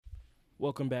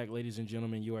Welcome back, ladies and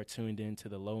gentlemen. You are tuned in to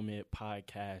the Lowmid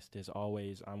podcast. As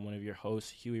always, I'm one of your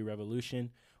hosts, Huey Revolution.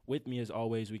 With me, as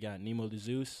always, we got Nemo the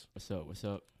Zeus. What's up? What's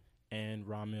up? And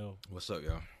Ramil. What's up,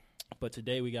 y'all? But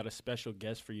today we got a special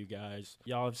guest for you guys.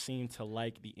 Y'all have seemed to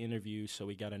like the interview, so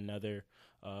we got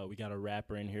we got a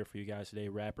rapper in here for you guys today.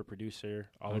 Rapper, producer,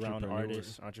 all-around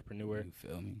artist, entrepreneur. You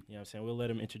feel me? You know what I'm saying? We'll let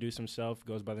him introduce himself.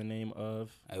 Goes by the name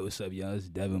of... Hey, what's up, y'all? It's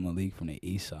Devin Malek from the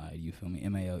East Side. You feel me?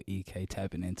 Malek,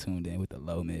 tapping in, tuned in with the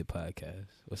Low Mid podcast.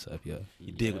 What's up, y'all?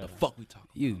 You dig what the fuck we talking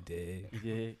about? You did.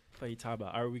 Yeah, what you talk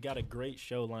about. All right, we got a great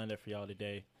show lined up for y'all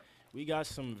today. We got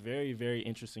some very, very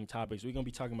interesting topics. We're going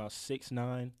to be talking about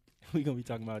 6ix9ine. We're going to be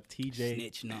talking about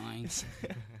TJ. Snitch9.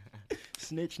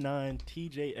 Snitch9ine,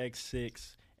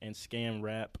 TJX6, and Scam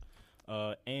Rap.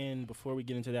 And before we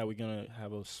get into that, we're going to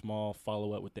have a small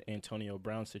follow-up with the Antonio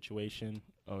Brown situation.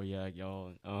 Oh, yeah,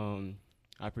 y'all.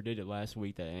 I predicted last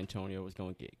week that Antonio was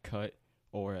going to get cut,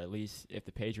 or at least if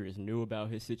the Patriots knew about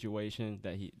his situation,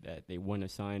 that they wouldn't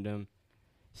have signed him.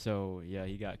 So, yeah,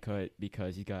 he got cut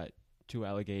because he got 2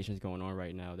 allegations going on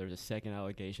right now. There's a second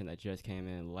allegation that just came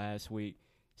in last week.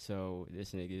 So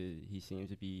this nigga, he seems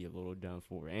to be a little done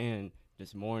for. And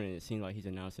this morning, it seemed like he's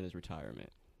announcing his retirement.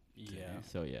 Yeah.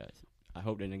 So, yeah, I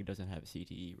hope that nigga doesn't have a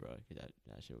CTE, bro, because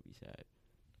that shit would be sad.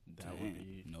 That would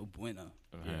be... No bueno.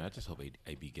 Yeah, I just hope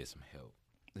AB gets some help.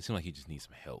 It seems like he just needs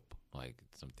some help, like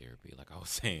some therapy. Like I was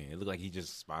saying, it looked like he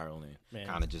just spiraling,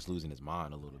 kind of just losing his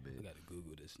mind a little bit. We got to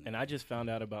Google this. And I just found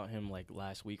out about him like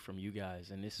last week from you guys,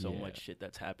 and there's so much shit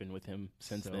that's happened with him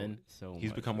since then. So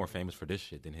he's become more famous for this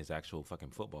shit than his actual fucking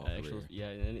football career.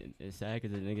 Yeah, and it's sad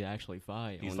because the nigga actually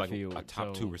fight. He's on like the field, a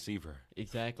top 2 receiver.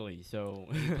 Exactly. So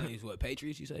he plays what,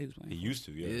 Patriots? You say he was playing? He used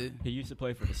to, yeah. He used to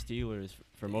play for the Steelers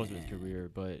for most of his career,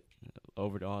 but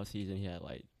over the off season he had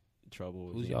like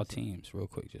trouble. Who's y'all teams, real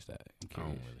quick? Just that. I don't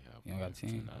really have. You don't got a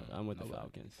team? I'm with the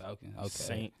Falcons. Falcons. Okay.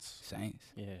 Saints.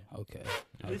 Yeah. Okay.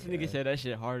 This nigga said that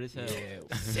shit hard as hell.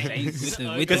 Yeah. Saints.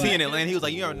 Because he in Atlanta, he was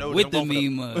like, you don't know. With the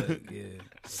meme mug. Yeah.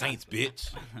 Saints,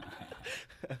 bitch.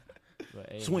 But,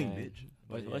 hey, Swing, man,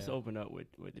 bitch. Let's open up with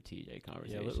the TJ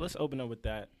conversation. Yeah, let's open up with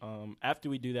that. After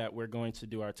we do that, we're going to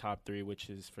do our top 3, which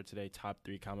is for today, top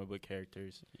 3 comic book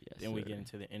characters. Yes, then we sir. get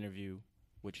into the interview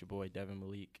with your boy Devin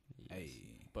Malek. Yes. Hey.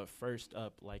 But first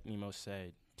up, like Nemo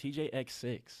said,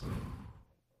 TJX6.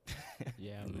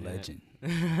 Yeah, man. Legend.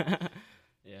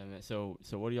 Yeah, man. So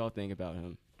what do y'all think about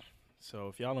him? So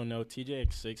if y'all don't know,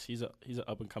 TJX6, he's an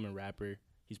up and coming rapper.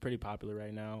 He's pretty popular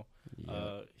right now.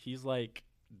 Yeah. He's like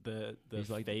the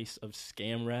face of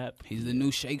scam rap. He's the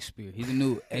new Shakespeare. He's the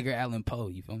new Edgar Allan Poe.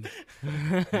 You feel me?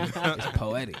 It's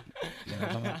poetic. You know what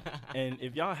I'm talking about? And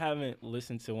if y'all haven't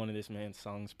listened to one of this man's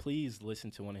songs, please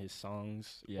listen to one of his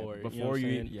songs. Yeah, or, before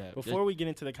before we get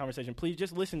into the conversation, please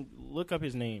just look up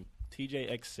his name,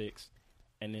 TJX6,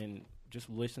 and then just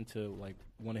listen to like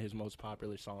one of his most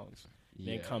popular songs.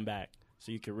 Then come back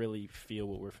so you can really feel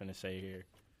what we're finna say here.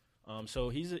 So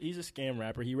he's a scam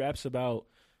rapper. He raps about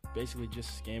basically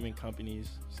just scamming companies,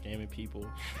 scamming people.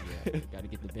 Yeah, gotta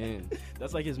get the bend.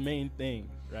 That's like his main thing,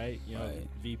 right? You know, Right.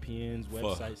 VPNs,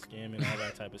 website scamming, all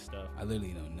that type of stuff. I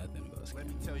literally know nothing about Let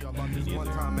me scamming. tell you about this one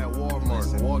time at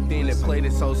Walmart. Walked in and played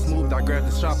it so smooth, I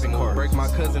grabbed the shopping cart. Break my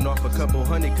cousin off a couple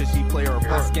hundred cause she play her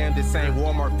part. I scammed the same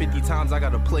Walmart 50 times, I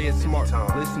gotta play it smart.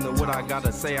 Listen to what I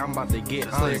gotta say, I'm about to get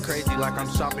play it crazy like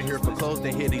I'm shopping here for clothes,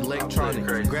 then hit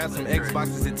electronics. Grab some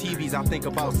Xboxes and TVs, I think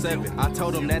about 7. I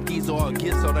told them that these are all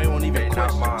gifts so they won't even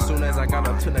question. Soon as I got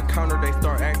up to the counter, they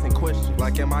start asking questions.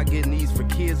 Like, am I getting these for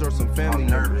kids or some family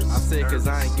members? I said, cause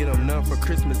I ain't get them none for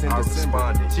Christmas in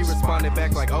December. She responded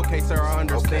back like, okay, sir, I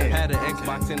understand. Had an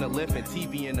Xbox in the left and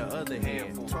TV in the other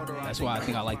hand. That's why I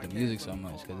think I like the music so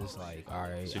much, because it's like, all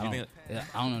right, So I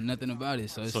don't know nothing about it.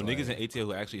 So it's like, niggas in ATL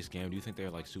who actually scam, do you think they're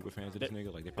like super fans of this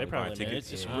nigga? Like They probably, buy man,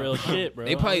 tickets? it's just real shit, bro.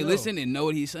 they I probably don't know. listen and know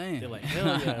what he's saying. They're like,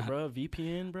 hell yeah, bro,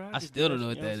 VPN, bro. I still don't know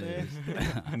what that is.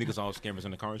 Niggas all scammers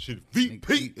in the car and shit.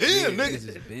 Niggas niggas.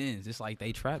 is Benz. It's like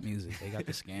they trap music. They got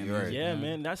the scam You're right. music. Yeah,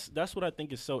 man, that's what I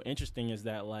think is so interesting is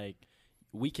that like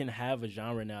we can have a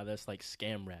genre now that's like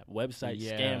scam rap, website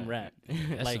Yeah. scam rap.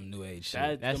 That's like, some new age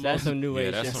shit. That's some new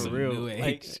age that's shit for some real. new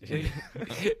Like, age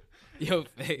shit. Your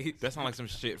face. That sounds like some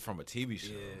shit from a TV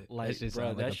show. like, that shit bro,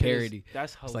 sounds that like a shit is- parody.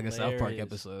 That's It's hilarious. like a South Park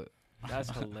episode. That's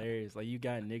hilarious. Like you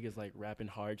got niggas like rapping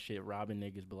hard shit, robbing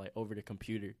niggas, but like over the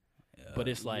computer. But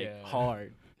it's like Yeah.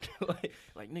 hard.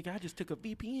 like nigga, I just took a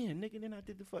VPN, nigga, then I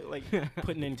did the fuck like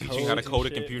putting in Teaching how to codes code a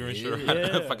and shit. computer and shit.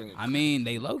 Yeah. Fucking I mean,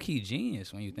 they low key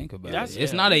genius when you think about That's- it.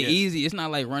 It's yeah, not a yes. easy. It's not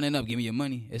like running up, give me your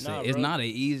money. It's Nah, it's bro. not an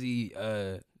easy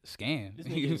scam. This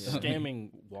nigga is scamming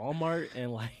Walmart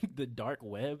and like the dark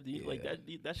web. Like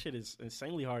that shit is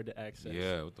insanely hard to access.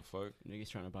 Yeah, what the fuck? Niggas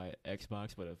trying to buy an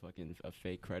Xbox with a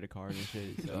fake credit card and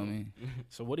shit. So. I mean,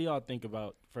 so what do y'all think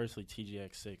about firstly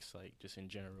TJX6, like just in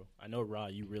general? I know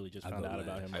Rod, you really just found out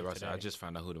about him. Like, today. I just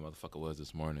found out who the motherfucker was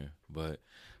this morning, but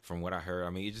from what I heard,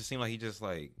 I mean, it just seemed like he just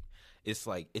like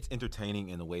it's entertaining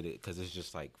in a way that because it's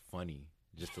just like funny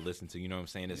just to listen to. You know what I'm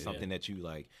saying? It's something that you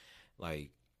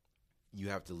like. You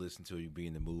have to listen to, you be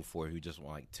in the mood for it. You just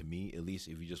want, like, to me, at least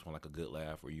if you just want like a good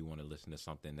laugh or you want to listen to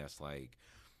something that's like,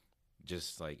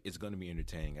 just like, it's going to be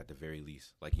entertaining at the very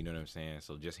least. Like, you know what I'm saying?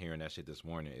 So just hearing that shit this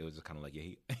morning, it was just kind of like,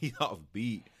 yeah, he's off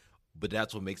beat, but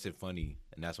that's what makes it funny.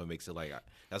 And that's what makes it like,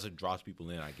 that's what draws people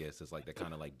in, I guess. It's like the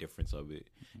kind of like difference of it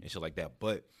and shit like that.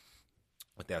 But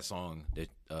with that song that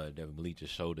Devin Malek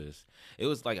just showed us, it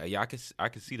was like I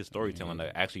could see the storytelling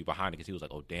actually behind it because he was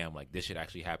like, oh damn, like this shit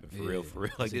actually happened for real.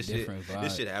 Like this shit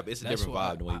happened. It's a different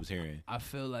vibe than what he was hearing. I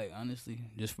feel like honestly,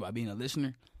 just by being a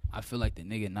listener, I feel like the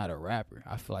nigga not a rapper.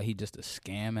 I feel like he just a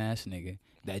scam ass nigga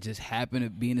that just happened to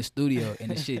be in the studio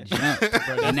and the shit jumped,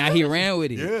 and now he ran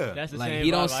with it. Yeah, that's the like same he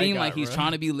don't vibe seem I got, like he's bro.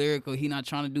 trying to be lyrical. He not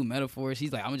trying to do metaphors.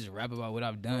 He's like, I'm gonna just rap about what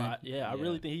I've done. I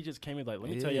really think he just came in like, let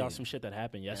me tell y'all some shit that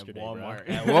happened yesterday, Walmart.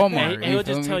 bro. At Walmart, and he'll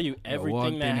just tell you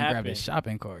everything that Grab happened. his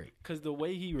shopping cart. Because the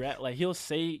way he rap, like he'll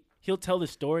tell the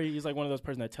story. He's like one of those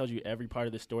person that tells you every part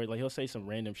of the story. Like he'll say some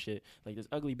random shit, like this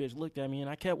ugly bitch looked at me and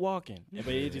I kept walking. But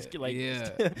it just like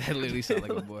that literally sounds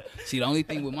like a boy. See, the only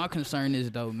thing with my concern is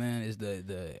though, man, is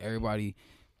the everybody.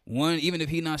 One, even if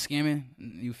he not scamming,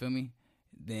 you feel me?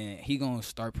 Then he gonna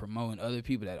start promoting other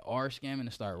people that are scamming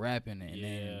and start rapping and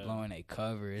then blowing a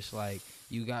cover. It's like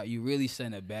you really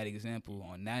setting a bad example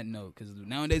on that note because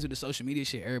nowadays with the social media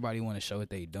shit, everybody want to show what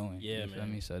they doing. Yeah, you feel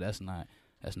man. me? So that's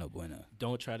no bueno.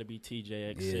 Don't try to be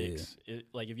TJX6.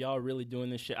 Like if y'all really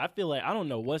doing this shit, I feel like I don't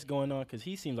know what's going on because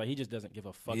he seems like he just doesn't give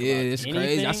a fuck. Yeah, about it's anything.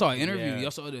 crazy. I saw an interview. Yeah. Y'all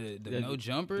saw the no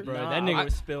jumper. Bro, Nah, that nigga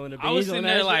was spilling the beans. I was sitting on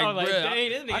there that like, shit. I was bruh, dang,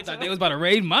 this nigga I thought they was about to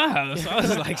raid my house. I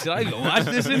was like, should I go watch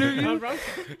this interview?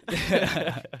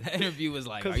 That interview was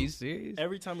like, are you serious?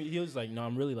 Every time he was like, no,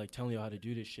 I'm really like telling you how to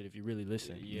do this shit if you really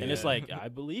listen. And it's like, I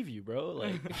believe you, bro.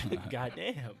 Like,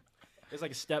 goddamn. It's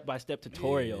like a step-by-step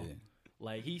tutorial. Yeah.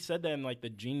 Like he said that in like the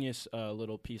Genius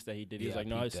little piece that he did. He was like,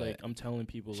 no, it's like I'm telling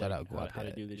people Shout like, out how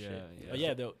to Guap do this Dad. shit. Yeah. Oh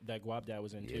yeah, that Guap Dad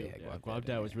was in too. Yeah, Guap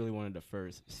Dad was really one of the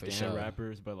first scam sure.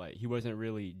 rappers, but like he wasn't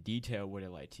really detailed with it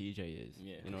like TJ is.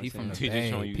 Yeah. You know what He I'm from the saying? TJ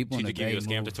showing you, people in TJ the give you a Bay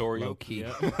scam move tutorial. low key.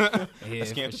 Yeah. Yeah, A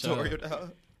scam for sure. tutorial,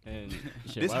 dog. And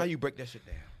shit, This while- how you break that shit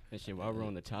down. And shit, while we're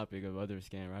on the topic of other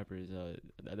scam rappers,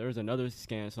 there was another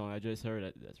scam song I just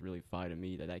heard that's really fire to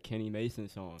me. That Kenny Mason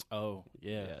song. Oh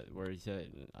yeah. Where he said,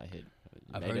 "I hit."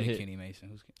 I've made heard a of hit. Kenny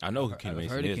Mason. I know who I've Kenny heard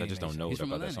Mason of is. I Kenny just don't Mason. know He's about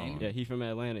from that Atlanta, song. ain't Yeah, he from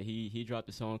Atlanta. He dropped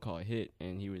a song called "Hit,"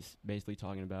 and he was basically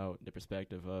talking about the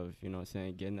perspective of what I'm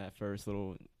saying, getting that first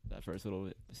little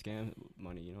scam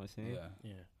money. You know what I'm saying? Yeah.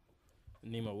 Yeah.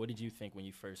 Nemo, what did you think when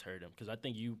you first heard him? Because I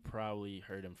think you probably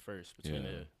heard him first between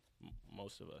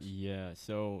most of us. Yeah.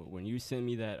 So when you sent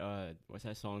me that, what's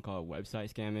that song called?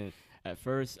 Website Scamming. At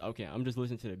first, okay, I'm just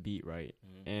listening to the beat, right?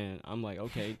 Mm-hmm. And I'm like,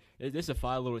 okay, this is a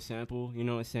fire little sample. You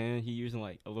know what I'm saying? He using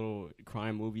like a little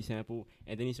crime movie sample,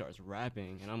 and then he starts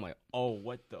rapping, and I'm like, oh,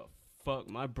 what the fuck?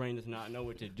 My brain does not know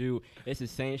what to do. It's the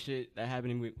same shit that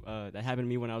happened to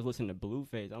me when I was listening to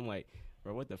Blueface. I'm like,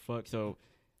 bro, what the fuck? So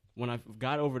when I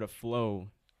got over the flow,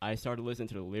 I started listening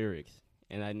to the lyrics.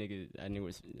 And that nigga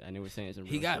was saying some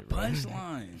real He got shit, bro.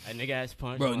 punchlines. That nigga has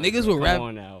punchlines. Bro, niggas will rap. Come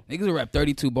on now. Niggas will rap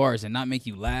 32 bars and not make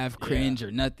you laugh, cringe,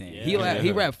 or nothing. Yeah.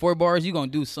 He rap 4 bars, you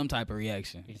gonna do some type of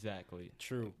reaction. Exactly.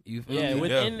 True. You feel Yeah, me?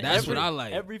 within That's every, what I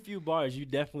like. Every few bars, you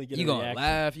definitely get You a gonna reaction.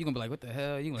 laugh. You gonna be like, what the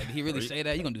hell? You gonna like, did he really say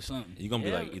that? You gonna do something. You're going to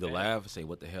be like either man. laugh or say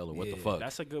what the hell or what the Yeah. fuck.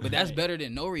 That's a good But point. that's better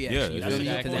than no reaction. Yeah, you that's feel me?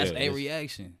 exactly Because that's it. a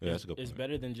reaction. Yeah, that's a good It's point.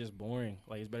 better than just boring.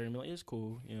 Like, it's better than be like, it's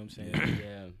cool. You know what I'm saying?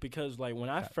 Yeah. Because, like, when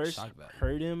I Shock first value.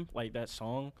 heard him, like, that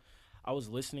song, I was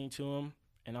listening to him,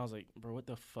 and I was like, bro, what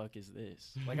the fuck is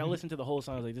this? Like, I listened to the whole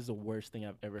song. I was like, this is the worst thing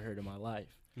I've ever heard in my life.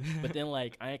 But then,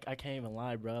 like, I can't even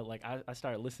lie, bro. Like, I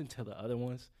started listening to the other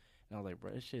ones, and I was like,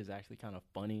 bro, this shit is actually kind of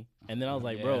funny. And then I was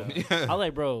like,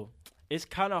 bro, it's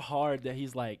kind of hard that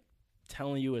he's, like,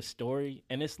 telling you a story,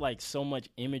 and it's, like, so much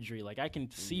imagery. Like, I can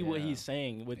see what he's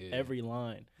saying with every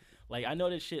line. Like, I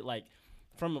know this shit, like,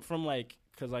 from like,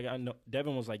 because, like, I know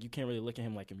Devin was like, you can't really look at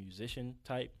him like a musician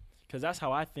type. Because that's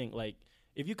how I think, like,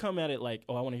 if you come at it like,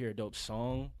 oh, I want to hear a dope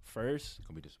song first,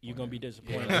 you're going to be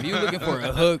disappointed. If you looking for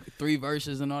a hook, 3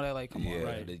 verses and all that, like, come on, Yeah,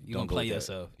 right? they You don't gonna go play with that.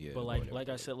 yourself. Yeah, But, like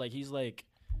I said, like, he's like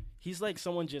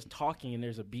someone just talking and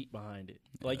there's a beat behind it.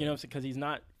 Like, you know what I'm saying? Because he's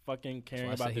not fucking caring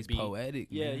That's why I about say the he's beat. poetic.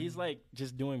 Yeah, man. he's like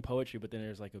just doing poetry, but then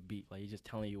there's like a beat. Like he's just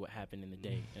telling you what happened in the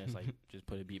day, and it's like just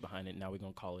put a beat behind it. Now we're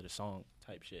gonna call it a song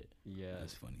type shit. Yeah,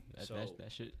 That's funny.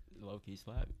 that shit low key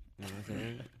slap. You know what I'm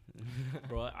saying?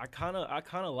 Bro, I kind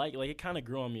of like it kind of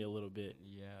grew on me a little bit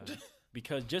Yeah.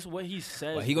 because just what he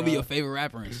says. Well, he gonna be bruh, your favorite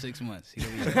rapper in 6 months. He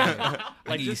gonna be your favorite.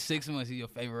 Like he's just- 6 months. He's your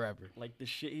favorite rapper. Like the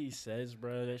shit he says,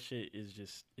 bro. That shit is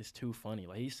just it's too funny.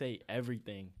 Like he say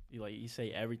everything. He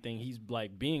say everything. He's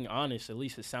like being honest. At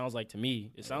least it sounds like to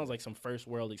me. It sounds like some first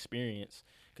world experience.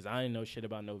 Cause I didn't know shit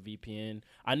about no VPN.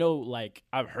 I know like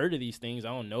I've heard of these things. I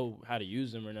don't know how to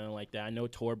use them or nothing like that. I know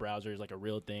Tor browser is like a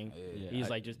real thing. Yeah, He's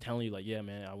like just telling you like, yeah,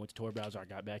 man, I went to Tor browser, I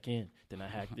got back in, then I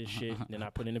hacked this shit, then I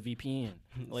put in a VPN.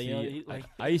 Like, you know, See, like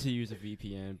I used to use a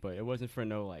VPN, but it wasn't for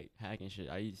no like hacking shit.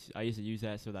 I used to use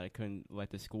that so that I couldn't let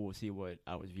the school see what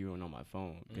I was viewing on my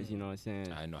phone. Because you know what I'm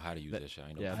saying. I didn't know how to use that shit. I,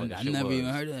 Yeah, know what the I fuck that never shit even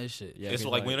was. heard of that shit. Yeah, It's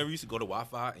 'cause, like whenever you used to go to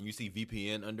Wi-Fi and you see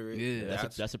VPN under it. Yeah.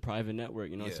 that's a private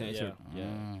network. You know what I'm saying. So, yeah.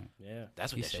 yeah.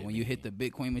 That's what He that said shit when you mean. hit the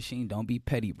Bitcoin machine, don't be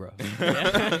petty, bro. He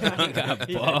got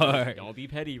barred. Don't be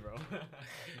petty, bro.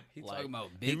 He Like, talking about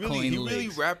He Bitcoin really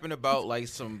licks. rapping about like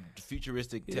some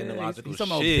futuristic Yeah, technological he's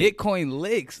talking about shit. Bitcoin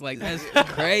licks. Like that's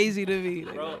crazy to me.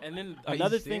 Bro, and then Are you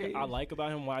another thing serious? I like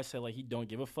about him, why I said like he don't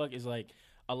give a fuck, is like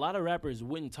a lot of rappers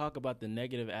wouldn't talk about the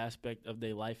negative aspect of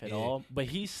their life at Yeah. all. But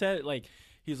he said like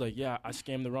he's like, yeah, I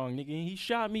scammed the wrong nigga and he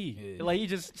shot me. Yeah. Like he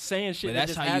just saying shit. But that that's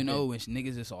just how happened. you know when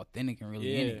niggas is authentic and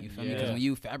really in it. Yeah, You feel me? yeah. Because when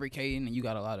you fabricating and you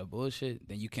got a lot of bullshit,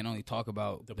 then you can only talk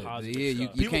about The positive yeah. You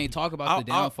stuff. People- can't talk about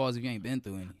the I'll- downfalls if you ain't been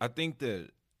through any. I think that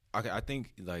I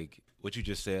think like what you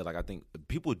just said. Like I think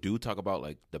people do talk about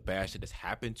like the bad shit that's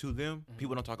happened to them.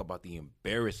 People don't talk about the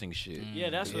embarrassing shit.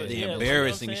 Yeah, that's what. The yeah,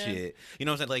 embarrassing you know what I'm saying? shit. You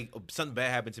know what I'm saying? Like something bad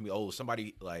happened to me. Oh,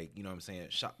 somebody like you know what I'm saying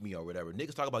shot me or whatever.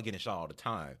 Niggas talk about getting shot all the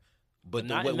time. But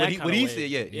Not what, in what that he, kinda what he way. said,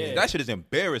 yeah, Yeah. that shit is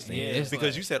embarrassing. Yeah, It's it's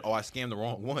because like- you said, "Oh, I scammed the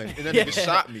wrong one," and then Yeah. nigga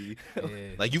shot me. Yeah.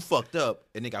 Like you fucked up,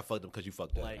 and then got fucked up because you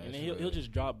fucked up. Like, and That's then he'll real.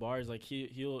 just drop bars. Like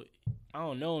he'll I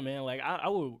don't know, man. Like I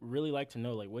would really like to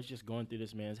know like what's just going through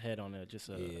this man's head on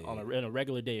a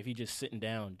regular day if he's just sitting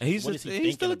down. And he's what just, is he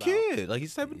he's still a thinking about? kid. Like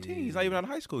he's 17. He's not even out of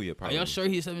high school yet. Are Probably. y'all sure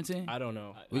he's 17? I don't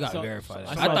know. We I gotta saw- verify that.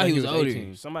 I I saw thought that he he was was older.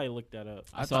 18. Somebody look that up.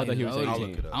 I saw that he was older. I'll 18.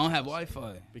 look it up. I don't have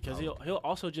Wi-Fi. Because he'll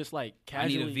also just like I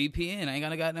need casually a VPN. I ain't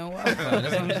got a goddamn Wi-Fi.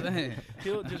 That's what I'm saying.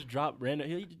 he'll just drop random.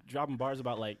 He'll dropping bars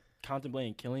about like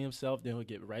contemplating killing himself. Then he'll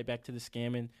get right back to the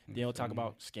scamming. Then he'll talk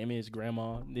about scamming his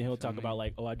grandma. Then he'll talk about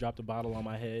like, oh, I dropped a bottle on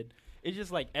my head. It's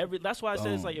just like that's why I said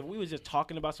it's like if we was just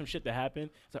talking about some shit that happened,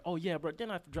 it's like, oh yeah, bro,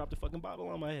 then I dropped a fucking bottle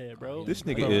on my head, bro. This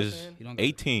You nigga know what I'm is saying? You don't got-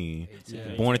 18,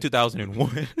 Yeah. born in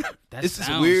 2001. That This is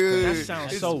sounds weird. crazy. That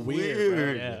sounds It's so weird, bro.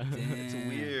 weird. Yeah. It's Damn.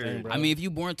 weird. Dang, bro. I mean, if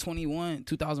you born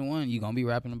 2001, you gonna be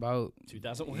rapping about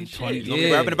 2001 20. shit. He's gonna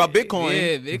be rapping about Bitcoin.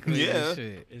 Yeah, Bitcoin. Yeah. and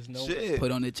shit. Is no Shit.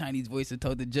 Put on the Chinese voice and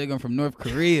told the jigger from North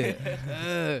Korea.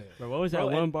 Bro, what was that Bro,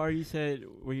 one and- bar you said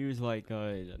where he was like,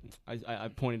 I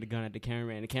pointed the gun at the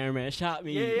cameraman. The cameraman shot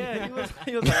me. Yeah,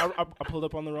 he was like, I pulled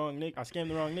up on the wrong nigga. I scammed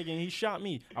the wrong nigga, and he shot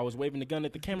me. I was waving the gun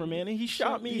at the cameraman, and he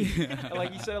shot me. And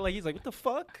like he said, like he's like, what the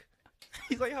fuck?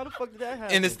 He's like, how the fuck did that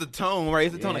happen? And it's the tone, right?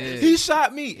 It's the tone. Yeah. Like, he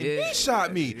shot me. And Yeah. he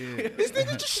shot me. Yeah. This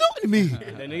nigga just shooting me.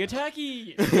 That nigga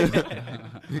tacky. Bro,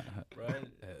 Hell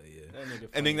yeah. that nigga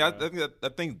And then funny, bro. I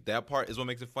think that part is what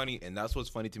makes it funny, and that's what's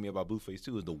funny to me about Blueface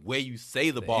too is the way you say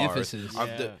the The bars. emphasis.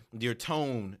 Your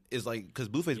tone is like because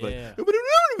Blueface Yeah. like.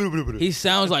 He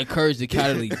sounds like Courage the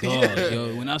Cowardly Dog,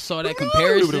 yo. When I saw that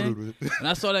comparison,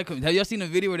 have y'all seen the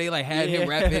video where they like had him Yeah.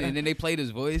 rapping and then they played his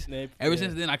voice? They- Ever yeah.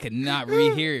 since then, I could not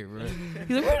rehear it, bro.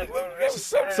 He's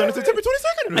like, Son of September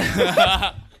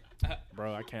 22nd.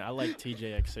 Bro, I can't. I like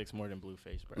TJX6 more than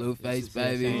Blueface, bro. Blueface,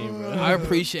 baby. insane, bro. I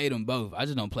appreciate them both. I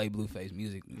just don't play Blueface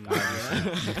music.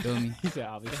 Obviously. You feel me? He said,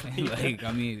 obviously. Like,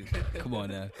 I mean, come on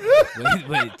now.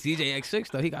 But TJX6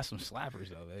 though, he got some slappers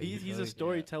though. Man. He's a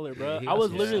storyteller, bro. he I got was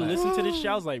some literally slaps. listening to this shit.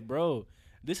 I was like, bro,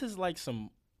 this is like some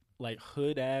like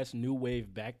hood ass new wave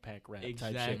backpack rap type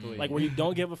Exactly. shit. Like where you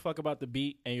don't give a fuck about the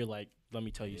beat and you're like, let me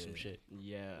tell you some shit.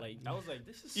 Yeah. Like I was like,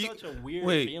 this is You- such a weird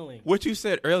Wait, feeling. what you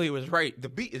said earlier was right. The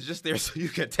beat is just there so you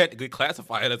can technically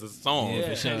classify it as a song. Yeah,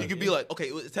 for sure. You could be like, okay,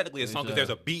 it's technically a song because sure.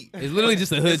 there's a beat. It's literally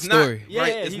just a hood It's story. Not, Yeah,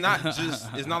 right? yeah, It's he- not just.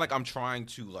 It's not like I'm trying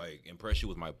to like impress you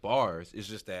with my bars. It's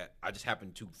just that I just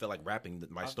happen to feel like rapping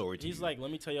my story to He's you. like,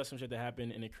 let me tell you some shit that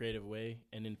happened in a creative way,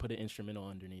 and then put an instrumental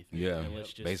underneath. it, Yeah, and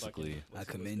let's just basically. fucking- I let's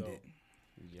commend go. it.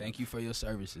 Thank you for your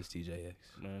services, TJX.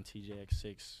 Man,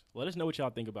 TJX6. Let us know what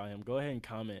y'all think about him. Go ahead and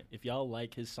comment. If y'all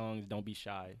like his songs, don't be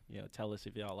shy. You know, tell us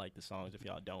if y'all like the songs. If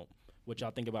y'all don't, what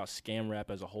y'all think about scam rap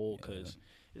as a whole? Because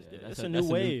Yeah, it's that's a a- new that's a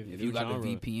new- wave. If New you got genre.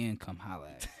 a VPN, come holla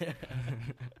at.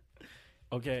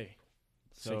 Okay,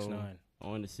 So 6ix9ine.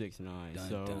 On the 6ix9ine. Dun,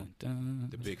 So dun, dun.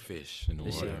 The big fish in the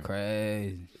This water. shit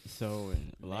crazy. So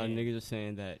and a lot of niggas are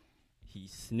saying that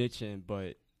he's snitching,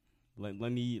 but let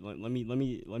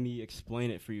me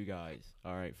explain it for you guys.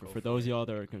 All right, for those of y'all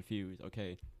that are confused.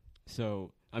 Okay,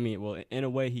 so I mean, well, in a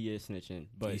way he is snitching,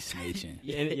 but He's snitching.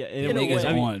 in a Nigga's way,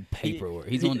 I mean, on paperwork.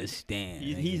 He's on the stand.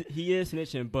 he is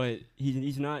snitching, but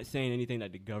he's not saying anything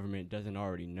that the government doesn't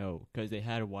already know because they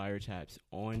had wiretaps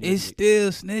on. It's still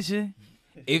snitching.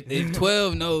 If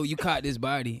 12 know you caught this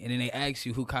body, and then they ask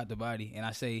you who caught the body, and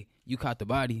I say you caught the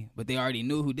body, but they already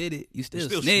knew who did it, you still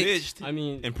snitched. I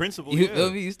mean, in principle, You feel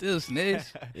me? You still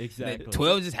snitched. exactly.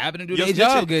 12 just happened to do Your their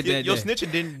job snitching- good that your day.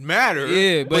 snitching didn't matter.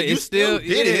 Yeah, but you it's still- did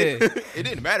yeah. it. It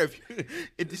didn't matter if you,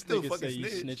 it's still Niggas fucking say you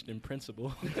snitch. snitched in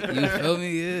principle. You feel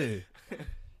me? Yeah.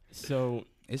 So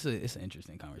It's an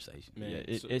interesting conversation. Man,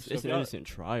 yeah, so it's if an y'all- innocent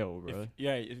trial, bro.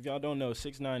 If y'all don't know,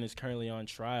 6ix9ine is currently on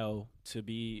trial to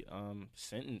be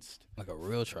sentenced. Like a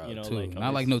real trial You know, too. like,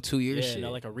 Not like no 2 years Yeah, shit.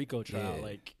 not like a RICO trial, Yeah.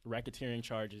 like racketeering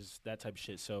charges, that type of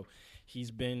shit. So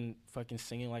he's been fucking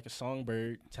singing like a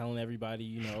songbird, telling everybody,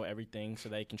 you know, everything, so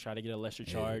they can try to get a lesser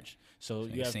Yeah. charge. So you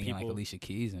Niggas have singing people, like Alicia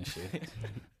Keys and shit.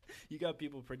 you got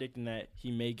people predicting that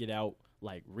he may get out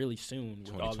like really soon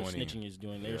with all the 2020. snitching he's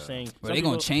doing. They're Yeah. saying But some they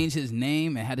gonna people- change his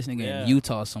name and have this nigga Yeah. in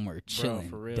Utah somewhere chilling,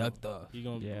 for real. ducked off. He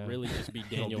gonna Yeah. really just be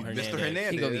Daniel Mr. Hernandez.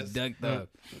 Hernandez. He gonna be ducked up.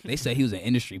 They say he was an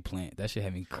industry plant. That shit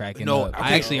had me cracking No, up. okay,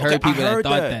 I actually okay, heard people I heard that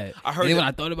thought that. that. I heard And then when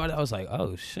that. I thought about it, I was like,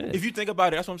 oh shit. If you think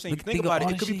about it, that's what I'm saying. Look, Think about of it. all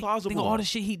It could the be shit- plausible. Think of all the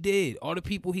shit he did. All the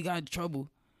people he got in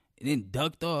trouble and then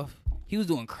ducked off. He was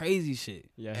doing crazy shit.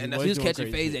 Yeah, And He was doing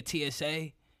catching crazy phase shit. at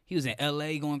TSA. He was in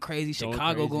LA going crazy, Going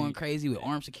Chicago crazy. going crazy with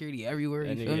armed security everywhere.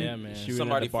 That You nigga, feel me? Yeah, man. shooting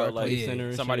Somebody at the felt like Barclays Center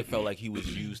and somebody shit. felt like he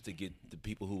was used to get the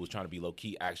people who was trying to be low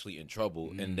key actually in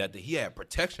trouble, and that he had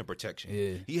protection.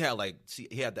 Yeah. He had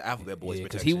he had the alphabet boys Yeah,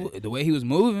 because protection. the way he was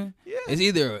moving, Yeah. it's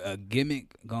either a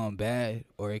gimmick gone bad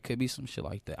or it could be some shit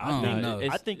like that. I don't Nah, know.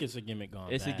 it's- I think it's a gimmick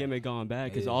gone It's bad. a gimmick gone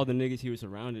bad because Yeah. all the niggas he was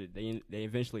surrounded, they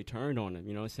eventually turned on him.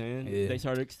 You know what I'm saying? Yeah. They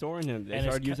started extorting him. They And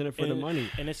it's started using it for the money.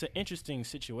 And it's an interesting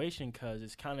situation because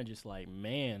it's kind of just like,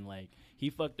 man, like he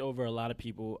fucked over a lot of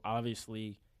people.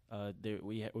 Obviously,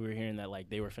 we were hearing that like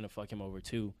they were finna fuck him over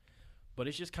too. But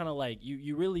it's just kind of like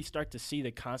you really start to see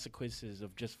the consequences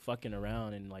of just fucking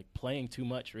around and like playing too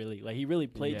much. Really, like he really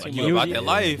played Yeah. too Like much. you about Yeah. that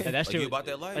life. Yeah, that Like shit- you about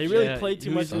that life. Like, he really Yeah, played too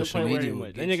he much was to the social point where media he-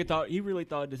 would That get nigga he really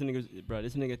thought this nigga was, bro.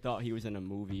 This nigga thought he was in a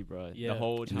movie, bro. Yeah. The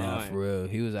whole time. Nah, for real.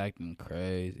 He was acting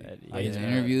crazy. Like his Yeah.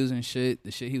 interviews and shit,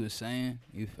 the shit he was saying,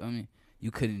 you feel me? You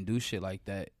couldn't do shit like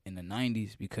that in the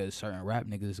 90s because certain rap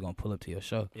niggas is going to pull up to your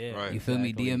show. Yeah, Right. You feel me?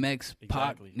 exactly. DMX,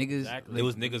 Pop, Exactly. niggas. Exactly. It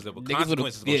was niggas that were Niggas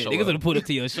consequences would gonna have show up. pulled up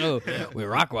to your show with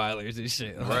Rockweilers and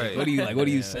shit. Like, Right. What are you What are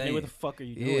you Hey, saying? what the fuck are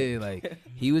you Yeah, doing? like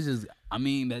he was just. I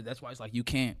mean, that's why it's like you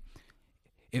can't.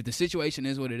 If the situation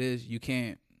is what it is, you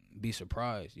can't be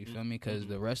surprised. You feel me? Because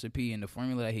the recipe and the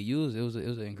formula that he used, it was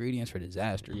the ingredients for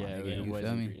disaster. Yeah, my it nigga, you was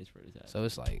feel me? ingredients for disaster. So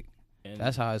it's like And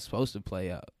that's how it's supposed to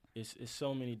play out. it's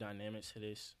so many dynamics to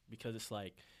this because it's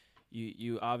like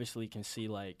you obviously can see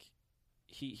like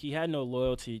he had no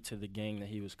loyalty to the gang that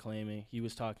he was claiming. He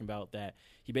was talking about that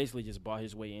he basically just bought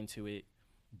his way into it,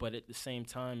 but at the same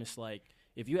time it's like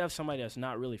if you have somebody that's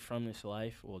not really from this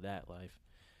life or that life,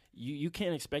 you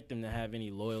can't expect them to have any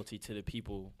loyalty to the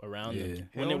people around Yeah. them.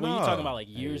 Hell When you're no. talking about like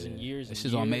years and years That and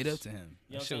shit's years, all made up to him. You know That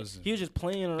what I'm shit saying? was. He was just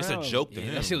playing around. It's a joke to Yeah,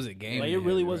 him. that shit was a game. Like it to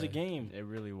really him, was a right. game, It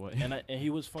really was. and he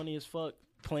was funny as fuck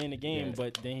playing the game, Yeah.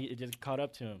 but then it just caught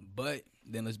up to him. But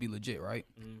then let's be legit, right?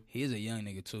 Mm. He is a young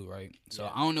nigga too, right? So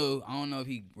Yeah. I don't know if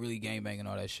he really gangbanging and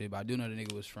all that shit, but I do know the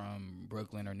nigga was from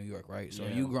Brooklyn or New York, right? So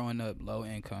Yeah. you growing up low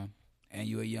income and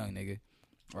you a young nigga,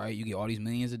 right? You get all these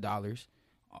millions of dollars,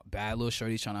 bad little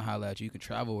shorties trying to holler at you. You can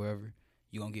travel wherever.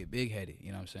 You gonna get big headed,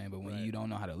 you know what I'm saying? But when Right. you don't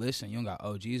know how to listen, you don't got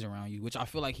OGs around you, which I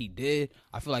feel like he did.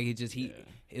 I feel like it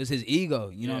was his ego,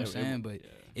 you know what I'm saying? But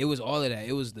it was all of that.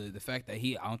 It was the fact that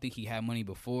I don't think he had money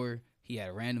before. He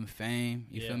had random fame.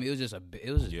 You Yeah. feel me? It was just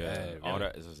bad. all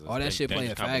that. Is All that shit play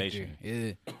a factor.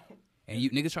 Yeah. And you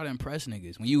niggas try to impress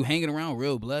niggas. When you hanging around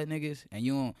real blood niggas and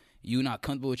you not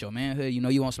comfortable with your manhood, you know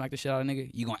you won't smack the shit out of nigga,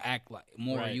 you gonna act like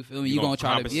more, Right. you feel me? You You gonna gonna try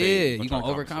to compensate. You you gonna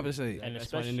gonna try to overcompensate. And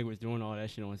That's why the especially- nigga was doing all that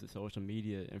shit on his social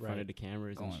media in front Right. of the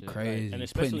cameras and Going shit. crazy. And Putting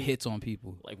especially- hits on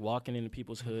people. Like walking into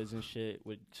people's hoods and shit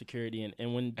with security,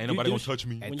 and when Ain't you nobody do gonna sh- touch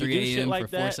me. At when 3 you do shit a.m. like for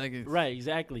 4 that, seconds. right?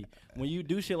 Exactly. When you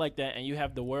do shit like that, and you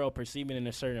have the world perceiving in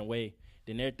a certain way,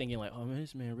 then they're thinking like, oh man,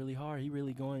 this man really hard. He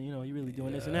really going, he really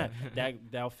doing this and that.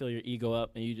 That'll fill your ego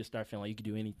up, and you just start feeling like you can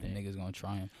do anything. Niggas gonna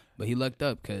try him, but he lucked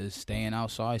up because staying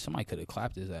outside, somebody could have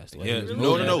clapped his ass. The way Yeah, he was no,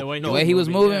 moving. no. The way he was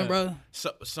moving, yeah. bro.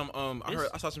 So,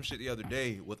 I saw some shit the other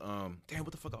day with damn,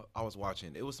 what the fuck I was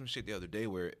watching. It was some shit the other day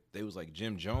where they was like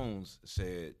Jim Jones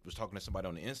was talking to somebody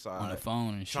on the inside On the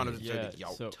phone and trying shit. to Yeah, say,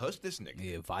 y'all so- touch this nigga,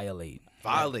 Yeah, violate.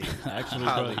 violate.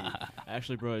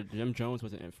 Actually, bro, Jim Jones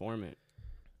was an informant.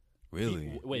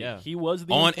 Really? Wait, Yeah. he was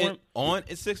the On informant?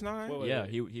 it's 6ix9ine. Wait, Yeah,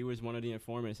 he was one of the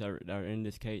informants that are in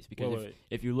this case because Wait.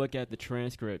 if you look at the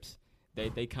transcripts,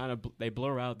 they kind of they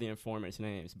blur out the informants'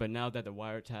 names. But now that the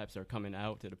wiretaps are coming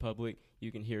out to the public,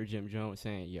 you can hear Jim Jones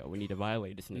saying, "Yo, we need to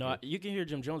violate this nigga." No, you can hear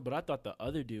Jim Jones, but I thought the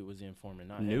other dude was the informant,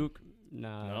 not him. Nuke.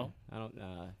 Nah, No? I don't.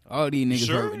 All these niggas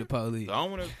Sure? work with the police. I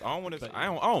don't want to. I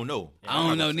don't know. I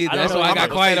don't know neither. I don't That's know. why I I'm got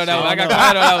not quiet gonna on say that one. I shit. got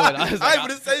quiet on that one. I was I like, ain't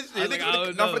gonna say shit. I was like, I Niggas don't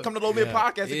not know. gonna come to the Low Mid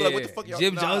podcast. They be like, what the fuck y'all?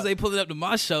 Jim nah. Jones, they pulling up to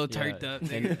my show, Yeah. turned up.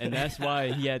 And that's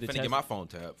why he had to Finna get my phone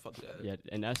tapped. Fuck that. Yeah,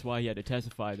 and that's why he had to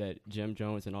testify that Jim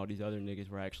Jones and all these other niggas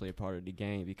were actually a part of the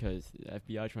gang because the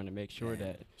FBI trying to make sure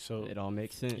that So it all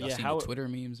makes sense. Y'all Yeah, seen how- the Twitter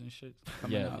memes and shit?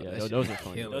 coming Yeah, out? yeah, That those shit are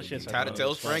funny. killer, Those shits dude. are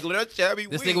Tattletale Strangler. That shit be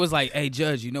This weak. nigga was like, "Hey,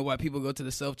 Judge, you know why people go to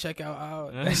the self checkout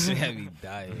aisle?" That shit had me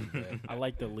dying, bro. I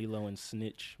like the Lilo and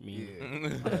Snitch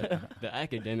meme. Yeah. The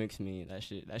academics meme, that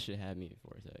shit had me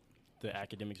for a sec. The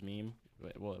academics meme.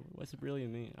 Well, what's it really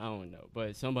mean? I don't know.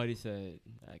 But somebody said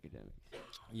academics.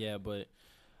 Yeah, but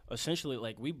essentially,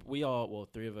 like we all, well,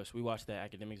 three of us, we watched that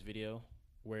academics video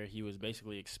where he was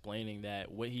basically explaining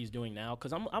that what he's doing now.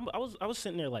 Because I was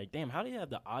sitting there like, damn, how do you have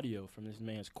the audio from this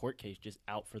man's court case just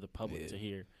out for the public to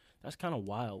hear? That's kind of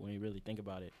wild when you really think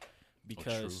about it.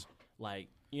 Because, like,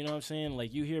 you know what I'm saying?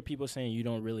 Like, you hear people saying you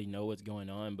don't really know what's going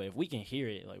on, but if we can hear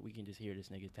it, like, we can just hear this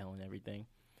nigga telling everything.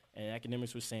 And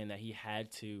academics was saying that he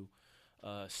had to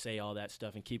say all that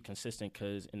stuff and keep consistent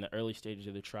because in the early stages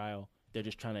of the trial, they're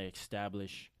just trying to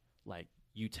establish, like,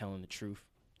 you telling the truth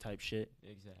type shit.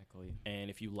 Exactly. And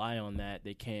if you lie on that,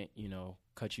 they can't,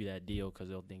 cut you that deal because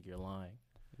they'll think you're lying.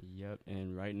 Yep.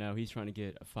 And right now he's trying to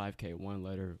get a 5K1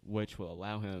 letter, which will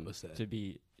allow him What's that? to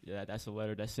be. That's a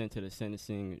letter that's sent to the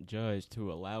sentencing judge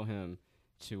to allow him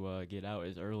to get out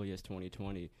as early as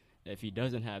 2020. If he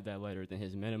doesn't have that letter, then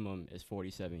his minimum is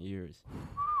 47 years.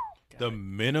 The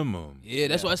minimum. Yeah,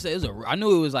 that's what I said. I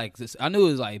knew it was like this. I knew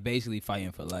it was like basically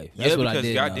fighting for life. That's what I because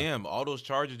did. know. goddamn, all those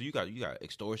charges you got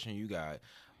extortion, you got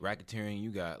racketeering,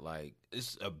 you got like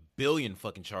it's a billion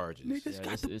fucking charges. Niggas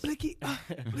got the blicky.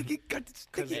 Blicky got the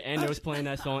sticky. And they was playing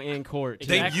that song in court.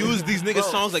 They Exactly. use these niggas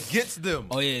songs against them.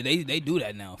 Oh yeah, they do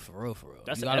that now for real.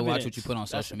 That's you gotta watch evidence. what you put on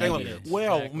That's social They media. like,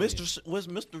 well, Exactly.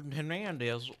 Mr.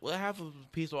 Hernandez, we'll have a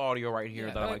piece of audio right here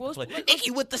Yeah, that I like, like to what's- play.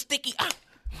 Icky with the sticky.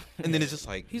 And then it's just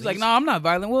like He's like, "No, I'm not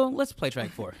violent." Well, let's play track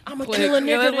 4. I'm a Play- killer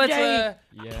nigga let's, today.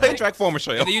 Yeah. play track 4,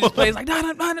 Michelle. And then you just play. It's like, nah.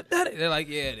 They're like,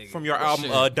 "Yeah." Nigga. From your Oh, album,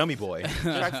 shit. Dummy Boy,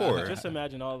 track 4. Just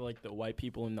imagine all like the white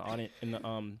people in the audience, in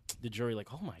the jury, like,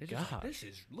 oh my god, This is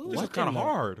This loose. is kind of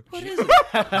hard. What is it?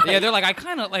 Yeah, they're like, I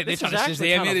kind of like. They're this is trying to actually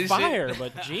Shazam kind it of and fire. shit.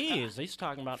 But jeez, he's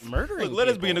talking about murdering. Look, let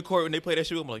us be in the people. court when they play that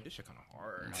shit. I'm like, this shit kind of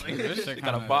hard. Like, this shit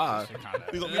kind of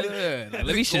vibe. We gonna be Yeah, like, let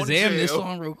me going to Shazam this jail.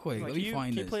 song real quick. Like, Let me can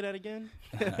find you this. play that again?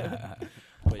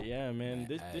 But yeah, man,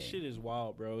 this shit is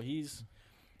wild, bro. He's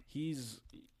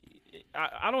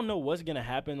I don't know what's gonna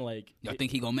happen. Like, Y'all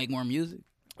think he gonna make more music?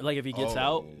 like if he gets Oh.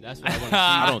 out, That's what I want to see.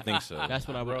 I don't think so. That's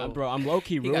what I Bro. bro. I'm low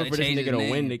key rooting gotta for this change nigga his to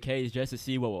name. win the case just to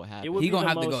see what will happen. It would He be gonna the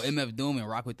have to go most- MF Doom and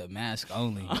rock with the mask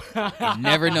only. And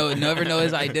never know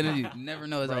his identity. Never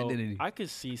know his bro, identity. I could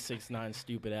see 6ix9ine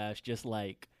stupid ass just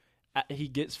like he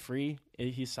gets free.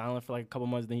 He's silent for like a couple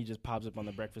months, then he just pops up on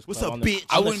the Breakfast Club. What's up, on the, bitch? on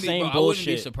I the wouldn't be- same bro, I wouldn't be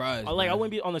bullshit. surprised, I bro.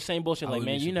 wouldn't be on the same bullshit. I Like,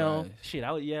 wouldn't man, be you know, surprised. shit.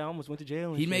 I almost went to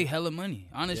jail. And He shit. make hella money.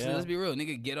 Honestly, Yeah. let's be real.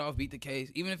 Nigga, get off, beat the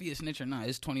case. Even if he a snitch or not,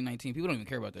 it's 2019. People don't even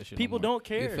care about that shit. People no more. don't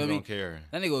care. You feel I me? don't care.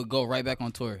 That nigga would go right back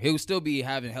on tour. He would still be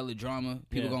having hella drama.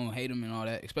 People Yeah. gonna hate him and all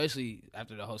that. Especially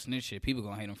after the whole snitch shit. People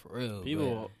gonna hate him for real.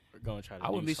 People are gonna try to. I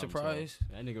wouldn't do be something to him.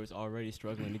 surprised. That nigga was already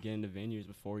struggling to get into venues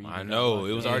before he. I even got know. locked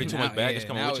It was up. already too much Now- baggage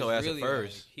coming now with your it's ass at really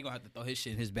first. like, he gonna have to throw his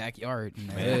shit in his backyard.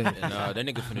 Man, Man. and that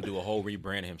nigga finna do a whole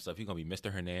rebrand of himself. He gonna be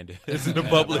Mr. Hernandez in the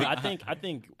public. I think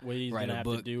what he's Write gonna a have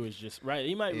book. to do is just write.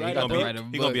 He might Yeah, write he a gonna book. write a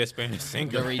He gonna be a book. Spanish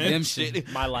singer. The redemption. Shit.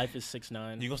 My life is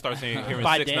 6ix9ine. You gonna start hearing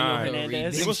By 6ix9ine. Daniel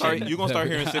Hernandez. You gonna start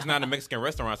hearing 6ix9ine in Mexican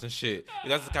restaurants and shit.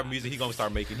 That's the type of music he gonna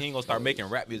start making. He ain't gonna start making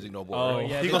rap music no more. Oh,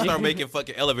 yeah, he gonna start making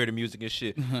fucking elevator music and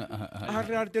shit.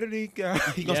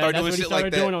 He gonna start doing shit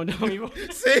like doing that. on Dummy Boy.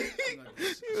 See,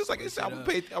 he was like, I'm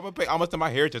gonna pay homage to my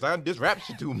heritage. This rap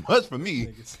shit too much for me.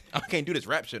 I can't do this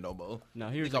rap shit no more. Now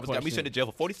here's I the was got me sent to question. jail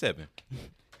for 47.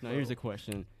 Now here's a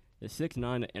question: Is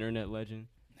 6ix9ine an internet legend?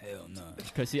 Hell no.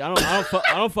 Cause see, I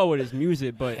don't fuck with his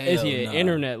music, but is he an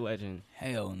internet legend?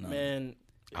 Hell no. Man,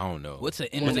 I don't know. What's an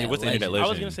internet what's the legend? internet legend? I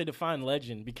was gonna say define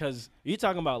legend because you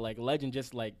talking about like legend,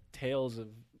 just like tales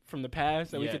from the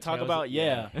past that we could talk about.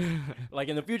 Yeah, like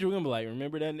in the future we're gonna be like,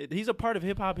 remember that he's a part of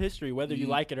hip hop history, whether you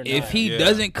like it or not. If he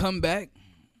doesn't come back,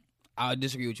 I'll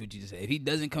disagree with what you just said. If he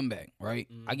doesn't come back, right,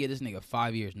 I get this nigga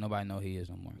 5 years. Nobody know who he is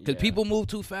no more. Because people move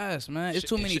too fast, man. It's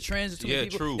too many trends. Too many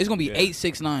people. True. It's gonna be 8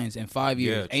 6ix9ines in 5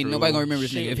 years. Ain't true. nobody gonna remember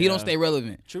this nigga if he don't stay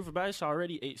relevant. True for bad, it's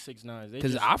already 8 6ix9ines.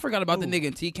 Because I forgot about the nigga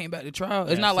until he came back to trial.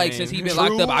 It's Yeah, not like same. since he been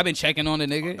locked up, I've been checking on the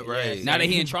nigga. Right. Now that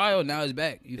he in trial, now he's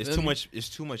back. You It's feel too me? much. It's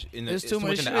too much in the. It's It's too too much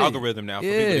much in the shit. algorithm now for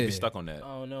people to be stuck on that.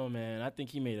 Oh no, man! I think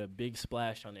he made a big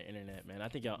splash on the internet, man. I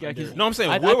think y'all. No, I'm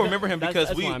saying we'll remember him because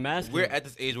that's why I'm asking. we're at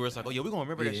this age where it's like, oh yeah, we're gonna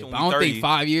remember that shit when But I we're don't 30. think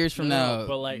 5 years from now,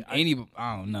 but like I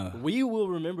don't know. we will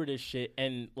remember this shit,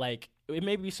 and like it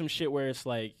may be some shit where it's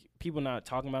like people not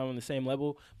talking about him on the same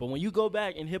level. But when you go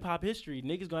back in hip hop history,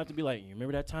 niggas gonna have to be like, you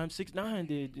remember that time 6ix9ine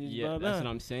did? Yeah, blah, that's blah. what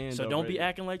I'm saying. So though, don't be right?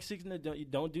 acting like 6ix9ine.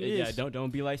 Don't do Yeah, this.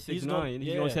 don't be like 6ix9ine. He's gonna-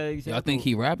 You gonna say example? Y'all think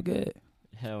he rap good?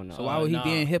 Hell no. So why would he be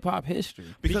nah. in hip hop history?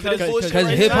 because of this bullshit Because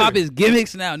right hip hop now. is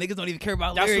gimmicks now. Niggas don't even care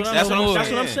about lyrics. That's no more.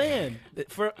 what I'm saying.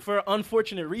 For an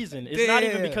unfortunate reason. It's not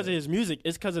even Yeah. because of his music.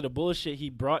 It's because of the bullshit he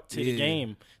brought to the Yeah.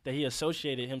 game that he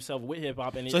associated himself with hip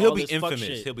hop. And So all he'll be this fuck infamous.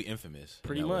 shit. He'll be infamous. in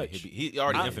Pretty that way. much. He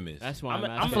already infamous. That's why I'm-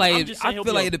 I'm I'm I asking. feel like, just saying I he'll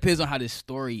feel be like a- it depends on how this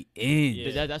story ends.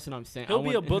 Yeah. That's what I'm saying. He'll I be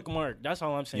a want- bookmark. That's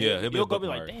all I'm saying. Yeah, he'll be a You'll go be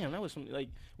bookmark. like, damn, that was some, like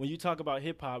when you talk about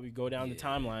hip hop, you go down the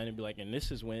timeline and be like, and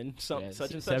this is when such and such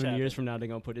 7 years happened. from now, they're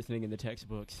gonna put this nigga in the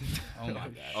textbooks. Oh my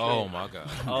god. Oh my god.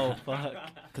 Oh fuck.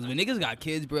 Because when niggas got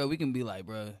kids, bro, we can be like,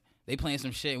 bro, they playing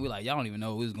some shit. And we like, y'all don't even know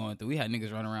what we was going through. We had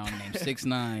niggas running around named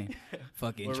 6ix9ine,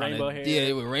 fucking With trying rainbow to, hair.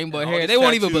 yeah, with rainbow all hair. these They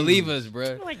won't even tattoos. believe us, bro.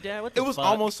 I'm like, Dad, what the It was fuck?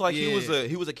 almost like he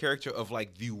Yeah. was a character of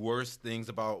like the worst things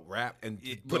about rap and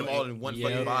put bro, them all in one yeah,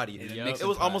 fucking body. it It, makes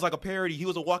was it almost pop. like a parody. He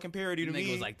was a walking parody to Nigga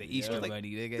me. was like the Easter Like,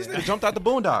 bunny, This nigga. nigga jumped out the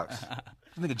boondocks.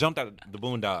 This nigga jumped out the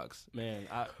boondocks. Man,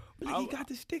 He got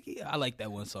the sticky. I like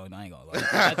that one song. I ain't gonna lie.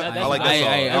 I like that song. I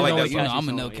like that You know, song. I'm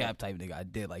a no Yeah. cap type nigga. I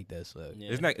did like that song. Yeah.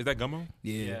 Is that Gummo?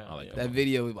 Yeah. I like That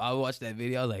video, I watched that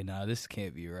video. I was like, nah, this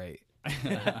can't be right.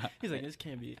 He's like, this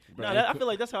can't be. Bro, No, I feel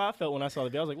like that's how I felt when I saw the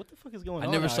video. I was like, what the fuck is going I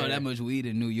on? never out saw here? that much weed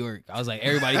in New York. I was like,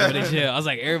 everybody go to jail. I was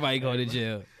like, everybody go to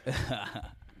jail.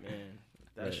 Man,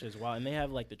 that shit's wild. And they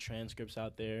have like the transcripts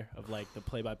out there of like the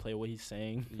play-by-play what he's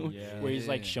saying. Yeah. Where he's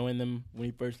like Yeah. showing them when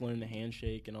he first learned the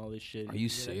handshake and all this shit. Are you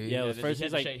serious? Yeah, Yeah, the first he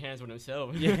he's had like, to shake hands with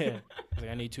himself. yeah. He's like,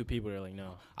 I need two people. They're like,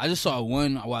 no. I just saw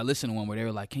one. Well, I listened to one where they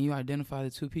were like, "Can you identify the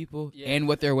two people Yeah. and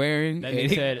what they're wearing?" That And nigga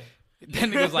he- said,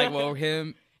 then nigga was like, "Well,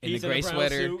 him in the He's in gray a brown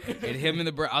sweater suit. and him in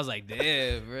the brown." I was like,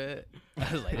 "Damn, bro."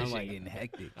 I was like, I'm "This shit like- getting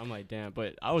hectic." I'm like, damn.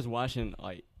 But I was watching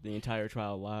like the entire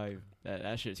trial live.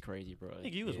 That shit's crazy, bro. I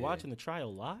think you was Yeah. watching the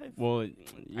trial live. Well, I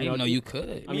didn't know you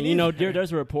could. I mean, you know,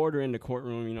 there's a reporter in the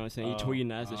courtroom. You know what I'm saying? He Oh.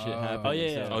 tweeting as the shit happened. Oh, yeah,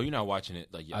 so- yeah. Oh, you're not watching it?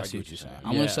 Like, yeah, I I see get what you're saying. saying.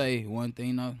 I'm Yeah. gonna say one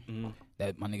thing though Mhm.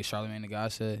 that my nigga Charlamagne the guy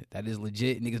said that is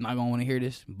legit. Niggas not gonna want to hear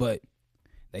this, but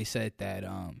they said that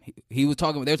he was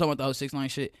talking. They were talking about the whole 6ix9ine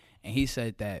shit, and he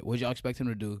said that what y'all expect him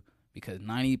to do because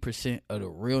 90% of the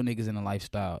real niggas in the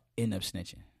lifestyle end up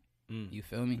snitching. You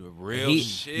feel me? The real He-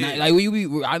 shit. Like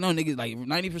I know niggas like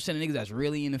 90% of niggas that's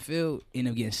really in the field end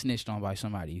up getting snitched on by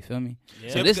somebody. You feel me?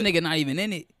 Yeah. So this nigga not even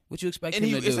in it. What you expect and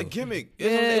him to do? it's a gimmick. Yeah,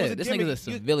 It was a this gimmick. nigga's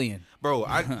a civilian. Bro,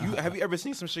 have you ever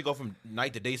seen some shit go from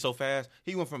night to day so fast?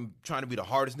 He went from trying to be the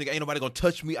hardest nigga, ain't nobody gonna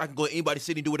touch me, I can go to anybody's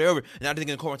city and do whatever. And now the nigga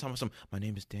in the court talking about some, my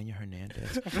name is Daniel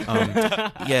Hernandez.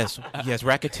 Yes,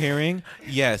 racketeering,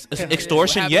 yes,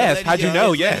 extortion, What happened yes. to How'd you Lady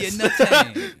know? Gaga? Yes. Your nuts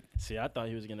hang. See, I thought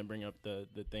he was gonna bring up the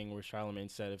thing where Charlamagne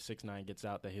said if 6ix9ine gets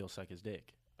out that he'll suck his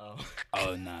dick.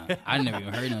 Oh nah, I never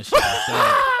even heard no shit like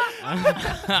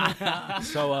that.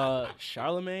 So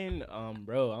Charlamagne,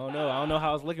 bro, I don't know how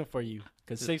I was looking for you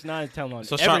because 6ix9ine is telling on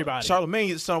So everybody.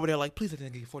 Charlamagne is over there like, please let the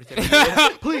nigga get 47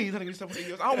 years. Please let the nigga get 47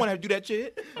 years. I don't want to have to do that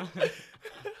shit.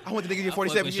 I want the nigga to get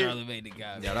 47 years. Charlamagne the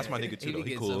guy. Yeah, that's my nigga too, though.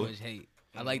 He He cool. so much hate.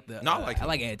 I like the. No, I like I him.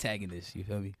 like antagonists. You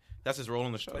feel me? That's his role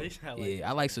on the show. But he's not like- Yeah,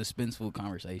 I like suspenseful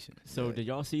conversations. So did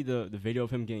y'all see the video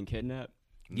of him getting kidnapped?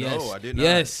 Yes, No, I did not.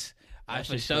 Yes, I That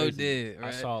for shit's sure crazy. did. I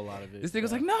Right? saw a lot of it. This nigga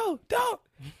was like, no, don't.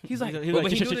 He's like, He's but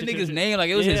like, he shit, knew the shit, nigga's shit. name. Like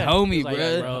it was his Yeah. homie, He's like,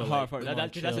 bruh. bro, Hard for- come on,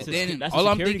 that's chill. his- Then that's all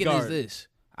a I'm security thinking guard. is this: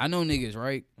 I know niggas,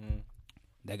 right? Mm.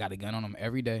 That got a gun on them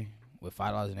every day with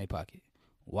 $5 in their pocket.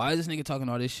 Why is this nigga talking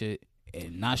all this shit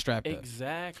and not strapped up?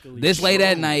 Exactly. This late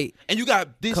at True. night, And you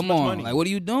got this come much on, money. like what are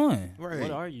you doing? Right.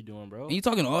 What are you doing, bro? And you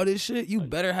talking all this shit? You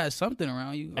better have something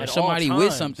around you, or At somebody all with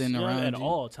times. something Yeah, around at you.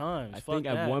 all times. I Fuck think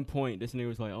that. at one point this nigga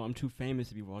was like, "Oh, I'm too famous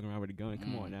to be walking around with a gun.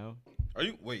 Come on now." Are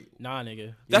you wait? Nah,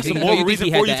 nigga. That's You the think- more you think reason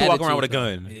he had for you the to walk around with a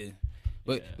attitude, gun. though? Yeah.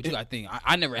 But you gotta think.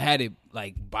 I never had it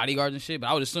like bodyguards and shit. But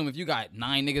I would assume if you got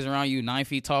 9 niggas around you, 9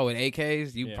 feet tall with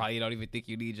AKs, you probably don't even think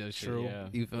you need your shit. True. Yeah.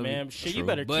 You feel Man, me? shit, True. you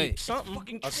better But- keep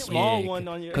something, a small one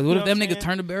on your. Because what if them you know niggas I'm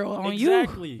turn the barrel on saying? you?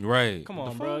 Exactly. Right. Come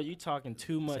on, bro. You talking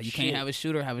too much So you shit. can't have a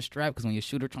shooter, have a strap. Because when your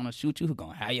shooter trying to shoot you, who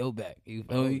gonna have your back? You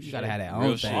feel me? You gotta have that Real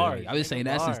own shit. thing. Bars, I was saying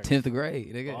that bars. since 10th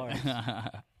grade, nigga.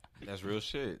 Bars. That's real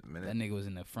shit, man. That nigga was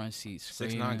in the front seat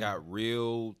 6ix9ine got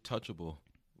real touchable,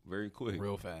 very quick.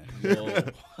 real fast.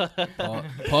 Whoa.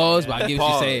 Pause, but I get what you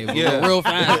Pause. saying. But Yeah. real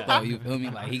fast though. You feel me?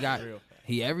 Like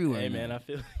he everywhere. Hey, man, I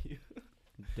feel you.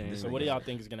 Damn. So what do y'all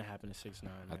think is gonna happen to 6ix9ine?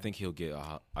 I think he'll get.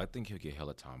 I think he'll get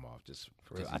hella time off. Just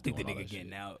For real. 'cause I he's think the doing all nigga that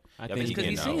getting shit. out. I Yeah, think Because he's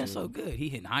getting singing out. so good. He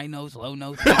hitting high notes, low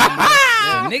notes.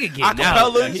 Yeah, nigga getting out.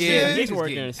 Acapella and He's shit.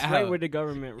 working getting straight out. with the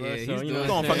government, bro. Yeah, so, he's you know doing what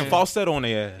Going I'm fucking saying? falsetto on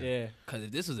there. Yeah. Because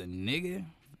if this was a nigga,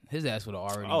 his ass would have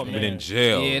already Oh, Been man. in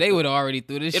jail. Yeah, they would have already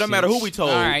threw this It don't shit. matter who we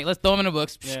told. All right, let's throw him in the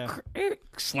books. Yeah.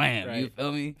 Slam. You Right.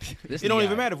 feel me? This It don't nigga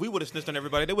even out. matter if we would have snitched on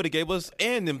everybody. They would have gave us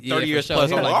and them 30 Yeah, for years sure. plus.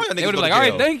 They I'm would've like, all y'all They niggas would go have to like, all right,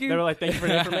 jail. thank They you. were like, thank you for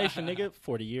the information, nigga.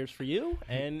 40 years for you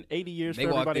and 80 years They for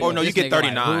walked everybody in Oh else. no, you This get nigga like,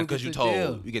 39 who because gets you the told.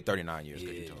 deal? You get 39 years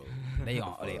because you told. They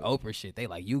Oprah shit. They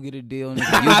like, you get a deal,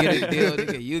 nigga. You get a deal,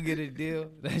 nigga. You get a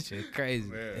deal. That shit crazy.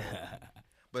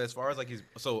 But as far as like his,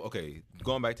 okay,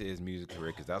 going back to his music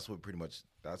career, because that's what pretty much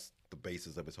that's the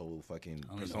basis of his whole fucking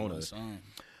Only know persona. one song.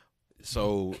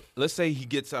 So let's say he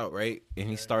gets out, right, and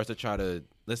he starts to try to.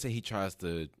 Let's say he tries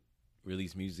to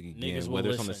release music again, Niggas will whether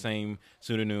it's on the listen. same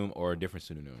pseudonym or a different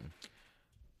pseudonym.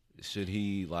 Should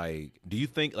he like? Do you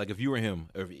think like if you were him,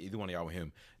 or if either one of y'all were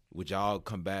him, would y'all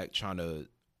come back trying to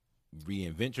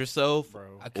reinvent yourself?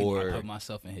 Bro. I couldn't Or- put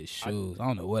myself in his shoes. I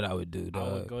don't know what I would do, I would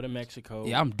dog. go to Mexico.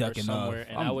 Yeah, I'm or ducking somewhere, off.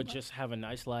 and I'm- I would just have a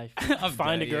nice life. I'm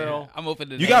Find a done, girl. yeah. I'm open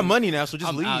to You got money now, so just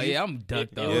I'm leave. out, yeah, I'm It,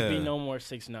 ducked it off. would be Yeah. no more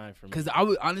 6ix9ine for me. Because I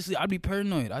would honestly, I'd be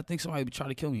paranoid. I think somebody would try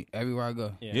to kill me everywhere I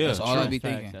go. Yeah. Yeah, That's all true. I'd be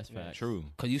Facts, thinking. That's facts. True.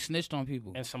 Cause you snitched on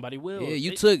people. And somebody will. Yeah, you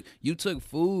They- took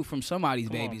food from somebody's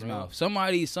Come on, baby's bro. mouth.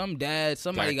 Some dad,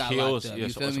 somebody Got got killed. locked up. Yeah,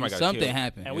 You feel me? somebody got Something killed.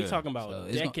 happened. And we Yeah. talking about So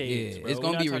it's gon- decades, yeah, bro. it's We're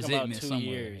gonna not be talking about resentment 2 somewhere.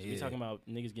 years. We Yeah. talking about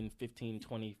niggas getting 15,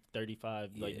 20, 35.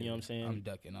 Like, you know what I'm saying? I'm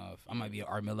ducking off. I might be in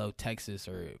Armillo, Texas,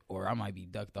 or I might be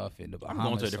ducked off in the going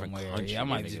Bahamas to a different somewhere. country, Yeah, I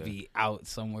might nigga. just be out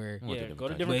somewhere. Going to Yeah, a go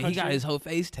to different different But he got countries. his whole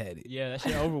face tatted. Yeah, that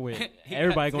shit over with. He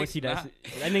Everybody got gonna see that.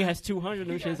 6ix9ine. That nigga has 200 of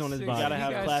them shits on his Six- body. gotta have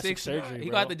he got plastic 6ix9ine. surgery, He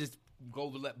bro. got to just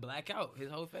go black out his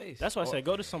whole face. That's why I said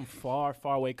go to some far,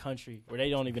 far away country where they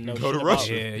don't even know. Go shit to about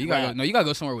Russia. Yeah, you gotta go, no, you gotta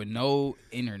go somewhere with no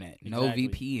internet, no Exactly.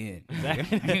 VPN.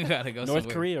 Exactly. You gotta go North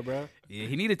somewhere. Korea, bro. Yeah,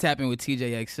 he need to tap in with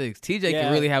TJX6. TJ Yeah.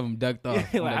 can really have him ducked off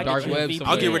on Like, the I dark get you a web. VPN.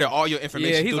 somewhere. I'll get rid of all your Yeah,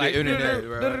 information he's through like the internet,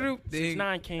 bro.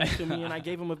 6ix9ine came to me and I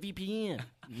gave him a VPN.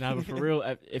 Nah, but for real,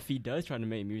 if he does try to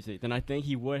make music, then I think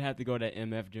he would have to go that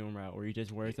MF Doom route where he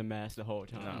just wears a mask the whole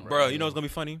time. Bro, you know what's gonna be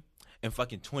funny? In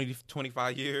fucking 20,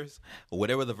 25 years, or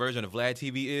whatever the version of Vlad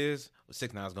TV is,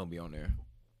 6ix9ine's gonna be on there.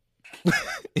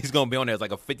 He's gonna be on there as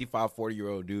like a 55,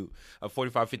 40-year-old dude, a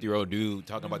 45, 50-year-old dude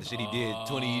talking about the shit he did in I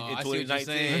see what you're 2019.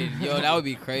 saying. Yo, that would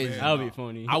be crazy. That would be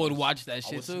funny. I would watch that I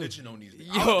shit was too. snitching on these.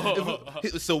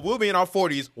 Yo. So we'll be in our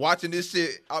 40s watching this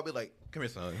shit. I'll be like, "Come here,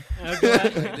 son."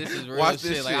 This is real Watch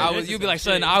shit. this Like shit. I This was, is you'd be some like,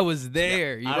 son, shit. I was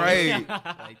there. You Right.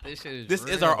 Like this shit is. This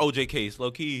real. is our OJ case, low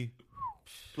key,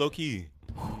 low key.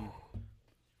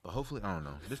 But hopefully, I don't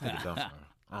know. This nigga dumb.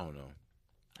 I don't know.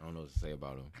 I don't know what to say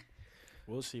about him.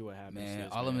 We'll see what happens. Man,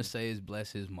 sis, all I'm man. gonna say is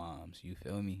bless his moms. You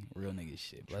feel me? Real nigga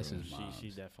shit. Bless his moms.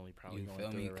 She's definitely probably You going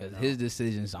feel through me? it right Because now. his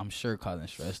decisions, I'm sure, causing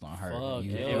stress on her. Fuck,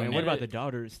 You yeah, feel Yeah, me? man, what about the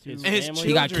daughters too? His And his family. children,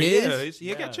 He got kids? Yeah,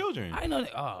 he got Yeah. children. I know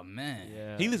that. Oh man.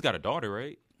 Yeah. Healy's got a daughter,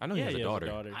 right? I know Yeah, he has a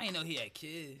daughter. I didn't know he had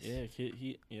kids. Yeah,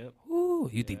 kid, yep. Ooh,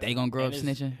 you think they gonna grow up And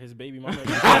snitching? His baby mama. you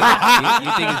think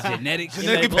it's genetic?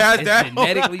 Genetically passed down. It's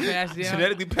genetically passed down.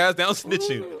 Genetically passed down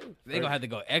snitching. They gonna have to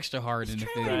go extra hard in the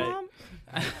field. Right.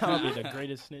 I'll be the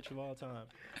greatest snitch of all time.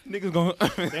 Niggas gonna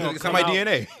gonna it's come my out-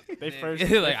 DNA. They first,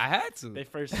 like I had to. they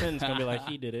first sentence gonna be like,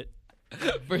 he did it.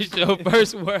 First your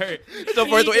first word. So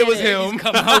first it was him.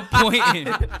 Come out pointing.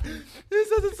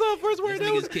 This isn't so first word. This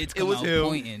It was, nigga's kids it come was out him.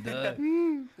 pointing, dog.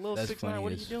 Little That's 6ix9ine, funny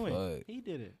what are as you doing? fuck. He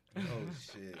did it. Oh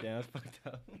shit. Yeah, that's fucked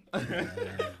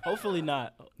up. Hopefully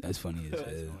not. That's funny as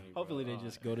hell. Hopefully they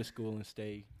just go to school and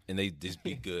stay. And they just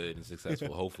be good and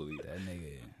successful. Hopefully. That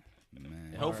nigga,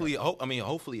 man. Hopefully,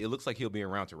 hopefully it looks like he'll be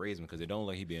around to raise him because it don't look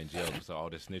like he be in jail for all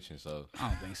this snitching. So I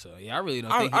don't think so. Yeah, I really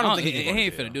don't I think. don't think he he can go to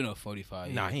ain't jail. finna do no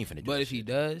 45. Nah, years. he ain't finna do But that if he shit.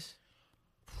 does,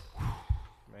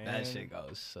 Man, that shit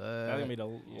goes. That's gonna be the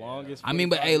longest. I mean,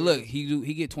 but 45 hey, look, years.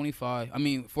 he get 25. I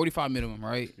mean, 45 minimum,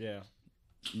 right? Yeah.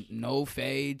 no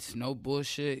fades, no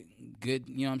bullshit. Good,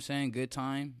 you know what I'm saying? Good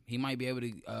time. He might be able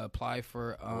to apply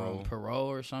for parole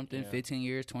or something. 15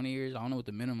 years, 20 years. I don't know what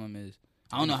the minimum is.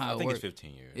 I don't know how it works. I think it's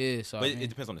 15 years. Yeah, so but it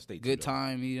depends on the state. Good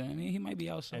time. You know what I mean? He might be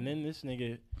outside. And then this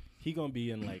nigga, he gonna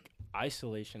be in like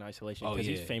isolation because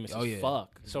he's famous Oh, as yeah.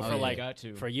 fuck. So for like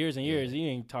for years and years, he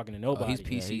ain't talking to nobody. He's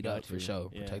PC'd up for sure.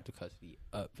 Yeah. Protective custody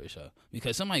up for sure.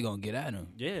 Because somebody gonna get at him.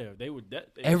 Yeah, they would. They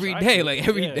Every try day, to. like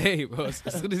every Yeah. day, bro. As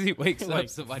soon as he wakes Like, up,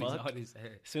 somebody's fuck. on his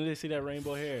head. As soon as they see that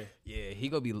rainbow hair, Yeah, he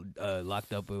gonna be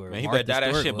locked up with. Man, he better dye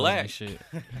that shit black. Shit.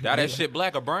 Dye that shit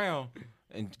black or brown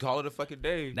and call it a fucking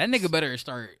day. That nigga better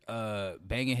start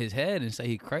banging his head and say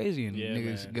he crazy and Yeah,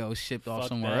 niggas man. go shipped off Fuck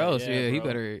somewhere that. else. Yeah, Yeah, he bro.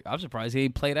 better. I'm surprised he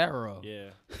ain't play that role.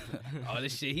 yeah. All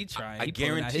this shit he trying. I He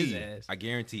pulling out his guarantee. ass. I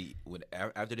guarantee.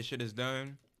 After this shit is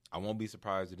done, I won't be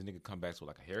surprised if this nigga come back with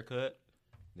like a haircut.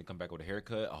 Then come back with a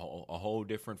haircut, a whole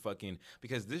different fucking.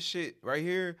 Because this shit right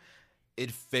here,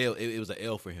 it failed. It was an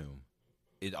L for him.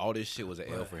 All this shit was an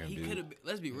L for him, He dude. could have.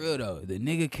 Let's be real though. The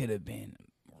nigga could have been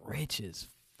rich as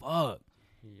fuck.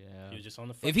 Yeah. He was just on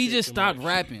the. Fuck If he shit just too stopped much.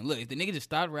 rapping, look, if the nigga just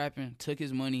stopped rapping, took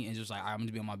his money, and just like, I'm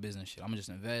gonna be on my business shit. I'm gonna just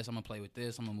invest. I'm gonna play with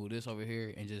this. I'm gonna move this over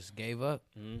here, and just gave up.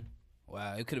 Mhm.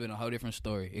 Wow, it could have been a whole different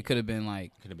story. It could have been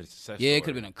like, Could have been a success. yeah, it story.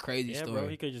 could have been a crazy Yeah, story. bro.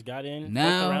 He could just got in,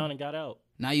 Now- fucked around, and got out.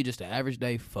 Now you just an average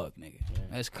day fuck nigga. Yeah.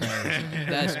 That's crazy.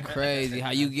 That's crazy.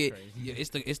 How you get? crazy. Yeah,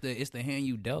 it's the hand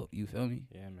you dealt. You feel me?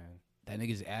 Yeah, man. That nigga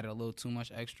just added a little too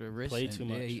much extra risk. Played and too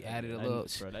yeah, much. he added a That- little.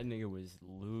 Bro, that nigga was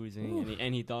losing,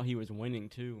 and he thought he was winning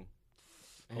too.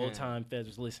 Whole Man. time Feds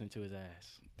was listening to his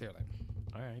ass. They're like,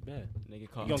 All right, bet. Nigga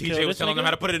called. You gonna TJ kill was this telling nigga? him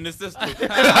how to put it in the system.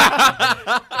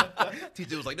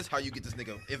 TJ was like, "This is how you get this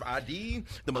nigga. If ID,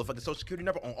 the motherfucking social security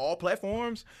number on all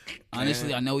platforms." honestly,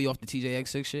 Man. I know we off the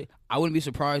TJX6 shit. I wouldn't be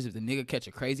surprised if the nigga catch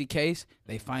a crazy case.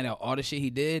 They find out all the shit he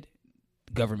did.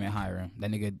 Government hire him. That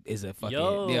nigga is a fucking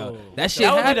Yo, That shit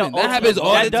would be the happens. That ultimate- happens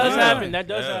all that the does time. happen. That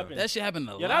does Yeah. happen. That shit happened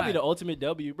a Yeah, lot. that'd be the ultimate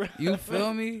W, bro. You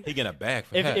feel me? He getting a bag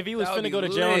for If that. he was That would finna be go to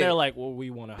jail, lit. and they're like, "Well,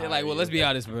 we want to." They're like, well, let's be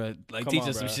honest, bro. Like, Come teach on,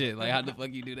 us some bro. shit. Like, how the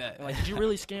fuck you do that? Like, did you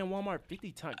really scan Walmart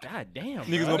 50 times? God damn.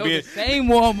 Niggas bro. gonna No, be the same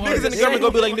Walmart. Niggas in the government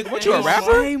gonna be like, "Nigga, what you a The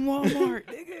rapper?" Same Walmart,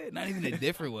 nigga. Not even a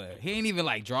different one. He ain't even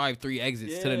like drive 3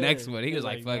 exits to the Yeah. next one. He He's was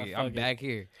like, like, fuck nah, it, I'm fuck it. back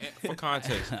here. For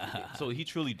context, so he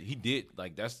did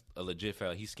like that's a legit fact.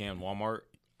 He scammed Walmart.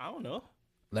 I don't know.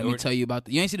 Let me tell you about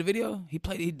you ain't see the video? He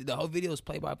played the whole video is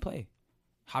play by play.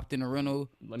 Hopped in the rental,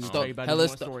 Let me stole tell you about hella,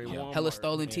 this one story. Walmart. hella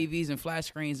stolen Yeah. TVs and flash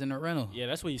screens in the rental. Yeah,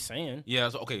 that's what he's saying. Yeah,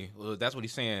 so, okay, well, that's what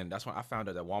he's saying. That's when I found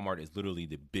out that Walmart is literally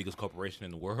the biggest corporation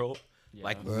in the world. Yeah.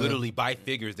 Like Bruh. literally by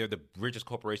figures, they're the richest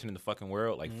corporation in the fucking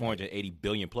world, like 480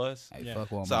 billion plus. Hey, Yeah. fuck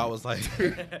Walmart. So I was like,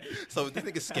 so this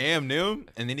nigga scammed them,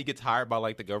 and then he gets hired by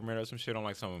like the government or some shit on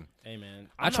like some. Hey, man.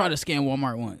 I tried to scam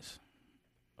Walmart once.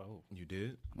 Oh, You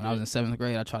did? When I was in 7th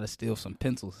grade, I tried to steal some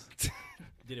pencils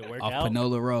did it work off out?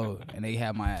 Panola Road, and they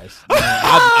had my ass. Man,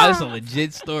 that's a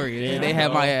legit story. Yeah, They had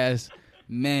bro. my ass.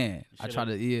 Man, I Should've- tried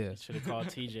to, yeah. Should have called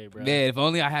TJ, bro. Man, if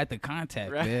only I had the contact,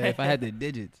 Right. man. If I had the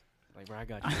digits. Like, bro, I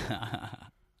got you.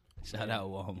 Shout out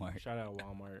Walmart. Shout out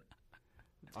Walmart.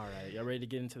 All right, y'all ready to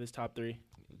get into this top 3?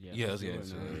 Yeah, let's get do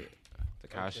into man. it.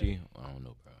 Takashi, I don't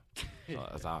know, bro.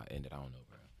 That's how I ended. I don't know,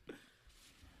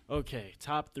 bro. Okay,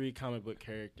 top 3 comic book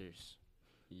characters.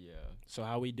 Yeah. So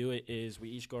how we do it is we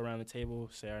each go around the table,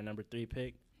 say our number 3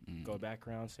 pick, go back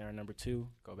around, say our number 2,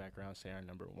 go back around, say our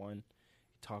number 1,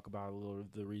 talk about a little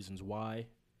of the reasons why,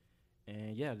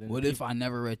 and yeah. Then What if I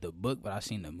never read the book, but I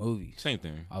seen the movies? Same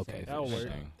thing. Okay. That'll Same work.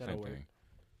 thing. That'll Same work. thing.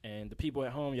 And the people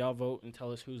at home, y'all vote and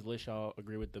tell us whose list y'all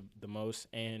agree with the most,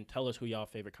 and tell us who y'all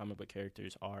favorite comic book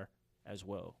characters are as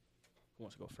well. Who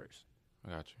wants to go first?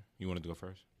 I got you. You wanted to go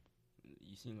first?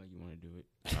 You seem like you want to do it.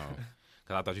 Because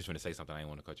I thought you was going to say something. I didn't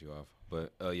want to cut you off.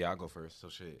 But yeah, I'll go first. So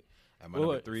shit. At my Well,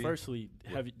 number 3. firstly,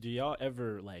 What? do y'all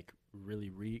ever like really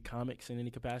read comics in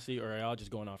any capacity, or are y'all just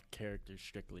going off characters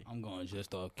strictly? I'm going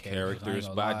just off characters.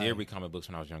 But I did read comic books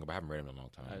when I was younger, but I haven't read them in a long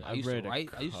time. I used read to a write.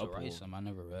 I used to couple. write some. I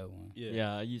never read one.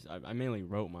 Yeah, I mainly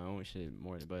wrote my own shit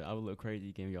more, but I would look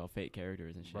crazy giving y'all fake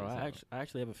characters and shit. Bro, so. I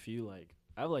actually have a few like.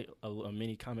 I have like a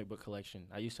mini comic book collection.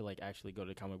 I used to like actually go to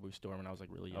the comic book store when I was like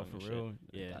really young. Oh, for and shit. real?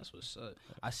 Yeah. That's what's up.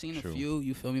 I seen True. a few.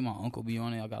 You feel me? My uncle be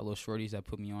on it. I got little shorties that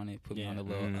put me on it. Put me Yeah. on the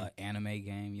little Mhm. Anime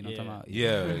game. You know what I'm talking about?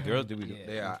 Yeah, girls do.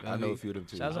 Yeah, I know a few of them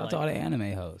too. Shouts I out to like all the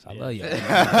anime hoes. I Yeah. love y'all. I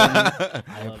I love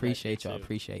that appreciate shit y'all. too.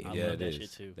 Appreciate I you. Yeah, love it that is.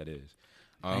 shit too. That is.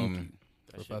 Thank you That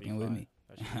for shit be fucking with fire. me.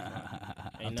 That shit was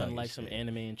fire. Ain't nothing like some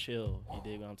anime and chill. You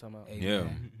dig what I'm talking about? Hey, Yeah,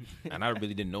 man. and I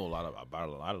really didn't know about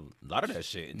a lot of that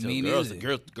shit until Me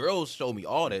girls showed me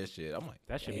all that shit. I'm like,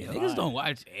 That shit be Niggas fire. don't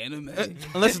watch anime.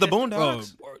 unless it's the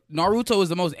Boondocks. Bro, Naruto was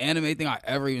the most anime thing I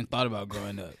ever even thought about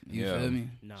growing up. You Yeah. feel me?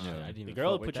 Nah, Yeah. I didn't even The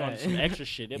girl fuck with put you on that. some extra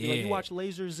shit. They'll be like, Yeah. you watch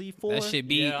Laser Z4? That shit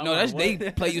be Yeah, I'm no. like, That's they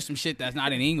what? play you some shit that's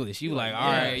not in English. You like,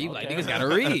 all yeah, right. You like okay. niggas gotta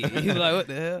read. You like, what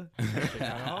the hell? That shit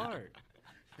kind of hard.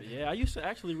 But yeah, I used to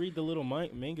actually read the little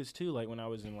mangas too. Like when I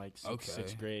was in like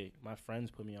sixth grade, my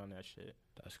friends put me on that shit.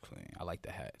 That's clean. I like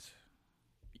the hats.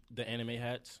 The anime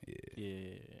hats. Yeah.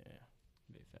 Yeah.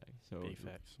 Big facts. So, Big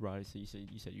facts. Roddy, so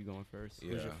you said you going first.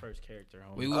 Yeah. Who's your first character,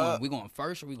 homie? We going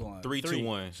first or we going 3, 2,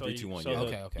 1. So 3, you- 2, 1. so Yeah.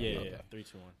 the- Okay. Yeah, 3,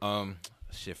 2, 1.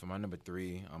 Shit, for my number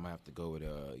 3, I'm gonna have to go with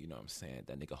you know what I'm saying,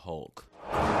 that nigga Hulk.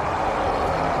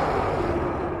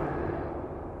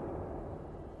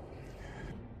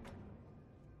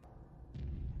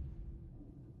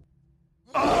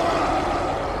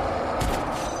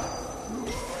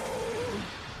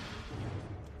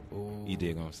 You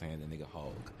dig what I'm saying, the nigga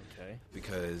Hulk. Okay.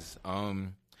 Because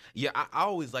yeah, I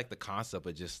always like the concept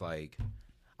of just like,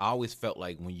 I always felt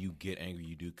like when you get angry,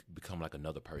 you do become like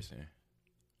another person.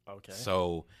 Okay.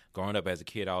 So growing up as a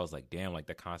kid, I was like, damn, like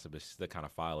that concept is still kind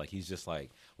of fire. Like he's just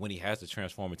like, when he has to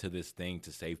transform into this thing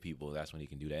to save people, that's when he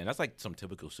can do that. And that's like some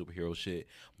typical superhero shit.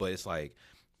 But it's like,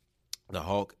 the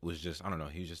Hulk was just, I don't know,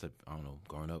 he was just a, I don't know,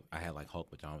 growing up, I had like Hulk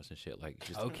pajamas and shit, like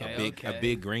just a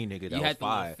big green nigga that You was had the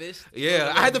little fire. fist?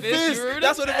 Yeah, I had the fist. You remember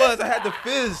That's that? what it was. I had the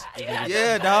fist.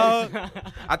 Yeah, dog.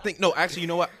 I think no, actually, you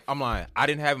know what? I'm lying. I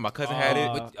didn't have it. My cousin had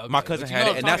it. But- My okay. cousin But you had know it,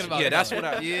 what and I'm that's talking about, that's though. what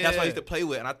I Yeah. that's what I used to play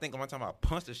with. And I think one time I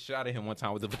punched a shot at him one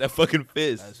time with that fucking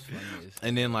fist. That's funny.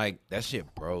 And then like that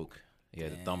shit broke. Yeah,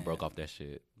 the thumb broke off that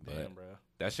shit. But Damn, bro.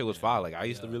 that shit was fire. Like I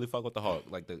used to really fuck with the Hulk.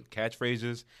 Like the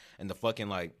catchphrases and the fucking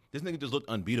like this nigga just looked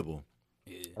unbeatable.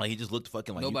 Yeah. Like he just looked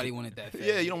fucking like Nobody wanted that.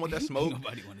 Yeah, you don't want that smoke.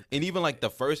 Nobody wanted. And even like the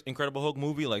first Incredible Hulk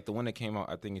movie, like the one that came out,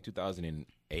 I think in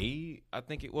 2008, I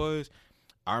think it was.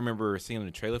 I remember seeing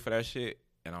the trailer for that shit,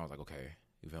 and I was like, okay,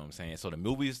 you feel what I'm saying? So the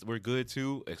movies were good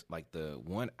too. It's like the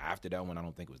one after that one, I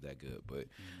don't think was that good, but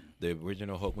the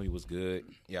original Hulk movie was good.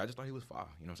 Yeah, I just thought he was fire.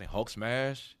 You know what I'm saying? Hulk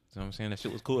smash. You know what I'm saying? That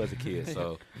shit was cool as a kid.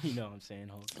 So You know what I'm saying,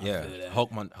 Hulk. yeah, feel that.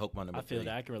 Hulk my number I feel 3.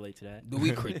 that I can relate to that. Do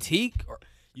we critique? Or,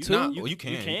 You, Two? nah, Well, you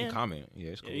can comment.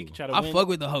 Yeah, it's Yeah, cool. you can try to I win. fuck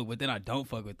with the Hulk, but then I don't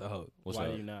fuck with the Hulk. What's Why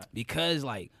up? do you not? Because,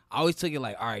 like, I always took it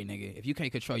like, all right, nigga, if you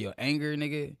can't control your anger,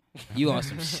 nigga, you on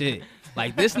some shit.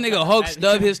 Like, this nigga Hulk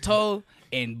stubbed his toe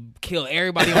and killed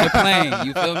everybody on the plane.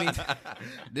 You feel me?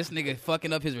 This nigga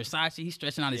fucking up his Versace. He's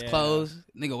stretching out his Yeah. clothes.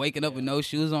 Nigga waking up with no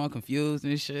shoes on, confused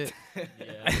and shit.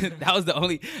 Yeah. that was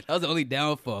the only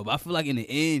downfall. But I feel like in the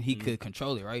end, he could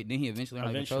control it, right? Then he eventually learned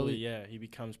how to control Eventually, it. yeah, he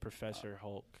becomes Professor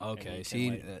Hulk. and he Okay, can, see,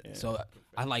 like, yeah. so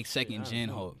I like second gen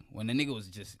Hulk. When the nigga was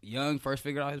just young, first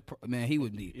figured out his man, he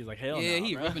would be. He's like, hell Yeah, nah,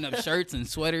 he bro. ripping up shirts and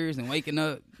sweaters and waking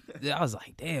up. I was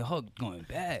like, damn, Hulk going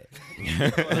bad.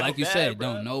 But like you said,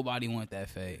 bro. don't nobody want that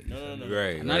fade. No.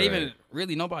 Right. Not right, even right.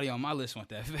 really nobody on my list want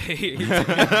that fade.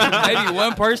 Maybe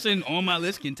one person on my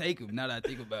list can take him. Now that I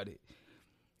think about it.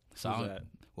 So Who's I'm- that?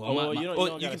 well, Oh, my- well, my- you don't Well,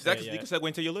 gotta you can say it yet. segue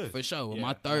into your list. for sure. Well, Yeah,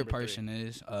 my third number 3. person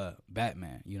is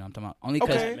Batman. You know what I'm talking about? Only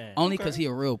because Okay. only because he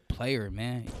a real player,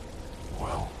 man.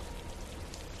 Well,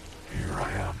 here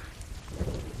I am.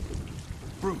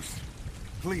 Bruce,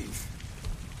 please.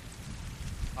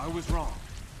 I was wrong.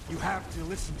 You have to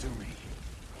listen to me.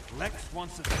 Lex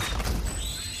wants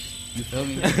us. You feel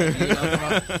me? You know what I'm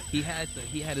talking about?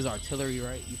 He had his artillery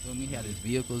right. You feel me? He had his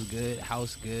vehicles good,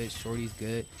 house good, shorty's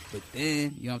good. But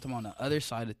then, you know what I'm talking about, on the other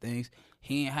side of things,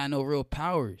 he ain't had no real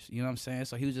powers. You know what I'm saying?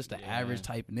 So he was just an average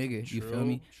type nigga. You feel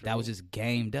me? That was just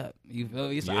gamed up. You feel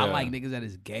me? So I Yeah. like niggas that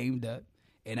is gamed up.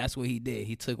 And that's what he did.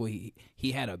 He took what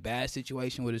he had a bad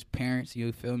situation with his parents.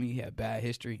 You feel me? He had bad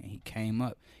history, and he came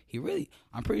up.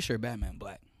 I'm pretty sure Batman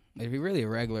black. If he really a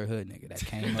regular hood nigga that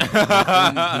came up,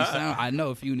 I know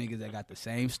a few niggas that got the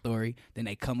same story. Then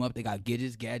they come up, they got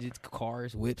gadgets,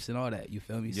 cars, whips, and all that. You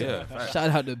feel me? So Yeah, facts.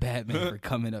 shout out to Batman for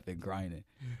coming up and grinding.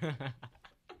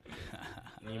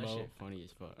 That Nemo. shit funny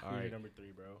as fuck. All Who's your right, number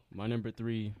 3, bro? my number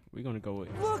 3, we're gonna go with.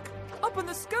 Look! Up in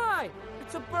the sky!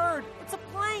 It's a bird! It's a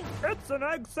plane! It's an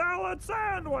egg salad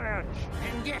sandwich!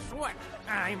 And guess what?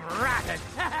 I'm ratted!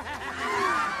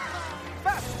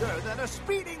 Faster than a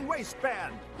speeding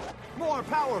waistband! More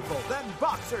powerful than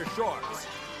boxer shorts!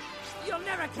 You'll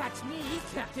never catch me,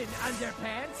 Captain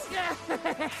Underpants!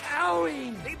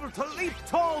 Owie! Able to leap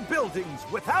tall buildings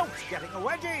without getting a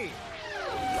wedgie!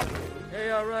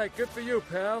 Hey, all right, good for you,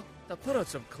 pal. Now put on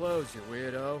some clothes, you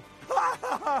weirdo.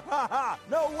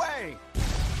 No way!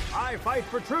 I fight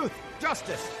for truth,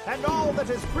 justice, and all that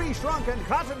is free-shrunk and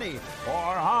cottony, for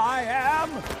I am...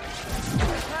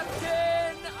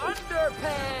 Captain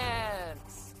Underpants!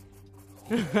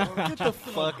 Get the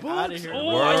fuck out of here.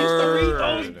 Oh, I used to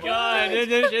read those. God,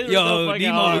 this shit was so fucking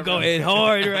Demo hard, bro. going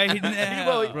hard right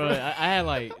now. Bro, I had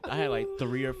like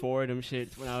 3 or 4 of them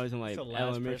shits when I was in like That's the last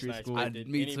elementary person I school. expected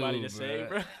Me anybody too, to say,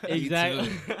 bro. bro. Exactly.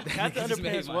 Captain Just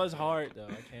made Underpants my- was hard though. I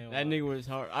can't That lie. nigga was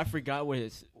hard. I forgot what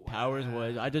his powers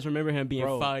was. I just remember him being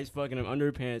Bro. fucking them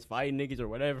underpants, fighting niggas or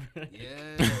whatever.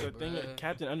 Yeah, The thing bruh.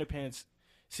 Captain Underpants.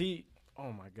 See,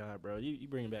 oh my god, bro, you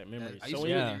bringing back memories. I used So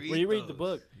to when, really when you read the those.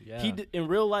 book, Yeah. he in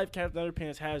real life, Captain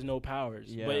Underpants has no powers.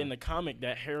 Yeah. But in the comic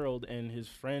that Harold and his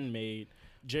friend made,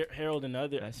 Harold and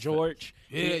other That's George,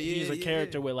 Yeah, he's a yeah.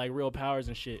 character with like real powers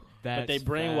and shit. But they That's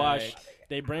brainwash. facts.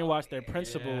 They brainwash their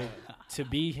principal to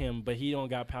be him, but he don't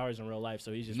got powers in real life,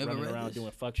 so he's just Never running read around this? doing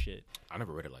fuck shit. I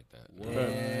never read it like that.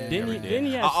 Yeah. Didn't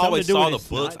he have I something always to do saw with the his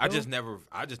books. snot, I though? just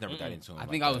never got into them. I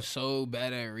think I was so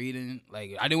bad at reading,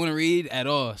 like I didn't want to read at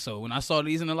all. So when I saw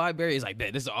these in the library, it's like,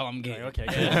 bet this is all I'm getting. Like, okay,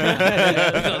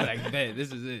 I was like, bet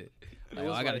this is it. Like,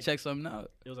 was I gotta like- check something out.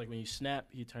 It was like when you snap,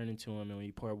 he turned into him, and when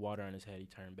you pour water on his head, he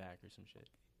turned back or some shit.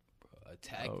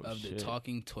 Attack Oh, of the shit.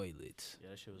 Talking Toilets. Yeah,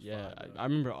 that shit was Yeah, fire, I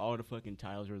remember all the fucking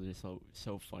titles were just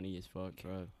so funny as fuck,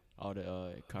 bro. All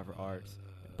the cover arts.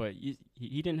 But he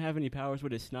didn't have any powers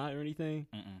with his snot or anything.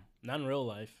 Not in real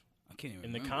life. I can't even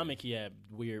In the remember. comic, he had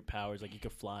weird powers, like he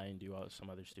could fly and do all some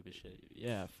other stupid shit.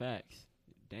 Yeah, facts.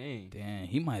 Dang. Damn,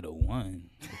 he might have won.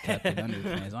 The Captain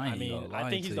Underpants. I I ain't mean, gonna lie I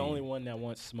think to he's the you. only one that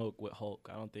wants smoke with Hulk.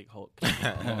 I don't think Hulk.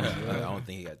 I don't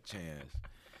think he got a chance.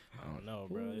 I don't know,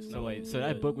 bro. It's So no like, so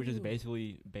that book was just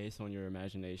basically based on your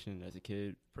imagination as a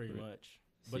kid. pretty much.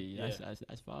 But See, yeah.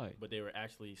 that's fine. But they were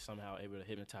actually somehow able to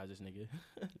hypnotize this nigga.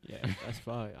 Yeah, that's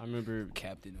fine. I remember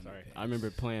Captain Sorry. Underpants. I remember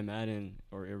playing Madden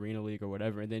or Arena League or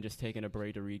whatever, and then just taking a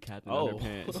break to read Captain Oh.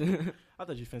 Underpants. I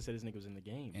thought you finna say this nigga was in the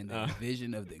game. And the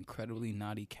vision of the incredibly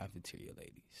naughty cafeteria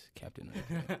ladies. Captain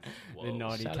Underpants. The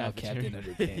naughty Shout out cafeteria.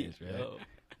 Captain Underpants, right? Yo.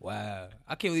 Wow.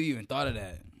 I can't believe you even thought of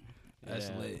that. That's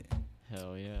Yeah. lit.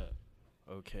 Hell yeah.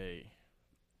 Okay,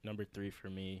 number 3 for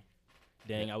me.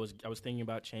 Dang, I was thinking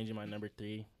about changing my number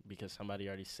 3 because somebody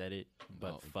already said it,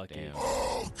 but Oh, fuck damn.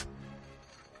 it.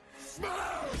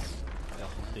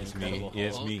 The It's Incredible me. Yeah,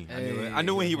 it's Hulk. me. Hey, I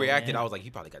knew when he reacted, man. I was like, he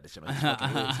probably got this shit on his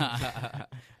fucking lips.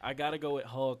 I gotta go with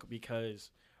Hulk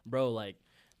because, bro, like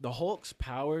the Hulk's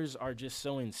powers are just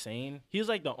so insane. He was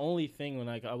like the only thing when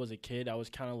I was a kid, I was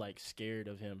kind of like scared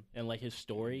of him and like his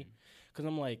story, because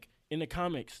I'm like in the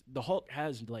comics, the Hulk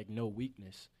has like no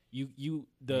weakness. He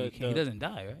doesn't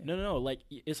die, right? No. Like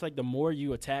it's like the more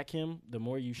you attack him, the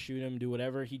more you shoot him, do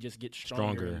whatever, he just gets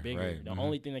stronger and bigger. right, The mhm.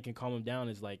 only thing that can calm him down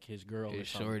is like his girl or It's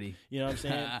something. shorty. You know what I'm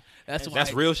saying? That's And why.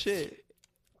 That's real shit.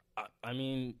 I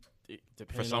mean, it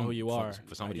depends For some, on who you are.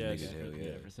 For some of these I guess. niggas, hell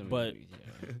yeah. For some But- movies,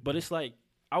 yeah. But it's like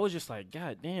I was just like,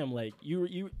 God damn, like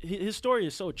his story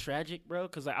is so tragic, bro.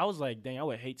 Because I was like, dang, I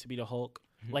would hate to be the Hulk.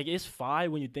 Like it's fi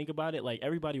when you think about it. Like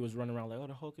everybody was running around like, oh,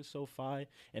 the Hulk is so fi.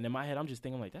 And in my head, I'm just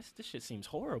thinking like, this shit seems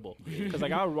horrible. Because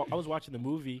like I was watching the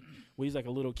movie when he's like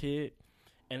a little kid,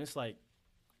 and it's like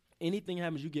anything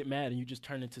happens, you get mad and you just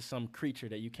turn into some creature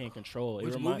that you can't control. It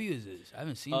Which remind- movie is this? I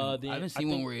haven't seen. I I haven't seen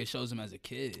one think- where it shows him as a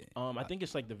kid. I think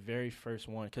it's like the very first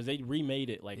one because they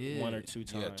remade it like Yeah. 1 or 2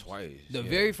 times. Yeah, twice. The yeah.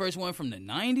 very first one from the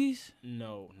 90s.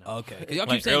 No. Okay, because y'all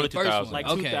Like keep saying early the first 2000s. one. Like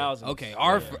okay, 2000s. okay, Yeah.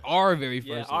 our very first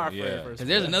Yeah, one. our Yeah. very first. Because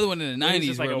there's one. another one in the It's 90s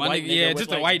just like where a my white nigga, nigga yeah, with, just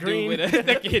a like, white green-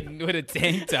 dude with a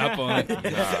tank top on.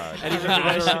 God. And he's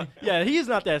running around. Yeah, he's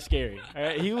not that scary. All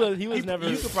right? He was never.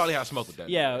 You could probably have smoke with that.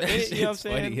 Yeah, That you know what I'm shit's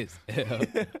funny saying? as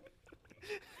hell.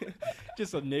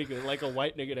 Just a nigga, like a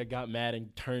white nigga that got mad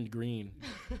and turned green.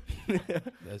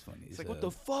 That's funny. It's like, what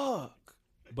the fuck?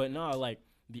 But no, like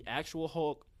the actual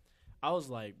Hulk, I was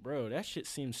like, bro, that shit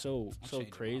seems so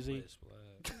crazy.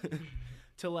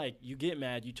 To like, you get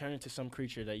mad, you turn into some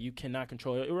creature that you cannot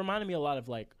control. It reminded me a lot of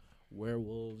like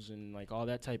werewolves and like all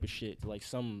that type of shit. Like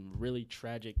some really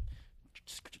tragic,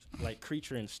 like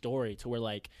creature and story. To where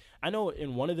like, I know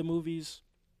in one of the movies,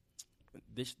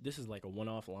 this is like a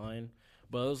one-off line,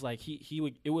 but it was like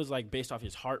it was like based off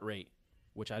his heart rate,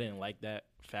 which I didn't like that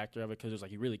factor of it because it was like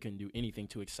he really couldn't do anything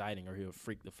too exciting or he would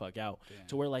freak the fuck out. Damn.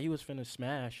 To where like he was finna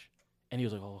smash, and he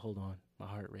was like, oh, hold on, my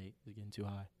heart rate is getting too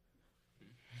high.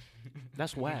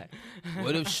 That's whack.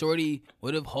 What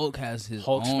if Hulk has his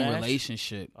Hulk own smash?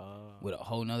 relationship with a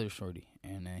whole nother shorty?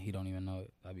 And and then he don't even know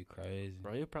it. That'd be crazy.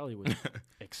 Bro, it probably would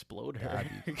explode her.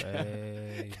 That'd be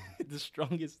crazy. The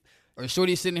strongest. Or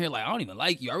Shorty sitting here like, I don't even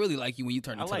like you. I really like you when you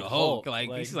turn into like the Hulk. Hulk. Like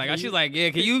Like, she's like, yeah,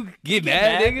 can you get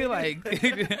mad, nigga? Like,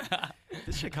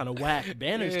 This shit kind of whack.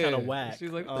 Banner's kind of whack.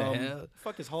 She's like, what the hell?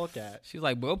 Fuck is Hulk at? She's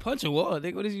like, bro, punch a wall,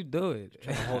 nigga. What is you doing?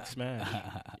 Trying to Hulk smash.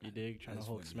 You dig? Trying to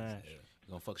Hulk smash. You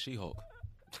gonna fuck She-Hulk.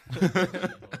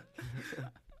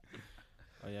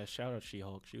 Oh yeah, shout out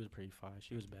She-Hulk. She was pretty fire.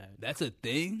 She was bad. That's a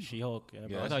thing? She-Hulk. Yeah, bro.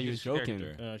 Yeah, I thought you was joking.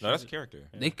 No, that's a character.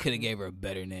 They could have gave her a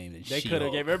better name than They She-Hulk. could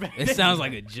have gave her a better It sounds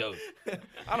like a joke.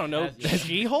 I don't know.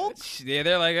 She-Hulk? Yeah,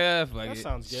 they're like, fuck That it.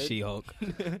 sounds good. She-Hulk.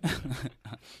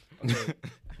 Okay.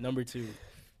 Number 2.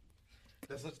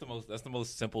 That's the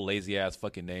most simple, lazy ass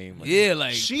fucking name. Like, Yeah,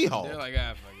 like She-Hulk. They're like,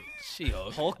 fuck it.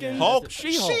 She-Hulk. Hulkin? Hulk.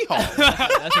 She-Hulk. She-Hulk.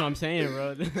 That's what I'm saying,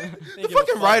 bro. The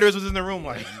fucking writers was in the room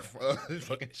like,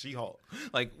 fucking She-Hulk.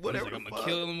 Like, whatever. Like, I'm gonna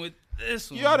kill him with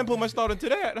this one. Y'all didn't put much thought into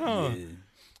that, huh? Yeah.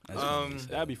 That's what he said.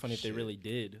 That'd be funny if they really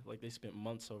did. Like, they spent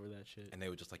months over that shit. And they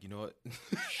were just like, you know what?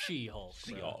 She-Hulk.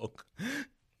 bro. She-Hulk.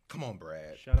 Come on,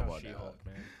 Brad. Shout Come out on now. She-Hulk,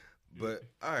 man. But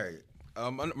all right,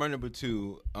 my number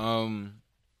 2. My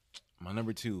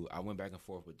number 2. I went back and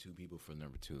forth with 2 people for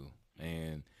number 2,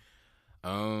 and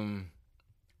fuck.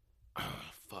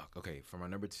 Okay, for my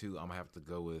number 2, I'm gonna have to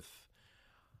go with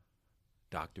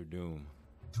Dr. Doom.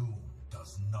 Doom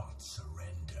does not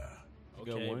surrender.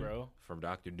 Okay, bro. From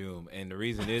Dr. Doom, and the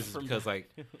reason is because like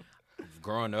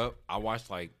growing up, I watched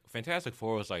like Fantastic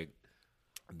Four was like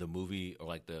the movie or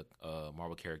like the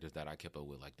Marvel characters that I kept up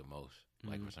with like the most.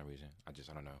 Like for some reason, I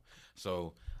don't know.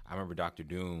 So I remember Dr.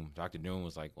 Doom. Dr. Doom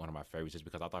was like one of my favorites just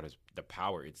because I thought the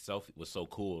power itself was so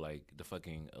cool. Like the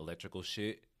fucking electrical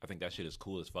shit. I think that shit is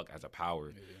cool as fuck as a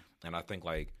power. Yeah. And I think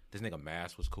like this nigga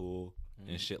mask was cool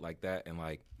and shit like that. And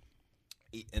like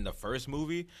in the first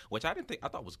movie, which I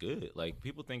thought was good. Like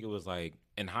people think it was like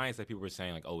in hindsight, people were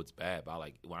saying like, oh, it's bad. But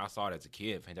like when I saw it as a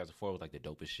kid, Fantastic Four was like the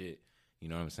dopest shit. You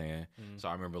know what I'm saying? So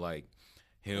I remember like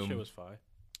him. That shit was fire.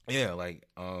 Yeah, like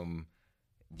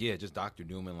yeah, just Dr.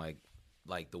 Doom and like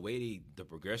the way the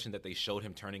progression that they showed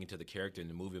him turning into the character in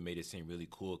the movie made it seem really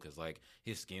cool because like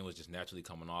his skin was just naturally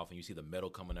coming off and you see the metal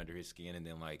coming under his skin and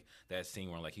then like that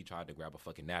scene where like he tried to grab a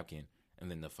fucking napkin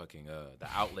and then the fucking the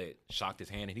outlet shocked his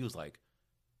hand and he was like,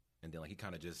 and then like he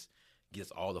kind of just gets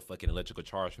all the fucking electrical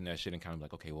charge from that shit and kind of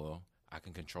like, okay, well I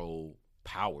can control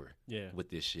power with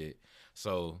this shit.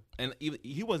 So and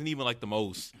he wasn't even like the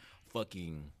most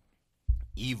fucking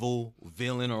evil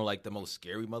villain or like the most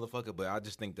scary motherfucker, but I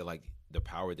just think that like the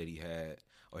power that he had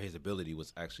or his ability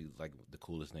was actually like the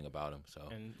coolest thing about him. So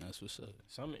and that's what's up.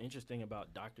 Something interesting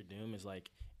about Dr. Doom is like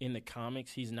in the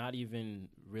comics he's not even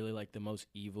really like the most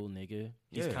evil nigga.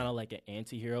 He's kind of like an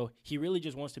anti-hero. He really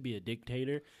just wants to be a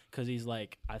dictator because he's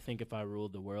like, I think if I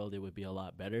ruled the world it would be a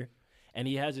lot better. And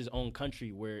he has his own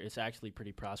country where it's actually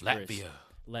pretty prosperous.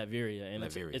 Latveria, and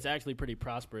it's actually pretty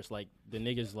prosperous. Like the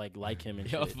niggas like him and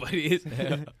shit. Funny as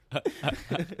hell.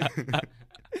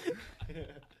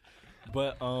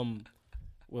 But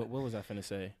what was I finna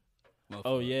say?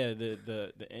 Oh yeah,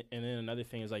 the and then another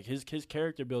thing is like his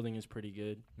character building is pretty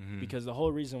good because the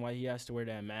whole reason why he has to wear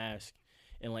that mask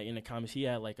and like in the comics he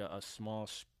had like a small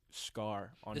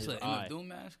scar on his eye. Doom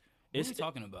mask. What are we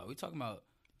talking about? We talking about.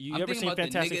 You ever seen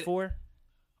Fantastic Four?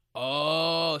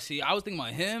 Oh, see, I was thinking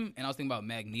about him, and I was thinking about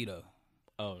Magneto.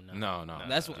 Oh no,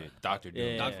 that's what Dr.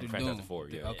 Doom, Dr. Fantastic Four.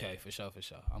 Yeah, okay, for sure.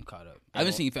 I'm caught up. I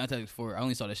haven't seen Fantastic Four. I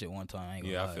only saw that shit one time. I ain't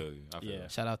gonna lie. I feel you.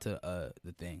 Shout out to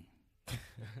the Thing.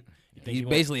 He's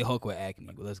basically a Hulk with acne,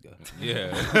 but let's go.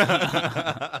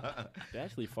 Yeah, they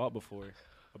actually fought before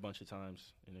a bunch of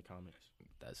times in the comics.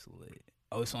 That's lit.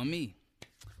 Oh, it's on me.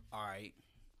 All right,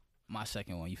 my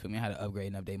second one. You feel me? I had to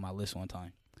upgrade and update my list one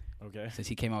time. Okay. Since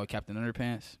he came out with Captain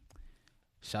Underpants,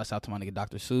 shouts out to my nigga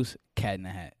Dr. Seuss, Cat in the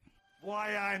Hat.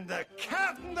 Why, I'm the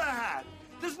Cat in the Hat.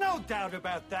 There's no doubt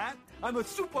about that. I'm a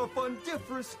super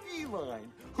fundiferous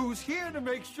feline who's here to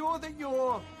make sure that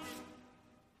you're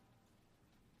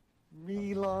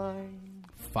me-line.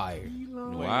 Fire.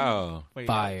 Me-line. Wow.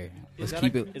 Fire. Let's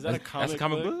keep it. Is that a comic That's a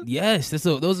comic book? Yes.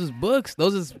 Those is books.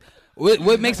 Those is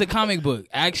what makes a comic book?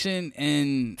 Action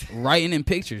and writing and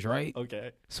pictures, right?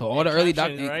 Okay. So all the early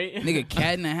right? nigga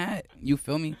Cat in the Hat. You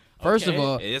feel me? First of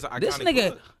all, It is an this iconic nigga.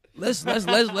 book. Let's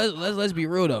be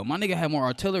real though. My nigga had more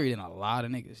artillery than a lot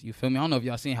of niggas. You feel me? I don't know if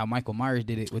y'all seen how Michael Myers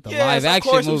did it with the live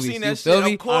action movies. You feel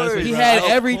me? He had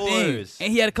everything,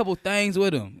 and he had a couple things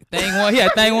with him. Thing one, he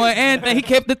had thing one, and he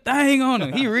kept the thing on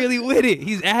him. He really with it.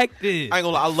 He's active. I ain't gonna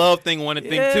lie, I love thing one and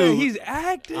thing two. He's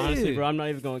active. Honestly, bro, I'm not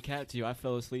even gonna cap to you. I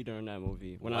fell asleep during that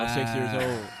movie when I was 6 years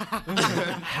old.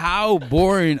 How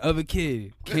boring of a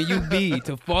kid can you be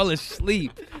to fall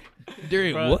asleep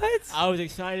During Bro, what? I was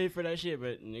excited for that shit,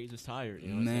 but niggas was tired. You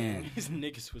know Man, These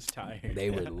niggas was tired. they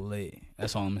were lit.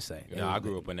 That's all I'm gonna say. Yeah, I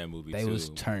grew up in that movie. They too. was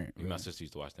turned. My sister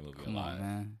used to watch that movie Come a lot. on,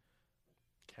 man.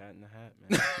 Cat in the Hat,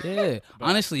 man. Yeah,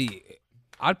 honestly,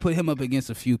 I'd put him up against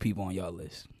a few people on y'all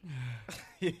list.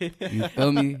 You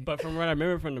feel me? But from what I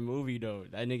remember from the movie, though,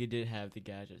 that nigga did have the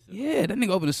gadgets. Though. Yeah, that nigga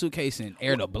opened a suitcase and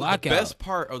aired a block The out. best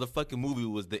part of the fucking movie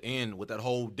was the end with that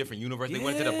whole different universe. They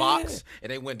went to the box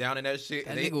and they went down in that shit.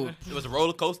 That And nigga- it was a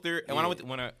roller coaster. And when I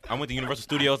went to Universal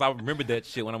Studios, I remembered that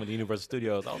shit when I went to Universal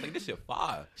Studios. I was like, this shit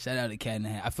fire. Shout out to Cat in the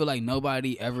Hat. I feel like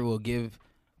nobody ever will give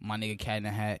my nigga Cat in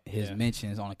the Hat his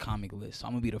mentions on a comic list. So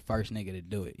I'm gonna be the first nigga to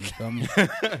do it. You feel me?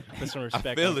 Put some respect.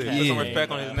 I feel on it. Cat Put some in the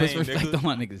respect Hat, on his man. name. Put some respect nigga. on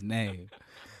my nigga's name.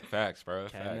 Facts, bro.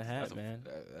 Cat in the Hat, man.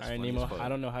 That's All right, funny Nemo. as fuck. I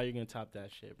don't know how you're gonna top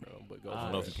that shit, bro. But go. I don't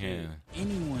for know it. if you can.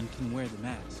 Anyone can wear the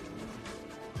mask.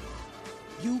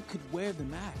 You could wear the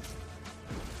mask.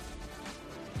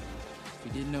 If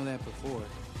you didn't know that before,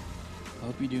 I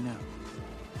hope you do now.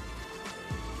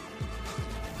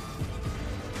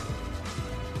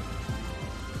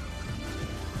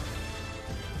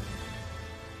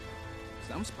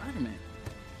 So I'm Spider-Man.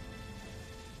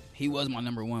 He was my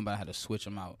number one, but I had to switch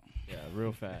him out. Yeah,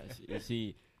 real fast. You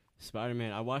see,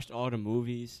 Spider-Man, I watched all the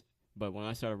movies, but when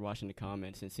I started watching the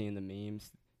comments and seeing the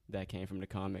memes that came from the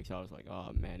comics, I was like,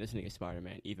 oh, man, this nigga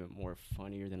Spider-Man even more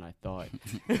funnier than I thought.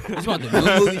 You about the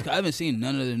new movies? 'Cause I haven't seen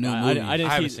none of the new movies. I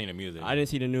haven't seen the music. I didn't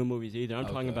see the new movies either. I'm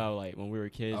talking Okay. about, like, when we were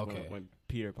kids, Okay. when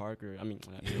Peter Parker,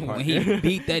 when he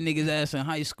beat that nigga's ass in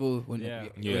high school, when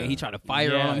he tried to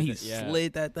fire on him, he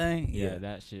slid that thing. Yeah,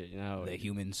 that shit, you know. The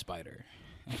human spider.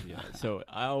 Yeah. So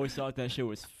I always thought that shit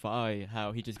was fire,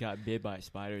 how he just got bit by a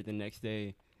spider. The next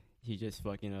day, he just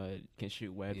fucking can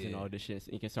shoot webs and all this shit.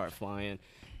 So he can start flying.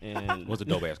 And What's a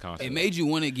dope ass concept? It made you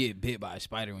want to get bit by a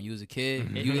spider when you was a kid.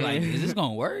 You was like, is this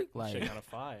gonna work? Like, Shit kind of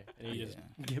fire, and you just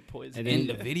get poisoned. And in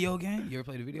the video game, you ever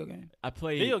played a video game? I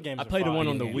played video games. I played the one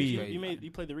on the Video Wii. games.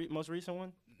 You played the most recent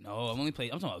one? No, I'm talking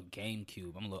about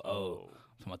GameCube. I'm a little old.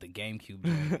 I'm talking about the GameCube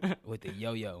joint with the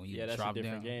yo-yo when you Yeah, that's a drop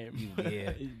different down. game.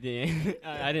 Yeah.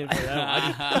 I didn't play that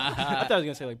one. I thought I was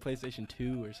gonna say like PlayStation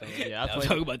 2 or something. Yeah, I'm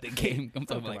talking about the game. I'm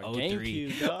talking about like 03,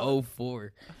 GameCube, dog.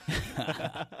 04.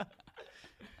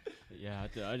 Yeah,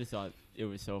 I just thought it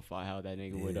was so fire how that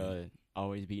nigga would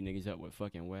always beat niggas up with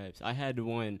fucking webs. I had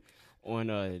one on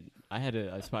I had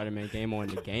a Spider-Man game on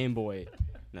the Game Boy.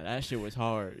 Now that shit was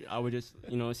hard. I would just,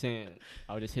 you know what I'm saying,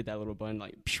 I would just hit that little button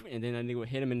like, and then that nigga would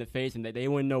hit him in the face, and they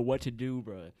wouldn't know what to do,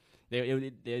 bro. They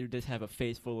would just have a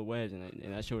face full of webs, and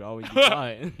that shit would always be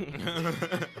fire.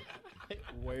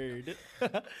 Word.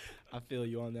 I feel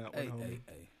you on that one, homie.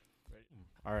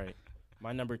 All right,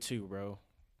 my number 2, bro.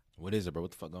 What is it, bro?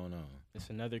 What the fuck going on? It's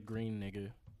another green nigga.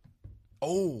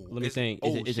 Oh, Let me think.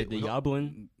 Is it the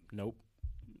Goblin? Nope.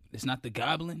 It's not the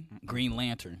Goblin. Green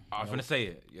Lantern. I was gonna say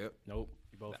it. Yep. Nope.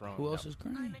 You both wrong. Who else is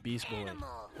green? Beast Boy.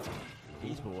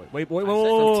 Beast Boy. Wait.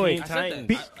 Teen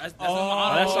Titans. That's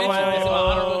my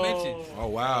honorable mention. Oh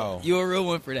wow. You a real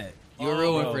one for that. You a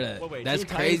real one for that. Wait, That's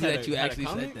Teen crazy Titans that you had a actually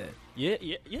comic? said that.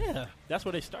 Yeah. That's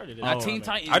where they started it. Not Teen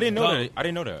Titans. I didn't know Go. that. I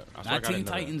didn't know that. I swear Not to God, I Teen didn't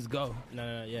know that. Titans Go.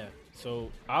 No, yeah.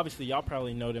 So obviously y'all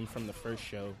probably know them from the first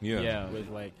show. Yeah. With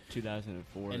like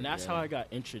 2004. and that's how I got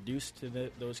introduced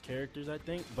to those characters, I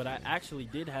think. But I actually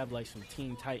did have like some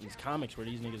Teen Titans comics where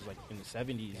these niggas like in the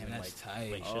 70s Man, and that's like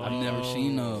tight. like, shit I've like never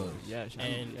seen those. Yeah,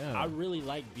 And yeah. I really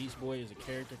like Beast Boy as a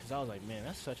character because I was like, man,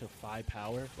 that's such a fly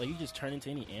power. Like, you just turn into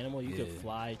any animal. You could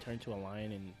fly, turn to a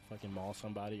lion, and fucking maul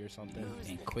somebody or something.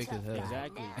 And quick as hell.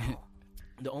 Exactly.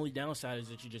 The only downside is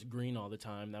that you're just green all the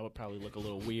time. That would probably look a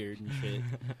little weird and shit.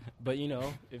 But, you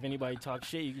know, if anybody talks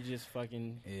shit, you could just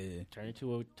fucking turn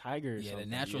into a tiger or something. The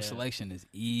natural selection is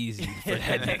easy for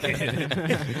that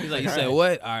nigga. He's like, you said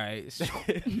what? All right.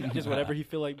 Just whatever he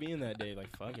feel like being that day.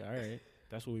 Like, fuck it, all right.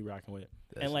 That's what we rocking with.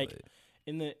 That's and, like,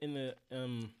 lit.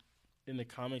 in the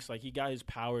comics, like, he got his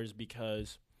powers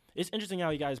because it's interesting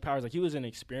how he got his powers. Like, he was an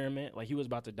experiment. Like, he was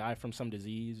about to die from some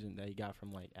disease and that he got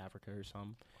from, like, Africa or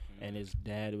something. And his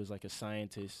dad was, like, a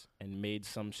scientist and made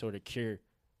some sort of cure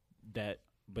that,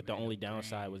 but the only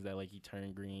downside was that, like, he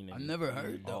turned green. And I never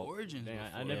heard the origins.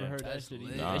 I never heard that shit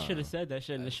either. Nah. They should have said that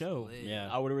shit in the show. Yeah.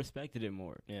 I would have respected it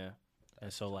more. Yeah.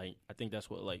 And so, like, I think that's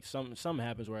what, like, something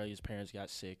happens where his parents got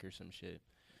sick or some shit.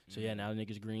 So, yeah, now the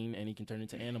nigga's green and he can turn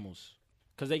into animals.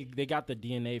 Because they got the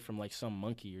DNA from, like, some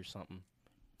monkey or something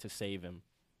to save him.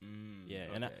 Yeah,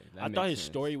 and I thought his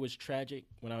story was tragic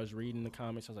when I was reading the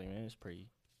comics. I was like, man, it's pretty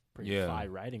fly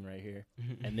writing right here.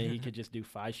 And then he could just do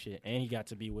fly shit. And he got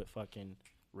to be with fucking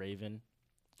Raven.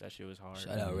 That shit was hard.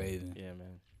 Shout out Raven. Yeah,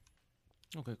 man.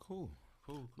 Okay, cool.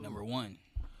 Number one.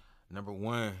 Number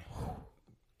one.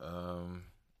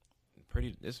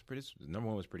 Number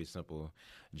one was pretty simple.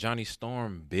 Johnny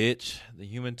Storm, bitch, the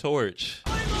Human Torch.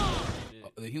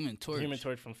 The Human Torch. The Human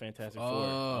Torch from Fantastic Four.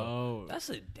 Oh, that's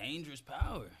a dangerous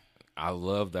power. I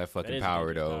love that fucking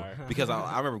power though, because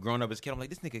I remember growing up as a kid. I'm like,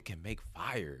 this nigga can make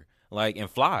fire, like, and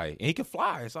fly, and he can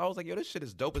fly. So I was like, yo, this shit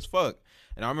is dope as fuck.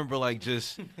 And I remember like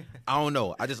just, I don't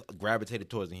know, I just gravitated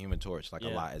towards the Human Torch like a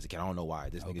lot as a kid. I don't know why.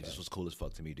 This nigga just was cool as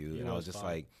fuck to me, dude. And I was just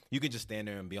like, you can just stand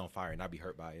there and be on fire and not be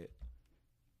hurt by it.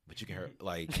 But you can hurt,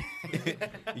 like,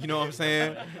 you know what I'm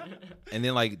saying? And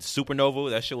then, like,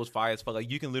 Supernova, that shit was fire as fuck.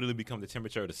 Like, you can literally become the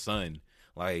temperature of the sun.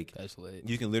 Like, that's lit.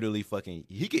 You can literally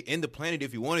he could end the planet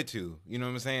if he wanted to. You know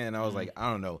what I'm saying? And I was like, I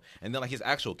don't know. And then, like, his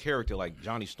actual character, like,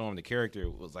 Johnny Storm, the character,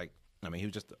 was like, I mean, he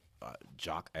was just a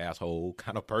jock asshole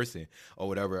kind of person or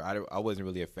whatever. I wasn't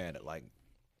really a fan of, like,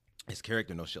 his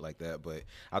character, no shit like that. But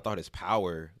I thought his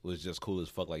power was just cool as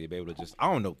fuck. Like, to be able to just, I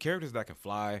don't know, characters that can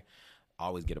fly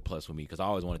always get a plus with me because I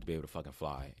always wanted to be able to fucking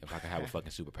fly. If I could have a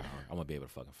fucking superpower, I want to be able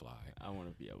to fucking fly. I want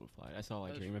to be able to fly. That's all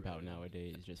I dream about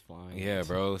nowadays, is just flying. Yeah,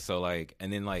 bro. So, like,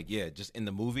 and then, like, yeah, just in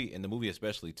the movie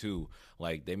especially, too,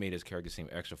 like, they made his character seem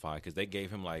extra fly because they gave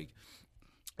him, like,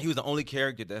 he was the only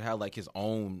character that had, like, his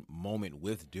own moment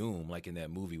with Doom, like, in that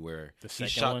movie where the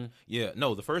second one? Yeah,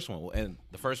 no, the first one. And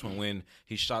the first one when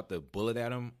he shot the bullet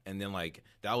at him, and then, like,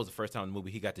 that was the first time in the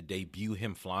movie he got to debut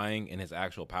him flying in his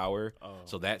actual power.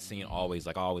 So that scene always,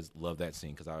 like, I always loved that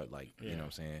scene because I, like, you know what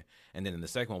I'm saying? And then in the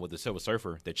second one with the Silver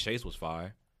Surfer, the chase was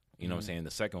fire. You know what I'm saying?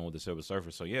 The second one with the Silver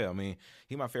Surfer. So, yeah, I mean,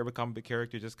 he my favorite comic book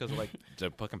character just because of, like, the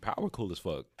fucking power cool as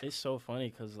fuck. It's so funny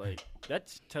because, like,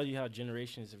 that tells you how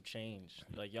generations have changed.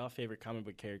 Like, y'all favorite comic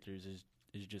book characters is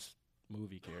just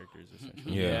movie characters,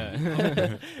 essentially. Yeah.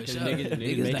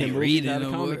 Niggas ain't reading no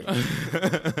more.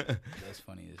 That's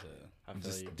funny as hell.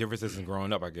 Just differences in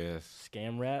growing up, I guess.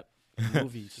 Scam rap.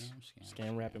 Movies,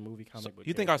 scam rap and movie comic book.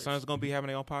 You think our sons gonna be having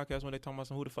their own podcast when they talking about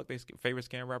who the fuck they favorite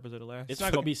scam rappers of the last? It's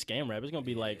not gonna be scam rap. It's gonna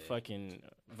be like fucking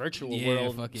virtual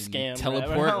world fucking scam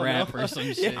teleport rap or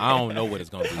some shit. I don't know what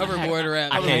it's gonna be. Hoverboard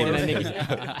rap.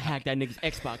 I hacked that nigga's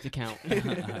Xbox account.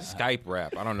 Skype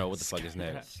rap. I don't know what the fuck is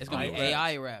next. It's gonna be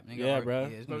AI rap, nigga. Yeah,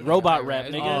 bro. Robot rap,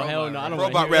 nigga. Oh hell no, I don't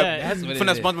robot rap. From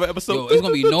that SpongeBob episode. Yo, it's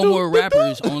gonna be no more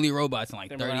rappers, only robots in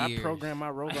like 30 years. I programmed my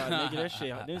robot, nigga. That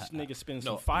shit. This nigga spinning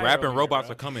some fire. Rapping robots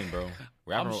are coming, bro.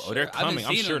 They're coming.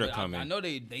 I'm sure they're coming. I know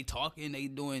they talking,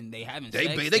 they having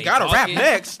sex. They gotta rap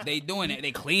next. They doing it.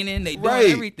 They cleaning. They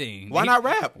doing everything. Why not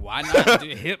rap? Why not do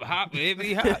hip hop,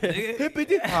 hippity hop, nigga?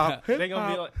 Hippity hop. They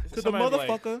gonna be like to the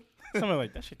motherfucker. Something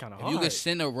like that shit kind of hard. If you could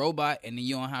send a robot and then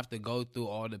you don't have to go through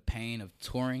all the pain of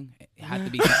touring, it has to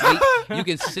be sleep. You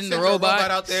can send the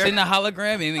robot out there, send a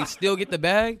hologram, and then still get the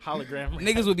bag. Hologram.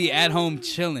 Niggas will be at home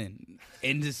chilling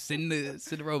and just send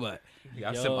the robot. You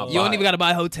don't even gotta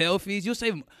buy hotel fees. You'll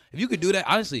save. If you could do that,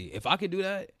 honestly, if I could do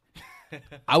that,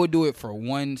 I would do it for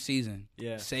one season.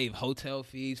 Yeah. Save hotel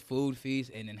fees, food fees,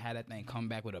 and then have that thing come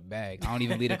back with a bag. I don't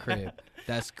even leave the crib.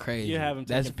 That's crazy. You have them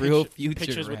That's real future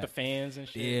pictures rap. with the fans and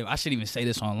shit. Yeah, I shouldn't even say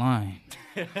this online.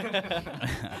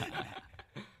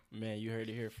 Man, you heard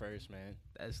it here first, man.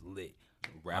 That's lit.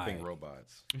 Rapping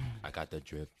robots. I got the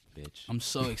drip, bitch. I'm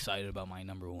so excited about my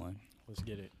number one. Let's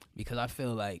get it. Because I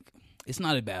feel like it's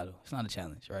not a battle. It's not a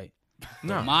challenge, right?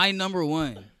 No. But my number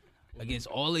one against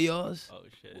all of y'all's, oh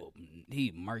shit, well,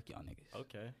 he murk y'all niggas.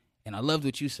 Okay. And I loved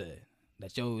what you said,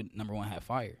 that your number one had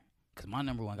fire. Because my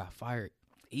number one got fired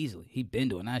easily. He been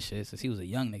doing that shit since he was a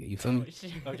young nigga. You feel me?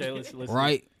 Okay, let's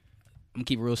right? I'm going to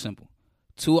keep it real simple.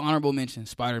 2 honorable mentions.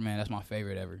 Spider-Man, that's my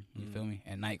favorite ever. You feel me?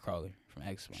 And Nightcrawler from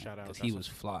X-Men. Shout out. Because he was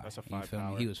fly. That's a you feel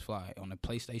power. me? He was fly. On the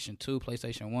PlayStation 2,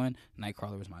 PlayStation 1,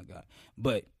 Nightcrawler was my guy.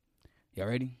 But, y'all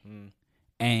ready?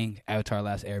 Aang, Avatar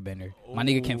Last Airbender. My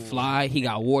nigga can fly. He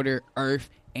got water, earth,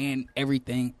 and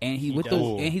everything. And he's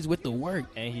with the work.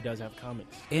 And he does have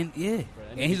comics. And yeah.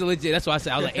 And he's a legit. That's why I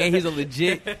said, I was like, and he's a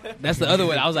legit. That's the other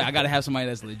way. I was like, I gotta have somebody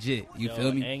that's legit. You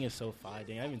feel me? Aang is so fire.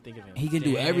 Dang, I didn't even think of him. He can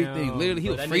do everything. Literally,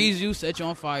 he'll freeze you, set you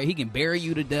on fire. He can bury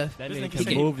you to death. That nigga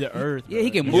can move the earth. Yeah, he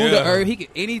can move the earth. He can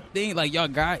anything. Like y'all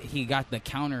he got the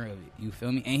counter of it. You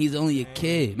feel me? And he's only a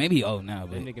kid. Maybe he old now,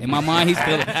 but in my mind he's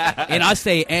still. And I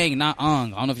say Aang, not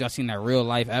Ung. I don't know if y'all seen that real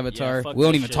life Avatar. We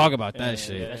don't even talk about that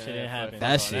shit. Yeah, that shit didn't happen.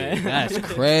 That shit. That's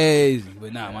crazy.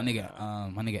 But nah, my nigga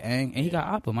Aang, and he got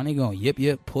Appa. My nigga gonna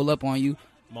yip pull up on you.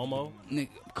 Momo. Nigga,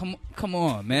 come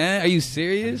on, man. Are you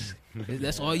serious?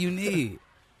 That's all you need.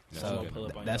 So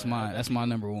that's my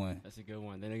number one. That's a good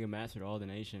one. That nigga mastered all the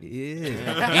nations.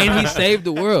 Yeah. And he saved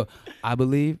the world. I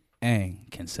believe Aang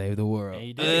can save the world. And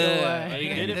he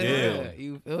did it.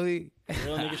 You feel me?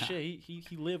 Real nigga shit. He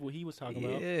lived what he was talking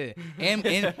about.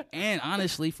 Yeah, and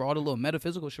honestly, for all the little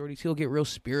metaphysical shorties, he'll get real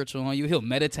spiritual on you. He'll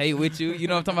meditate with you. You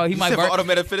know what I'm talking about? He might burn all the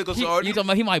metaphysical shorties. You talking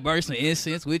about he might burn some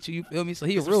incense with you. You feel me? So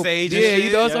he Some real sage. Yeah, And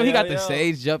you know. shit. So he got the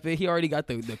sage jumping. He already got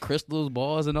the crystals,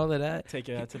 balls, and all of that. Take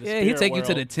it out to the Yeah, spirit he take you world.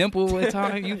 to the temple one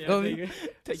time. You feel me?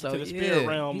 Take you to the spirit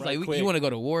realm. He's right like, quick. you want to go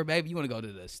to war, baby? You want to go to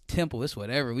the temple? It's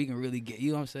whatever. We can really get. You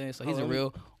know what I'm saying? So he's a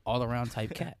real all around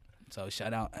type cat. So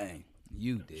shout out, Aang.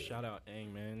 You did. Shout out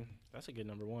Aang, man. That's a good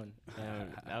number one.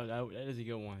 That is a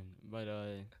good one. But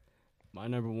my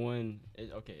number one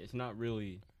is okay. It's not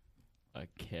really a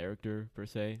character per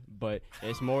se, but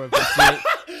it's more of a shit.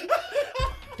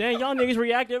 Dang, y'all niggas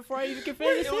reacted before I even could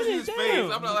finish It was his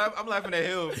face. I'm laughing at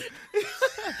him.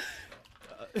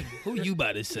 Who you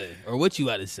about to say, or what you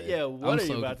about to say? Yeah, what are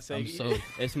you about to say?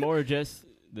 It's more just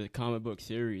the comic book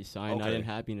series, Cyanide Okay. and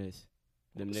Happiness.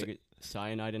 Them niggas,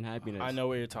 Cyanide and Happiness. I know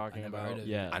what you're talking about.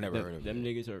 Yeah, I never heard of them.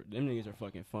 Niggas are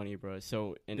fucking funny, bro.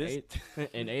 So in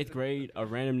eighth grade, a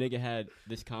random nigga had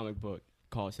this comic book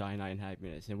called Cyanide and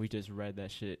Happiness, and we just read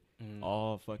that shit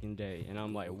all fucking day. And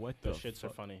I'm like, what the? Those shits are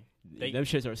funny. Them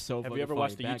shits are so. Have fucking you ever funny,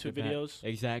 watched the back YouTube to back. videos?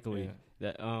 Exactly. Yeah.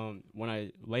 That when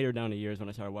I later down the years when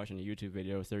I started watching the YouTube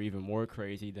videos, they're even more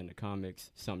crazy than the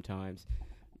comics sometimes.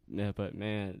 Yeah, but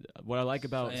man, what I like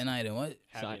about Cyanide and what?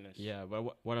 Happiness. Yeah, but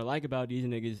what I like about these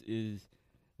niggas is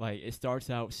like it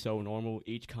starts out so normal.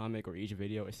 Each comic or each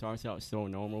video, it starts out so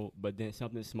normal, but then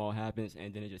something small happens,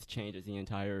 and then it just changes the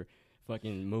entire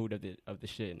fucking mood of the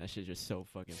shit, and that shit's just so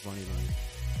fucking funny to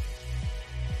me.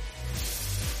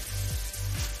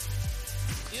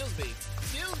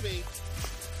 Excuse me.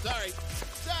 Sorry,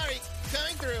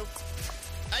 coming through.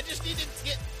 I just need to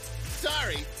get,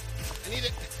 sorry. I need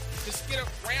to just get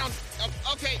around,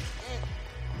 okay.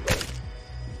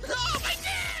 Oh, my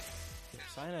dad!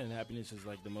 Cyanide and Happiness is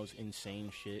like the most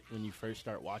insane shit when you first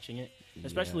start watching it,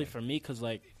 especially for me, because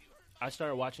like I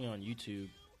started watching it on YouTube,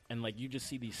 and like you just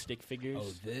see these stick figures.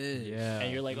 Oh, this. Yeah.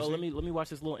 And you're like, oh, let me watch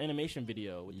this little animation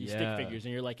video with these stick Yeah. figures,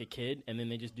 and you're like a kid, and then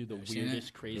they just do the seen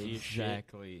weirdest, craziest shit.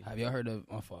 Exactly. Have y'all heard of?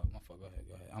 My fault. Go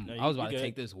ahead. No, I was you about to good.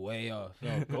 take this way off.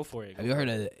 No, go for it. Have you heard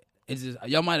of it? It's just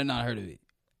y'all might have not heard of it.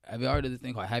 Have you heard of this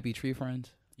thing called Happy Tree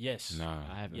Friends? Yes. Nah.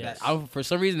 I haven't. Yes. For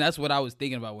some reason, that's what I was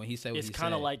thinking about when he said what It's he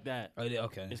kind of said. like that. Oh,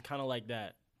 okay. It's kind of like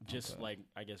that. Just Okay. like,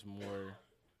 I guess,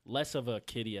 less of a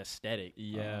kiddie aesthetic.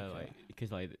 Yeah, okay. like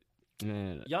because like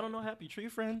man, Y'all don't know Happy Tree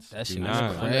Friends? That shit Nah.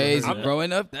 was crazy. I'm-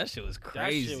 Growing up, that shit was That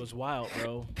crazy. shit was wild,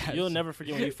 bro. That You'll shit- never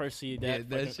forget when you first see that, Yeah, that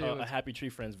fucking, shit was- a Happy Tree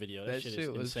Friends video. That, shit is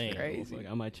was insane. crazy. like,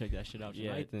 I might check that shit out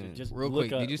Yeah, tonight. Then just Real look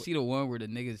quick, up- did you see the one where the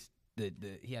niggas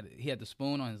he had the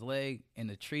spoon on his leg and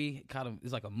the tree kind of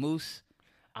it's like a moose?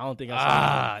 I don't think I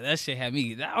saw That shit had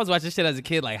me. I was watching shit as a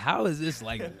kid, like, how is this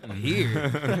like here?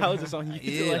 that. How is this on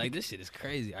YouTube? Yeah, like this shit is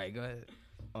crazy. All right, go ahead.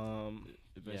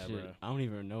 But Yeah, shit, bro. I don't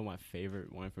even know my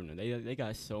favorite one from them. They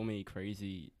got so many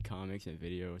crazy comics and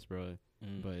videos, bro.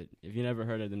 But if you never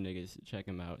heard of them niggas, check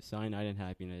them out. Cyanide and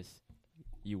Happiness.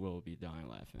 You will be dying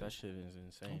laughing. That shit is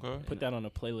insane. Okay. Put that on a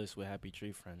playlist with Happy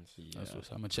Tree Friends. That's what's,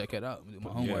 I'm gonna check it out. Do my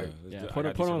Yeah, homework. Yeah, I put gotta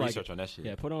on do some like research on that shit.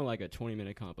 Yeah, put on like a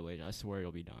 20-minute compilation. I swear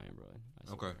you'll be dying, bro.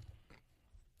 I swear. Okay.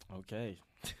 Okay.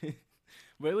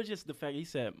 But it was just the fact he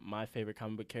said my favorite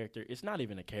comic book character. It's not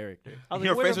even a character. I was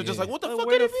Your where face the- was just like, what the where fuck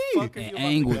the could it be? fuck are you And about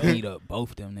Aang to would go? beat up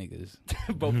both them niggas.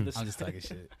 Both of the I'm just talking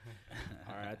shit.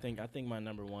 All right, I think my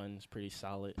number one's pretty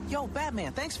solid. Yo,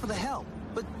 Batman, thanks for the help.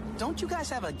 But don't you guys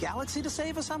have a galaxy to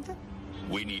save or something?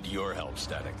 We need your help,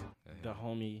 Static. The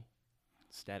homie,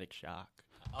 Static Shock.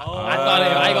 Oh, I thought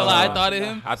of him. I ain't gonna lie. I thought of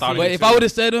him. I thought of but him if too. I would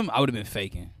have said him, I would have been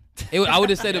faking. I would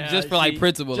have said him just for like see,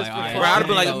 principle. just Like, for all right, Bro, I'd have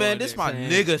been I like, know man, what this it my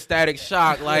is. nigga Static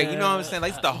Shock. Like, you know what I'm saying?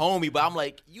 Like, it's the homie, but I'm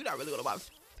like, you not really one of my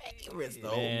favorites,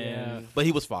 though. Man. But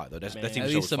he was fire, though. That Man. TV At show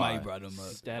least was somebody fire. brought him up.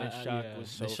 Static Shock yeah. was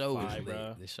so The show was fire, lit.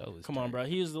 bro. The show was Come on, bro.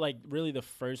 He was like really the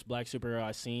first black superhero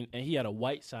I seen, and he had a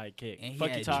white sidekick. And he Fuck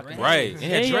had you talking dreads. about? Right. He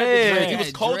had he had the dreads. dreads. He was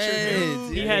Had cultured, dreads.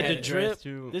 dude. He Yeah, had he the had drip. dreads,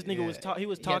 too. This nigga Yeah. was he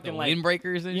was He had talking the like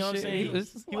windbreakers and you know what I'm shit. saying? He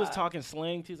was He was wild. talking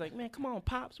slang. He was like, man, come on,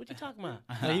 pops, what you talking about?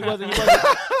 Like, he wasn't.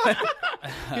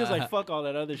 He was like, fuck all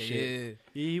that other shit.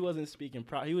 Yeah. He wasn't speaking.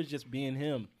 He was just being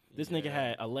him. This nigga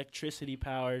had electricity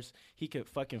powers. He could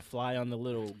fucking fly on the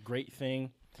little great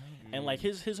thing, and like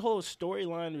his whole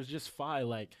storyline was just fire.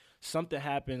 Like something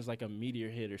happens, like a meteor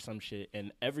hit or some shit,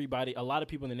 and a lot of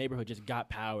people in the neighborhood just got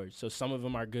powers. So some of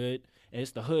them are good, and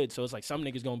it's the hood. So it's like some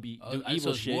niggas gonna be do so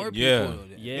evil it's shit. more people Yeah. though,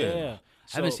 then. Yeah.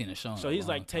 I haven't seen a show in So a he's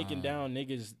long like taking time. down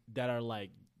niggas that are like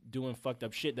doing fucked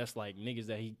up shit. That's like niggas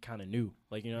that he kind of knew.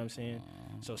 Like, you know what I'm saying?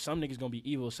 So some niggas gonna be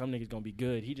evil, some niggas gonna be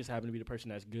good. He just happened to be the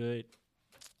person that's good.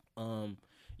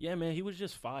 Yeah, man, he was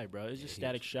just fire, bro. It's just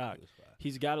Static Shock.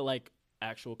 He's got like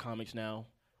actual comics now.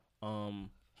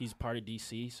 He's part of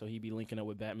DC, so he be linking up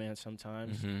with Batman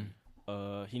sometimes.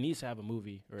 He needs to have a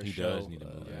movie or a he show. Does need a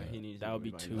movie. He needs that would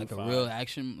be too like fire. a real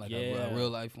action, like a real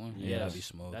life one. Yeah, that'd be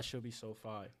smooth. That should be so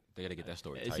fire. They gotta get that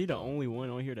story. Is he the only one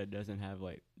on here that doesn't have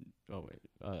like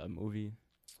a movie?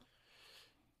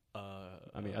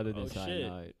 I mean, other than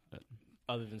Cyanide.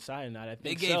 Other than Cyanide, I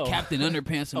think they gave Captain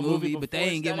Underpants a movie, but they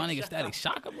ain't give my nigga Static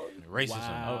Static Shock a movie. Racism.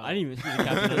 Wow. I didn't even see the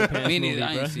Captain Underpants Me movie, neither.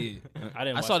 I bro. didn't see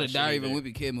it. I saw the Diary of a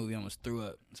Wimpy Kid movie. I almost threw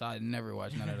up, so I never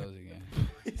watched none of those again.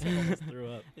 Almost threw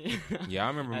up. Yeah, I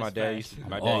remember my dad used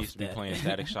to be playing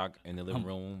Static Shock in the living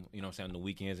room. You know what I'm saying, on the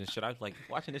weekends and shit. I was like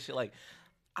watching this shit like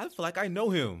I feel like I know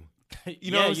him.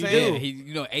 You know what I'm saying? Yeah,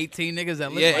 he 18 niggas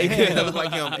that look 18 that look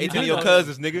like him. 18 of your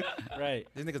cousins, nigga. Right.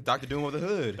 This nigga's Dr. Doom of the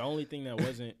hood. The only thing that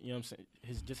wasn't, you know what I'm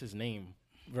saying, his name,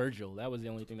 Virgil. That was the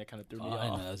only thing that kind of threw me off. I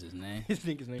know that was his name. I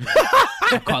think his name.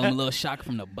 I call him a little Shock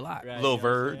from the block. Right, Lil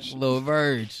Verge. Lil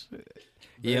Verge.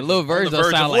 Yeah, Lil Verge does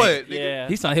sound like yeah.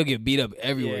 He sound he'll get beat up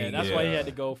everywhere. Yeah, that's why he had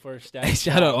to go for Static. Hey,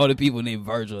 shout out all the people named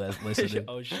Virgil that's listening.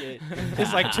 Oh shit!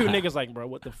 It's like two niggas like, bro,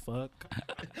 what the fuck?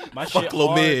 My Fuck shit low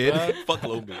hard, mid. bro. Fuck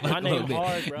low mid. My name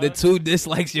hard, bro. The two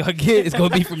dislikes y'all get is gonna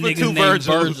be from niggas named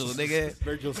Virgil, nigga.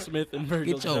 Virgil Smith and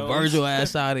Virgil Get your Jones. Virgil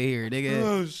ass out of here, nigga.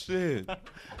 Oh shit.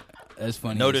 That's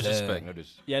funny. No as disrespect. hell. No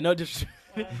disrespect. Yeah, no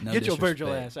disrespect. No Get your Virgil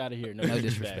disrespect. ass out of here. No No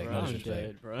disrespect, bro. no I'm disrespect.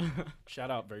 dead, bro.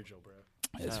 Shout out Virgil, bro.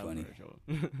 That's funny.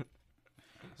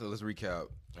 So let's recap.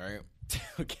 All right.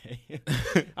 Okay.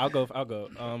 I'll go.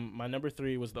 My number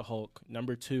 3 was the Hulk.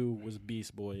 Number 2 was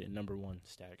Beast Boy, and number 1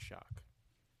 Static Shock.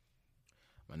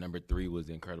 My number 3 was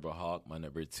the Incredible Hulk. My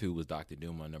number 2 was Dr.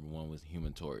 Doom. My number 1 was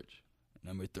Human Torch.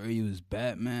 Number 3 was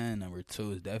Batman. Number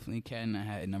 2 is definitely Cat in the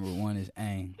Hat. And number 1 is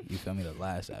Aang. You feel me? The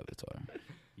last Avatar.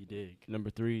 You dig. Number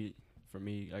 3 for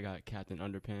me, I got Captain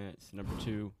Underpants. Number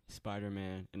 2,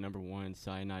 Spider-Man, and number 1,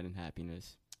 Cyanide and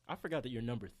Happiness. I forgot that your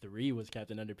number 3 was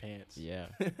Captain Underpants. Yeah.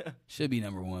 Should be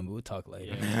number 1, but we'll talk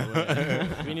later.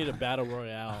 Yeah, we need a battle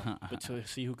royale, but to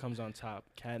see who comes on top.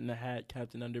 Cat in the Hat,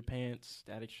 Captain Underpants,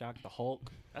 Static Shock, the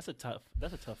Hulk. That's a tough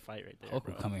fight right there. Hulk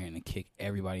bro. will come here and kick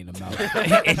everybody in the mouth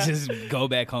and just go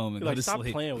back home and Like, go to stop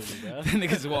sleep. playing with me, bro.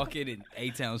 Niggas walk in and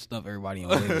A-Town stuff everybody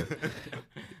on Wiggle.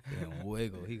 And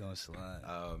Wiggle, he gonna slide.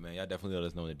 Oh man, y'all definitely let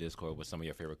us know in the Discord what some of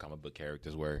your favorite comic book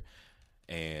characters were,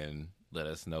 and let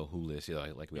us know who list. You know,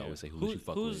 like we always say, who you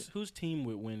fuck with. Whose team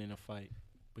would win in a fight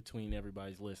between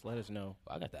everybody's list? Let us know.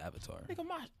 I got the Avatar. Nigga,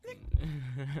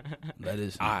 Let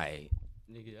us know.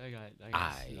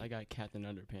 Nigga, I got Captain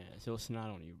Underpants. He'll snot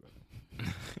on you, bro.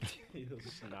 He'll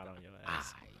snot on your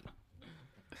ass.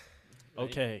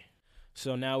 Okay,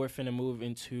 so now we're finna move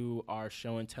into our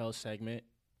show and tell segment,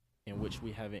 in which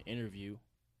we have an interview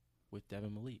with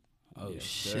Devin Malek. Oh, Yes,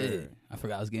 shit. sir. I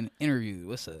forgot I was getting interviewed.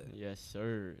 What's up? Yes,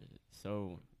 sir.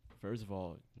 So, first of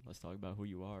all, let's talk about who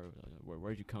you are.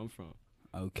 Where'd you come from?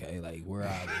 Okay, like where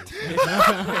I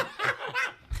was.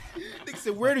 Nigga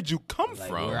said, where did you come Like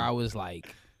from? where I was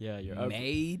like Yeah, your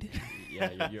made.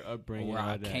 your upbringing. Where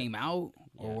I all that. came out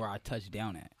or Yeah. where I touched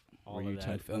down at. Where you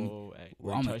touched feel me?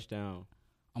 where I'm you a- touched down.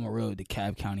 I'm a real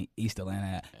DeKalb County, East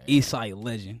Atlanta, East Side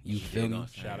legend. You feel me?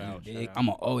 Shout out. I'm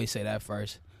gonna always say that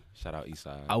first. Shout out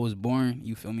Eastside. I was born,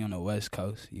 you feel me, on the West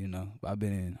Coast, you know. But I've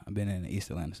been in East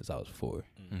Atlanta since I was 4.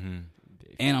 Mm-hmm.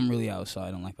 And I'm really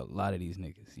outside on like a lot of these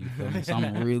niggas. You feel me? So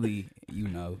I'm really, you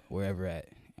know, wherever at,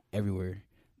 everywhere.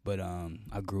 But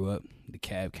I grew up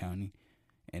DeKalb County,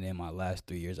 and then my last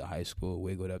 3 years of high school,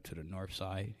 wiggled up to the north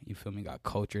side. You feel me? Got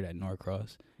cultured at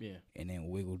Norcross. Yeah. And then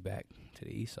wiggled back to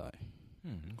the east side.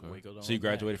 Okay. So you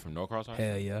graduated from Norcross High?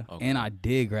 Hell yeah. Okay. And I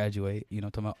did graduate. You know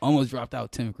what I'm talking about? Almost dropped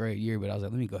out 10th grade year, but I was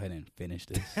like, let me go ahead and finish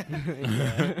this.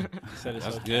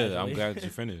 That's good. I'm glad that you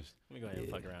finished. Let me go ahead and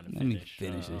fuck around and Let me finish.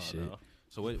 finish this shit. No.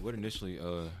 So what initially,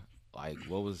 like,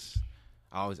 what was?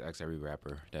 I always ask every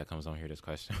rapper that comes on here this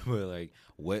question, but like,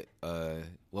 what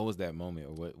was that moment,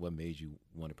 or what made you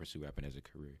want to pursue rapping as a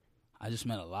career? I just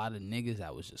met a lot of niggas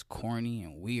that was just corny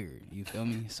and weird. You feel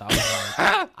me? So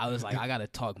I was like, I gotta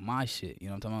talk my shit. You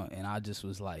know what I'm talking about? And I just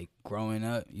was like, growing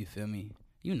up. You feel me?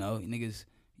 You know, niggas.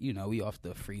 You know, we off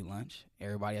the free lunch.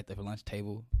 Everybody at the lunch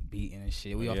table beating and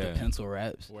shit. We off the pencil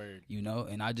raps. Word. You know,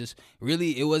 and I just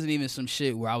really, it wasn't even some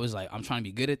shit where I was like, I'm trying to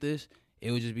be good at this.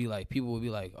 It would just be like, people would be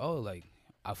like, oh, like,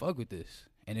 I fuck with this.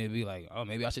 And it'd be like, oh,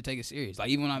 maybe I should take it serious. Like,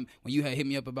 even when you had hit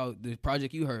me up about the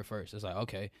project you heard first, it's like,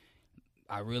 okay.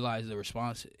 I realized the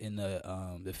response in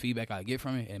the feedback I get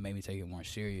from it, and it made me take it more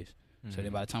serious. Mm-hmm. So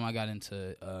then by the time I got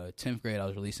into 10th grade, I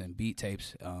was releasing beat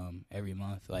tapes every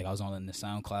month. Like, I was on the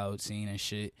SoundCloud scene and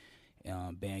shit,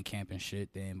 Bandcamp and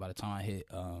shit. Then by the time I hit,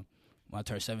 when I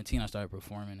turned 17, I started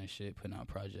performing and shit, putting out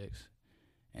projects.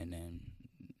 And then,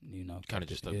 you know, kind of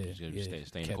just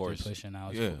staying the course. Pushing.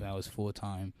 I was full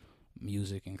time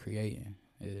music and creating.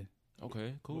 Yeah.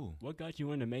 Okay, cool. What got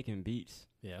you into making beats?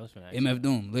 Yeah, I was gonna ask MF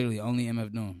Doom, literally only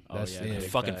MF Doom. Oh, That's yeah, it.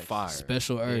 Fucking fire.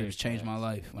 Special Herbs changed my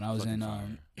life when I was in.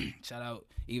 Shout out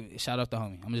the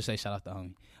homie. I'm gonna just say shout out the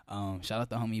homie. Shout out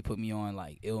the homie. He put me on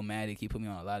like Illmatic. He put me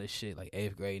on a lot of shit like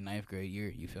 8th grade, 9th grade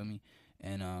year. You feel me?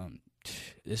 And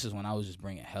this is when I was just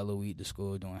bringing hella weed to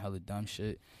school, doing hella dumb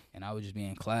shit, and I would just be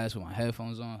in class with my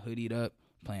headphones on, hoodied up,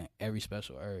 playing every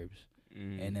Special Herbs.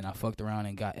 And then I fucked around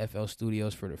and got FL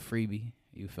Studios for the freebie.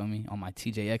 You feel me? On my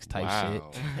TJX type shit.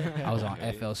 I was on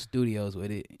FL Studios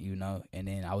with it, you know, and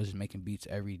then I was just making beats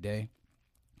every day.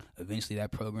 Eventually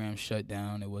that program shut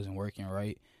down. It wasn't working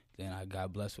right. Then I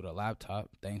got blessed with a laptop,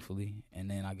 thankfully, and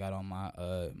then I got on my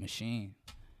machine.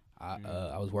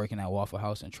 I was working at Waffle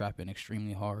House and trapping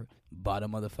extremely hard. Bought a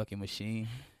motherfucking machine,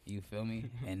 you feel me?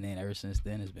 And then ever since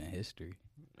then, it's been history.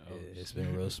 It's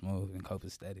been real smooth and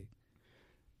copacetic.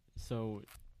 So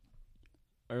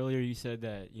earlier you said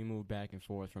that you moved back and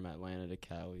forth from Atlanta to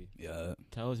Cali. Yeah.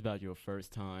 Tell us about your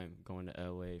first time going to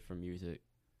LA for music.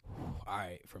 All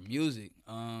right, for music.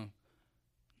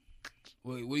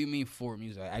 What do you mean for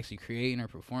music? Like actually creating or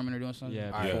performing or doing something?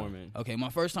 Yeah, performing. Okay, my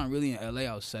first time really in LA,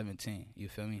 I was 17. You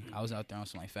feel me? I was out there on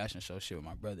some like fashion show shit with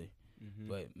my brother.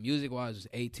 But music-wise, I was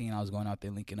 18. I was going out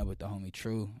there linking up with the homie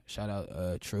True. Shout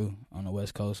out True on the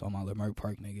West Coast, all my Leimert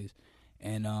Park niggas.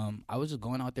 And I was just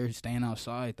going out there, staying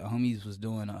outside. The homies was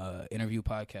doing an interview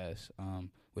podcast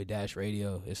with Dash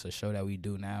Radio. It's a show that we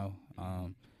do now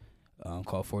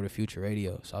called For the Future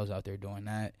Radio. So I was out there doing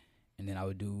that. And then I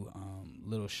would do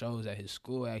little shows at his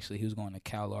school, actually. He was going to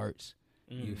Cal Arts.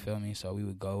 You feel me? So we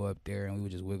would go up there and we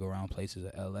would just wiggle around places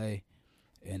at L.A.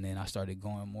 And then I started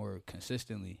going more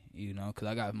consistently, you know, because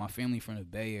I got my family from the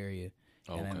Bay Area.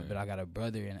 But I got a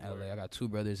brother in L.A. I got 2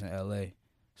 brothers in L.A.,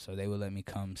 so they would let me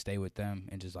come stay with them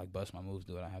and just, like, bust my moves,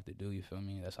 do what I have to do, you feel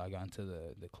me? That's how I got into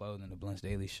the clothing, the Blunts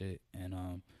Daily shit.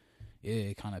 And, yeah,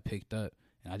 it kind of picked up.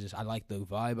 And I like the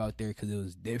vibe out there because it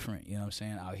was different, you know what I'm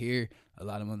saying? Out here, a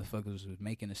lot of motherfuckers was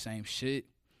making the same shit.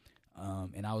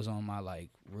 And I was on my, like,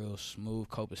 real smooth,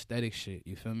 copacetic shit,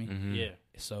 you feel me? Yeah.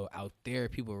 So out there,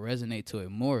 people resonate to it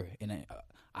more. And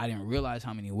I didn't realize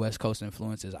how many West Coast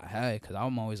influences I had because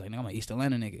I'm always like, nigga, I'm an East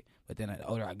Atlanta nigga. But then the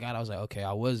older I got, I was like, okay,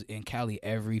 I was in Cali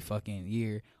every fucking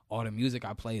year. All the music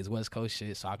I play is West Coast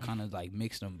shit, so I kind of, like,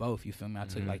 mixed them both, you feel me? I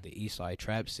took, like, the East Side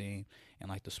trap scene and,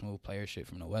 like, the smooth player shit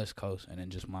from the West Coast and then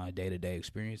just my day-to-day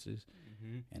experiences,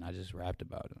 and I just rapped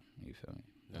about them, you feel me?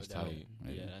 That's tight.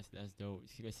 Yeah, that's dope.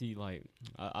 See, like,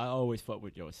 I always fuck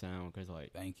with your sound because,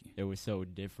 like, thank you. It was so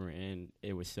different and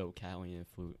it was so Cali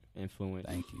influenced.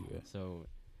 Thank you. Yeah. So,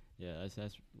 yeah,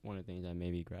 that's one of the things that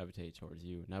made me gravitate towards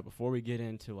you. Now, before we get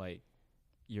into, like,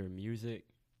 your music,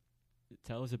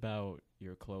 tell us about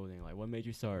your clothing. Like, what made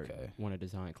you start want to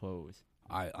design clothes?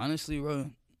 Honestly,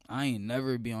 bro, I ain't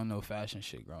never be on no fashion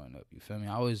shit growing up. You feel me?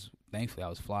 Thankfully, I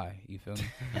was fly. You feel me?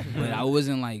 But I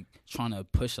wasn't, like, trying to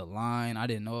push a line. I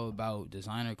didn't know about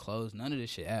designer clothes, none of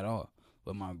this shit at all.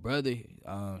 But my brother,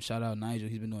 shout out Nigel,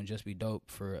 he's been doing Just Be Dope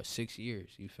for 6 years.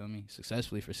 You feel me?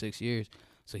 Successfully for 6 years.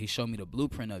 So he showed me the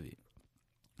blueprint of it.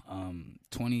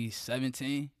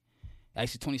 2017.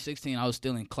 Actually, 2016, I was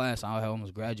still in class. I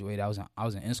almost graduated. I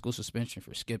was in school suspension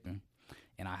for skipping.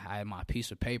 And I had my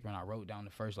piece of paper, and I wrote down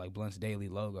the first, like, Blunts Daily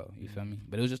logo. You feel me?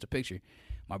 But it was just a picture.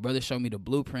 My brother showed me the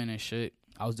blueprint and shit.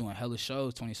 I was doing hella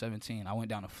shows 2017. I went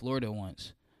down to Florida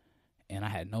once, and I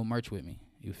had no merch with me.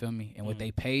 You feel me? And what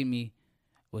they paid me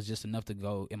was just enough to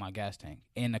go in my gas tank.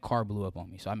 And the car blew up on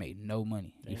me, so I made no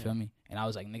money. You feel me? And I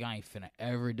was like, nigga, I ain't finna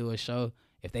ever do a show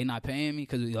if they not paying me,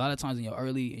 because a lot of times in your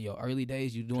early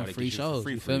days, you doing free shows.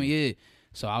 You feel me? Yeah.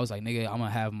 So I was like, nigga, I'm gonna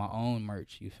have my own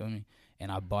merch. You feel me?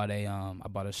 And I bought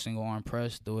a single arm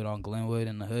press, threw it on Glenwood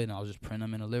in the hood, and I was just printing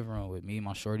them in the living room with me,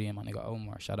 my shorty, and my nigga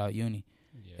Omar. Shout out Uni.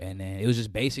 Yeah. And then it was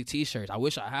just basic T-shirts. I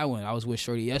wish I had one. I was with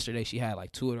Shorty yesterday. She had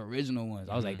like 2 of the original ones.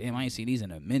 I was like, damn, I ain't seen these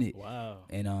in a minute. Wow.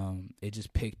 And it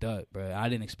just picked up, bro. I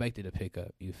didn't expect it to pick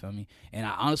up. You feel me? And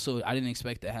I didn't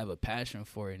expect to have a passion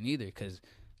for it neither, because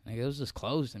nigga, it was just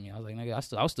closed to me. I was like,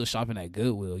 nigga, I was still shopping at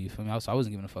Goodwill. You feel me? I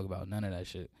wasn't giving a fuck about none of that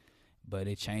shit. But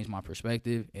it changed my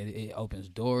perspective. It opens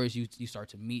doors. You start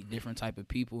to meet different type of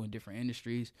people in different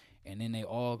industries, and then they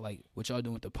all, like what y'all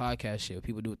doing with the podcast shit, what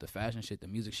people do with the fashion shit, the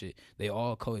music shit, they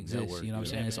all coexist. Network, you know what I'm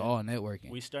saying? It's all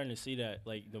networking. We starting to see that.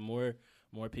 Like, the more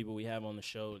people we have on the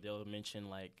show, they'll mention,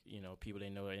 like, you know, people they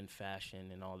know are in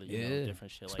fashion and all the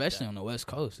different shit. Especially like that. on the West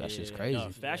Coast. That shit's crazy. No,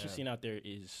 fashion scene out there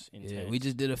is intense. Yeah, we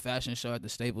just did a fashion show at the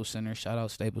Staples Center. Shout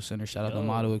out Staples Center. Shout out the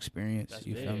Model Experience. That's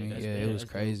you big. feel me? That's yeah, big. It was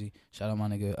crazy. Shout out my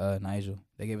nigga Nigel.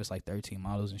 They gave us like 13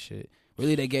 models and shit.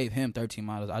 Really, they gave him 13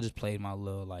 models. I just played my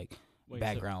little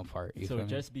background part. You so feel me?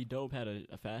 Just Be Dope had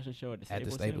a fashion show at the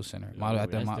Staples Center.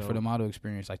 Center. For the model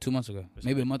experience, like 2 months ago,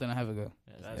 maybe a month and a half ago.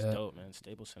 That's dope, man.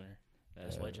 Staples Center.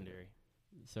 That's legendary.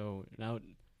 So now,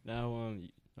 all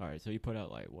right. So you put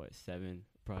out 7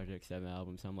 projects, 7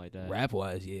 albums, something like that. Rap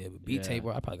wise, yeah, but beat tape,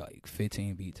 bro, I probably got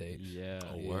 15 beat tapes. Yeah.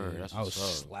 Oh, word. That's I was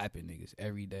what's up. slapping niggas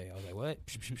every day. I was like, what?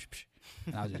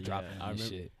 And I was just dropping this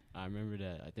shit. I remember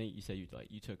that. I think you said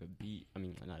you took a beat. I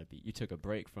mean, not a beat. You took a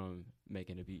break from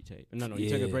making a beat tape. No, you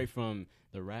took a break from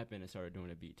the rapping and started doing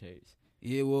the beat tapes.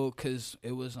 Yeah, well, cause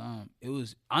it was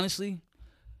honestly,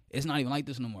 it's not even like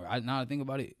this no more. Now I think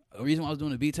about it, the reason why I was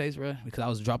doing the beat tapes, bro, because I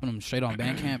was dropping them straight on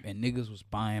Bandcamp and niggas was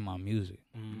buying my music,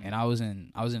 and I was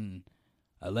in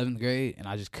 11th grade and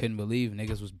I just couldn't believe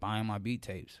niggas was buying my beat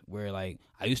tapes. Where I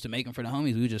used to make them for the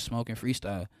homies, we were just smoking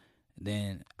freestyle.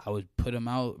 Then I would put them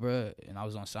out, bro, and I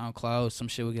was on SoundCloud. Some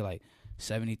shit would get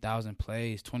 70,000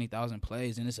 plays, 20,000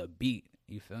 plays, and it's a beat.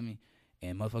 You feel me?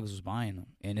 And motherfuckers was buying them,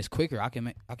 and it's quicker. I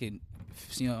can,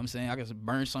 you know what I'm saying? I can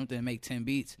burn something and make 10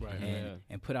 beats,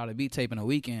 and put out a beat tape in a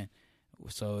weekend.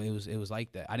 So it was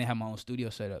like that. I didn't have my own studio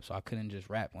set up, so I couldn't just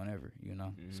rap whenever, you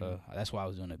know. So that's why I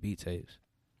was doing the beat tapes.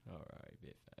 All right,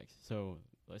 big facts. So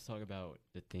let's talk about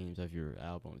the themes of your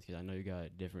albums, because I know you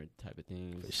got different type of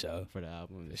themes for the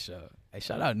album. For sure. Hey,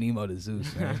 shout out Nemo to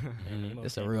Zeus, man.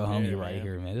 This a real homie right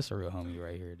here, man. This a real homie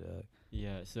right here, dog.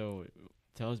 Yeah, so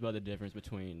tell us about the difference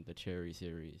between the Cherry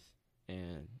series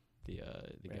and the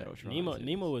Ghetto Shrine series.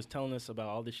 Nemo was telling us about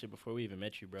all this shit before we even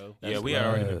met you, bro. Yeah, we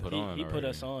already been put on. He put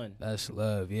us on. That's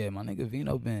love. Yeah, my nigga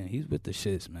Vino he's with the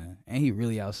shits, man. And he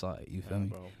really outside, you feel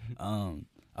me? Bro.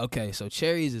 Okay, so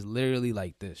Cherries is literally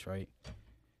like this, right?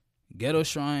 Ghetto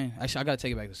Shrine. Actually, I gotta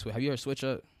take it back to Switch. Have you heard Switch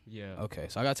Up? Yeah. Okay,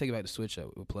 so I gotta take it back to Switch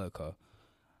Up with Plug Call.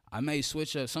 I made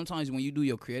Switch Up. Sometimes when you do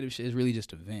your creative shit, it's really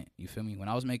just a vent. You feel me? When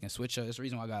I was making Switch Up, that's the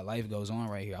reason why I got Life Goes On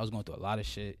right here. I was going through a lot of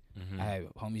shit. I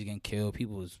had homies getting killed.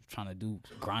 People was trying to do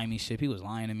grimy shit. People was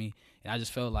lying to me. And I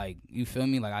just felt like, you feel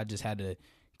me? Like I just had to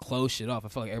close shit off. I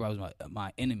felt like everybody was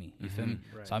my enemy. You feel me?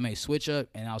 Right. So I made Switch Up,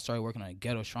 and I started working on a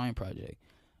Ghetto Shrine project.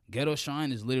 Ghetto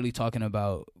Shrine is literally talking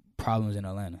about problems in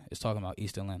Atlanta. It's talking about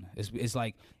East Atlanta. It's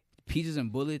like Peaches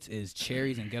and Bullets is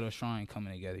Cherries and Ghetto Shrine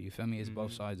coming together. You feel me? It's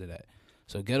both sides of that.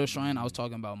 So Ghetto Shrine, I was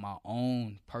talking about my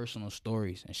own personal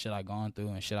stories and shit I gone through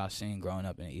and shit I seen growing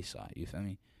up in the East Side. You feel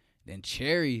me? Then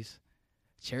Cherries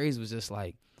was just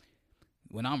like,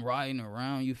 when I'm riding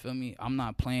around, you feel me, I'm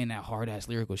not playing that hard-ass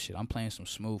lyrical shit. I'm playing some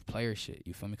smooth player shit,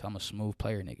 you feel me? 'Cause I'm a smooth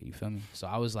player, nigga, you feel me? So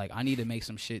I was like, I need to make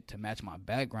some shit to match my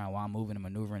background while I'm moving and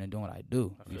maneuvering and doing what I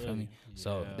do, you feel me? Yeah.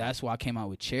 So that's why I came out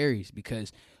with Cherries,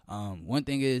 because one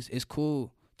thing is, it's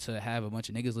cool to have a bunch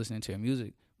of niggas listening to your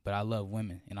music, but I love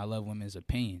women, and I love women's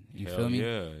opinion, you feel me?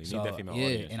 Yeah, you need that female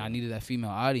audience. And I needed that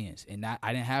female audience, and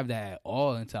I didn't have that at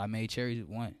all until I made Cherries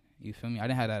 1. You feel me? I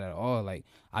didn't have that at all. Like,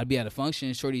 I'd be at a function,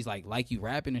 shorties like you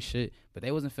rapping and shit, but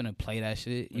they wasn't finna play that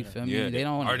shit. You feel me? Yeah, they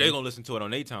don't. Are they gonna listen to it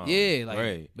on their time? Yeah, like,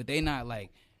 right. But they not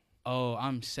like, oh,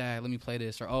 I'm sad, let me play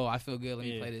this, or oh, I feel good, let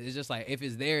me play this. It's just like, if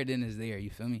it's there, then it's there. You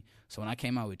feel me? So when I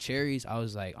came out with Cherries, I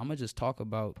was like, I'm gonna just talk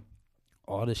about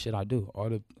all the shit I do,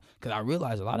 because I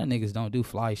realized a lot of niggas don't do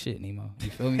fly shit, Nemo. You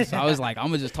feel me? So I was like, I'm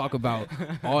gonna just talk about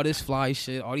all this fly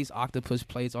shit, all these octopus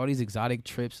plates, all these exotic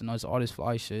trips, and all this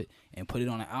fly shit, and put it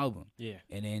on an album. Yeah.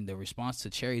 And then the response to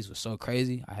Cherries was so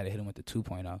crazy, I had to hit him with the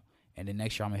 2.0. And then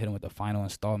next year, I'm gonna hit him with the final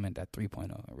installment, that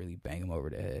 3.0, and really bang him over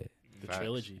the head. The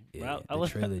trilogy. Yeah, the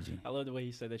trilogy. I love the way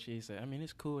he said that shit. He said, I mean,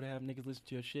 it's cool to have niggas listen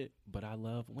to your shit, but I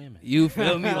love women. You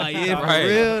feel me? Like, yeah, for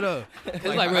real, though. It's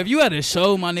like, bro, if you at a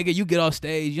show, my nigga, you get off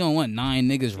stage, you don't want 9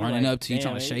 niggas running up to you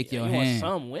trying to shake your hand.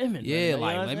 Want some women. Yeah, man,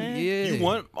 like, let me, You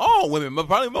want all women, but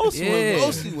probably mostly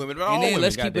women. But all and then women,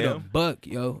 let's keep it a goddamn. buck,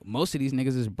 yo. Most of these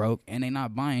niggas is broke, and they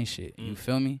not buying shit. You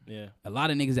feel me? Yeah. A lot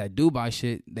of niggas that do buy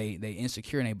shit, they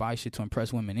insecure, and they buy shit to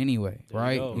impress women anyway,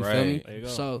 right? You feel me? There you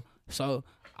go. So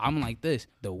I'm like this.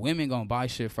 The women gonna buy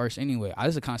shit first anyway. This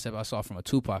is a concept I saw from a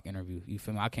Tupac interview. You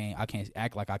feel me? I can't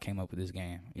act like I came up with this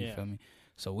game. You feel me?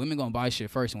 So women gonna buy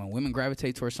shit first, and when women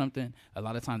gravitate towards something, a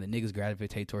lot of times the niggas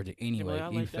gravitate towards it anyway.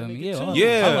 Like, you feel me?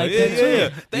 I like Yeah.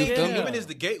 that too. Women is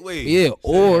the gateway. Yeah.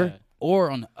 Or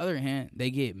on the other hand,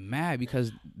 they get mad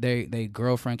because they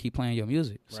girlfriend keep playing your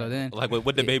music. Right. So then, like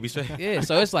what the baby say? Yeah.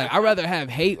 So it's like, I'd rather have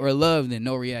hate or love than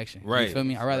no reaction. Right. You feel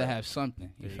me? I'd rather have something.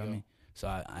 You feel me? So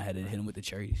I had to hit him with the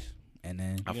Cherries. And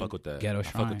then I fuck with that. Ghetto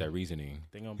Shrine. I fuck with that reasoning.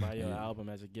 They gonna buy your album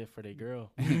as a gift for their girl.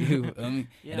 You feel me?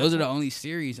 And those are the only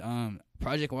series.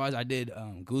 Project wise, I did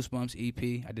Goosebumps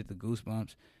EP. I did the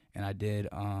Goosebumps, and I did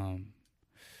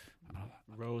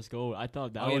Rose Gold. I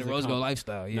thought that Oh, yeah, was the Rose Gold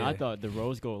Lifestyle. Yeah, No, I thought the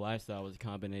Rose Gold Lifestyle was a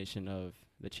combination of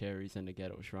the cherries and the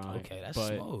Ghetto Shrine. Okay, that's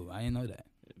smooth. I didn't know that.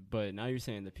 But now you're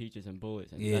saying the peaches and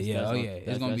bullets. And Yeah.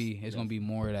 It's gonna be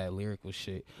more of that lyrical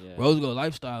shit. Yeah. Rose Gold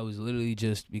Lifestyle was literally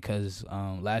just because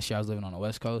last year I was living on the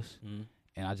West Coast,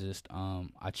 and I just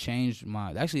I changed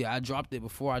my. Actually, I dropped it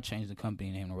before I changed the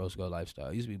company name to Rose Gold Lifestyle.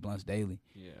 It used to be Blunts Daily.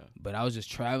 Yeah. But I was just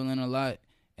traveling a lot.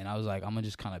 And I was like, I'm going to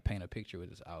just kind of paint a picture with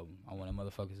this album. I want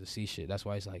motherfuckers to see shit. That's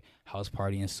why it's like house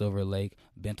party in Silver Lake,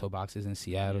 bento boxes in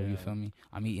Seattle, you feel me?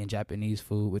 I'm eating Japanese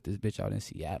food with this bitch out in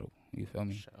Seattle, you feel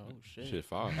me? Oh, shit. Shit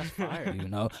fire. That's fire. You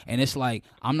know? And it's like,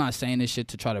 I'm not saying this shit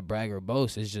to try to brag or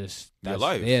boast. It's just, Your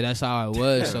life. Yeah, that's how I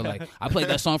was. So, like, I played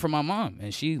that song for my mom,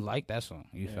 and she liked that song,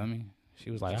 you feel me? She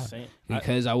was like,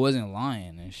 because I wasn't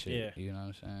lying and shit, you know what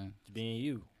I'm saying? Being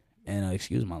you. And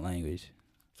excuse my language.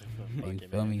 You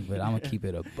feel me? But I'm gonna keep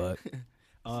it a buck.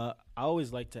 I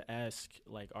always like to ask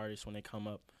like artists when they come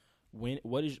up,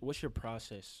 what's your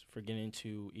process for getting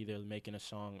into either making a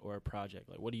song or a project?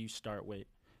 Like, what do you start with?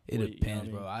 It depends,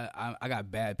 bro. I got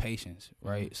bad patience,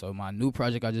 right? So my new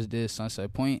project I just did,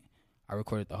 Sunset Point, I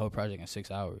recorded the whole project in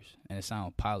 6 hours, and it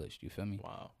sounded polished. You feel me?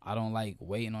 Wow. I don't like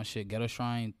waiting on shit. Ghetto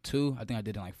Shrine 2, I think I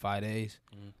did it in like 5 days.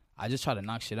 I just try to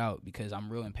knock shit out because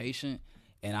I'm real impatient,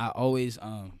 and I always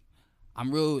I'm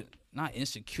real not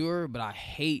insecure, but I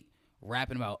hate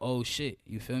rapping about old shit.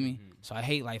 You feel me? So I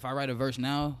hate, like, if I write a verse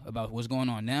now about what's going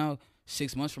on now,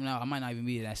 6 months from now, I might not even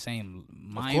be in that same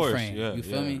mind frame. You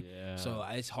feel me? Yeah. So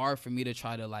it's hard for me to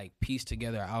try to like piece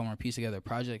together an album or piece together a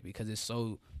project because it's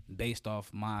so based off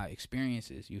my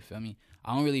experiences. You feel me?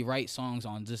 I don't really write songs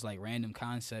on just like random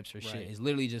concepts or shit. It's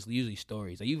literally just usually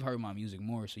stories. Like, you've heard my music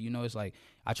more, so you know it's like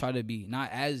I try to be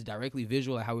not as directly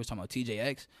visual like how we were talking about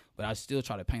TJX, but I still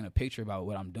try to paint a picture about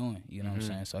what I'm doing. You know what I'm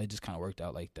saying? So it just kind of worked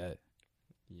out like that.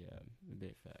 Yeah,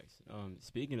 big facts.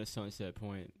 Speaking of Sunset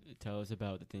Point, tell us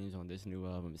about the things on this new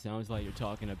album. It sounds like you're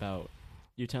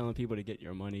telling people to get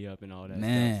your money up and all that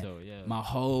stuff. So yeah, my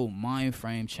whole mind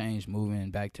frame changed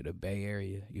moving back to the Bay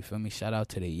Area. You feel me? Shout out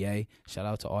to the Yay. Shout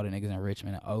out to all the niggas in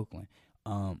Richmond and Oakland.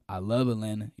 I love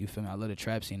Atlanta. You feel me? I love the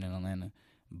trap scene in Atlanta.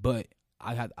 But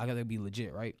I gotta be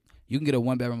legit, right? You can get a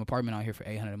 1-bedroom apartment out here for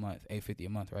 $800 a month, $850 a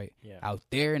month, right? Yeah. Out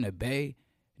there in the Bay,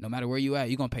 no matter where you at,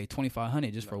 you're gonna pay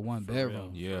 $2,500 just for one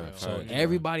bedroom. Yeah. So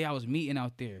everybody I was meeting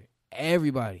out there,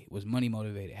 everybody was money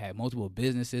motivated, had multiple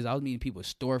businesses. I was meeting people with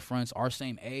storefronts, our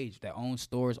same age, that own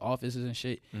stores, offices and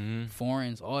shit,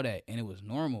 foreigns, all that. And it was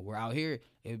normal. We're out here,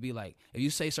 it would be like, if you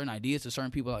say certain ideas to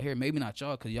certain people out here, maybe not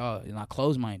y'all, because y'all are not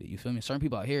closed-minded, you feel me? Certain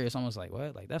people out here, it's almost like,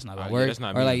 what? Like, that's not gonna work. That's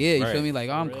not or me. like, yeah, you right. feel me?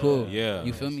 Like, I'm cool. Yeah.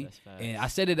 You feel me? And I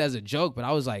said it as a joke, but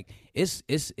I was like, it's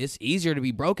easier to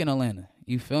be broke in Atlanta.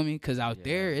 You feel me? Because out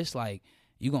there, it's like,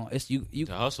 you the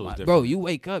hustle is different. Bro, you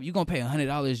wake up, you gonna pay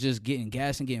 $100 just getting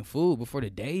gas and getting food before the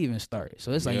day even starts.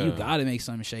 So it's like you gotta make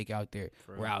something shake out there.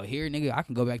 We're out here, nigga. I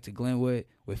can go back to Glenwood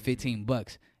with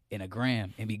 $15 in a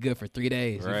gram and be good for 3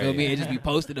 days. You feel me? And just be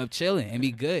posted up chilling and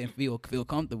be good and feel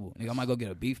comfortable. Nigga, I might go get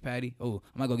a beef patty. Oh,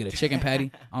 I might go get a chicken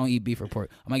patty. I don't eat beef or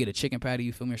pork. I might get a chicken patty.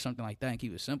 You feel me, or something like that, and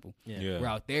keep it simple. Yeah. We're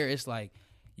out there, it's like,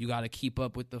 you got to keep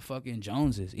up with the fucking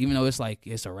Joneses, even though it's like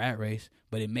it's a rat race.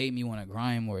 But it made me want to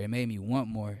grind more. It made me want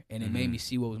more, and it made me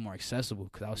see what was more accessible.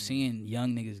 Because I was seeing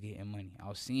young niggas getting money. I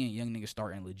was seeing young niggas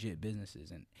starting legit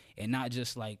businesses, and not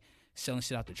just like selling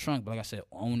shit out the trunk, but like I said,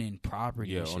 owning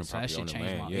property. Yeah, and shit. owning So that property, shit owning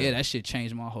changed land, my that shit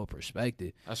changed my whole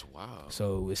perspective. That's wild.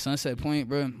 So with Sunset Point,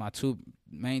 bro, my two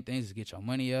main things is get your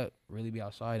money up, really be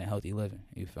outside, and healthy living.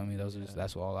 You feel me?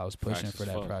 That's all I was pushing Facts for as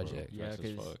that fuck, project. bro. Yeah, Facts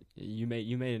as because fuck. you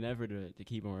made an effort to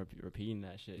keep on repeating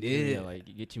that shit. Yeah. Like,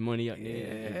 get your money up,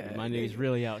 nigga. My nigga's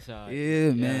really outside.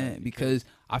 Yeah, man. Because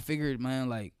I figured, man,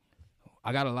 like,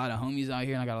 I got a lot of homies out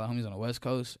here, and I got a lot of homies on the West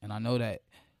Coast, and I know that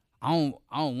I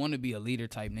don't want to be a leader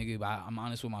type nigga, but I'm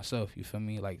honest with myself. You feel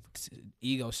me? Like,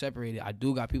 ego separated. I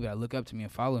do got people that look up to me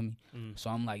and follow me.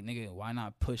 So I'm like, nigga, why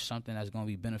not push something that's gonna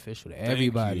be beneficial to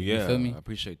everybody? You feel me? I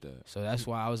appreciate that. So that's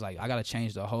why I was like, I gotta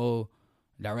change the whole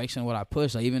direction of what I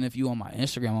push. Like, even if you on my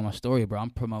Instagram, on my story, bro,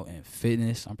 I'm promoting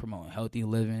fitness, I'm promoting healthy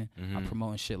living, I'm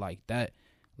promoting shit like that.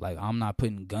 Like, I'm not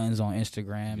putting guns on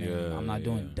Instagram, and I'm not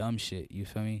doing dumb shit. You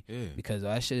feel me? Yeah. Because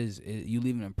that shit is you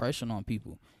leave an impression on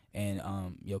people. And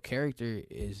your character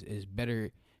is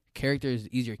better. Character is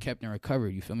easier kept than recovered.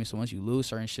 You feel me? So once you lose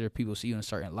certain shit or people see you in a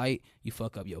certain light, you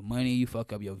fuck up your money, you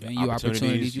fuck up your venue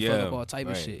opportunities, you fuck up all type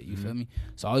of shit. You feel me?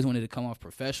 So I always wanted to come off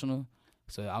professional.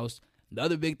 So the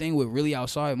other big thing with really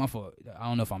outside, my fault, I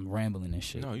don't know if I'm rambling and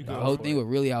shit. No, you the go whole for thing it. with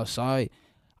really outside,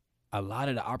 a lot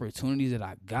of the opportunities that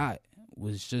I got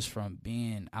was just from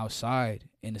being outside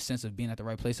in the sense of being at the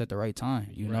right place at the right time.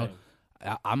 You know?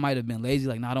 I might have been lazy,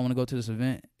 like, I don't want to go to this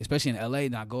event, especially in LA.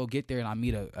 And I go get there and I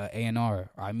meet a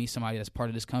A&R, or I meet somebody that's part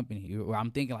of this company. Where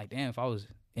I'm thinking, like, damn, if I was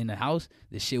in the house,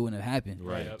 this shit wouldn't have happened.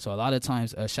 Right. So a lot of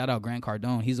times, shout out Grant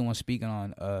Cardone. He's the one speaking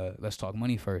on Let's Talk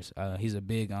Money First. He's a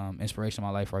big inspiration in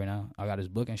my life right now. I got his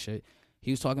book and shit. He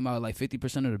was talking about like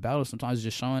 50% of the battle sometimes is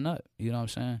just showing up. You know what I'm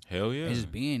saying? Hell yeah. And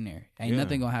just being there. Ain't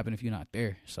nothing gonna happen if you're not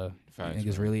there. So I think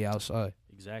it's really outside.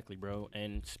 Exactly, bro.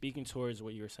 And speaking towards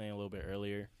what you were saying a little bit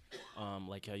earlier,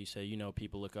 like how you said, you know,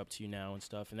 people look up to you now and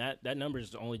stuff, and that number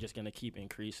is only just gonna keep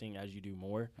increasing as you do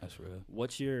more. That's real.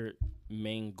 What's your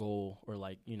main goal, or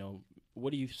like, you know,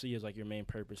 what do you see as like your main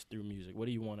purpose through music? What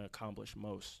do you want to accomplish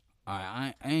most?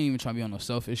 I ain't even trying to be on no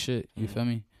selfish shit. You feel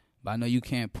me? But I know you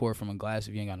can't pour from a glass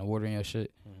if you ain't got no water in your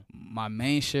shit. My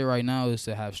main shit right now is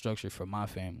to have structure for my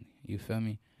family. You feel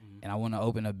me? And I want to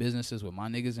open up businesses with my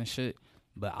niggas and shit.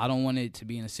 But I don't want it to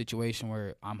be in a situation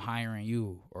where I'm hiring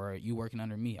you or you working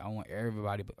under me. I want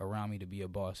everybody around me to be a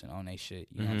boss and own their shit.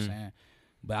 You know what I'm saying?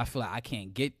 But I feel like I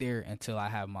can't get there until I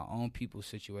have my own people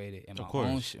situated and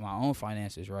my own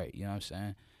finances right. You know what I'm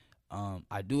saying?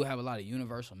 I do have a lot of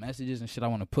universal messages and shit I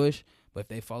want to push, but if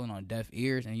they falling on deaf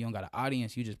ears and you don't got an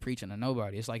audience, you just preaching to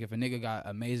nobody. It's like if a nigga got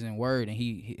amazing word and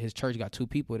his church got 2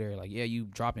 people there, like, yeah, you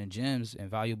dropping gems and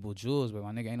valuable jewels, but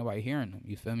my nigga ain't nobody hearing them.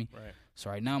 You feel me? Right. So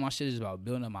right now my shit is about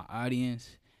building up my audience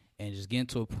and just getting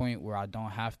to a point where I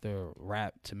don't have to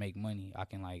rap to make money. I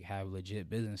can like have legit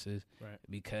businesses, right?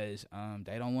 Because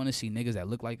they don't want to see niggas that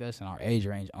look like us in our age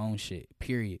range own shit,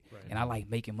 period. Right. And I like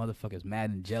making motherfuckers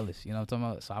mad and jealous, you know what I'm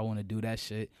talking about? So I want to do that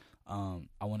shit.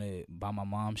 I want to buy my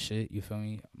mom shit, you feel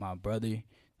me? My brother,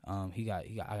 I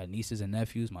got nieces and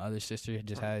nephews. My other sister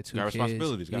just had 2 kids. Got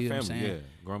responsibilities, got family, yeah.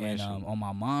 Grown man and shit. On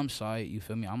my mom's side, you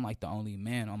feel me? I'm like the only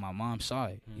man on my mom's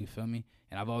side, you feel me?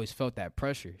 And I've always felt that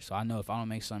pressure. So I know if I don't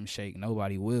make something shake,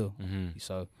 nobody will.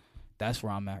 So that's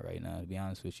where I'm at right now, to be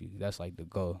honest with you. That's like the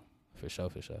goal, for sure,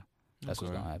 for sure. That's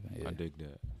what's going to happen. Yeah. I dig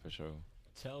that, for sure.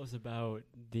 Tell us about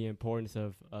the importance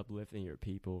of uplifting your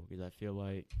people, because I feel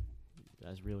like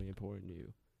that's really important to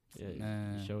you.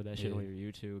 Yeah, you show that shit on your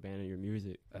YouTube and in your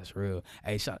music. That's real.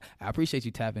 Hey, I appreciate you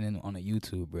tapping in on the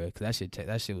YouTube, bro, because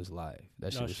that shit was live.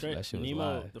 That shit was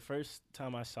live. The first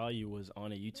time I saw you was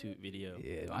on a YouTube video.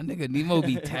 Yeah, my nigga Nemo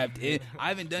be tapped in. I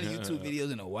haven't done YouTube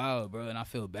videos in a while, bro, and I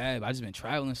feel bad. But I just been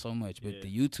traveling so much. But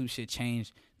the YouTube shit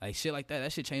changed, like shit like that.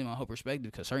 That shit changed my whole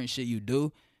perspective, because certain shit you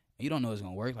do, you don't know it's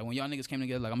gonna work. Like when y'all niggas came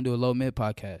together, like I'm gonna do a low mid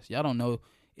podcast. Y'all don't know.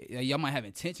 Y'all might have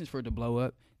intentions for it to blow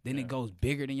up. Then it goes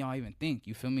bigger than y'all even think.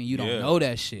 You feel me? You don't know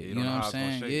that shit. You know what I'm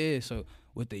saying? Yeah. So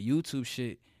with the YouTube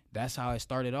shit, that's how it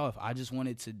started off. I just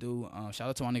wanted to do. Shout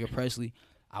out to my nigga Presley.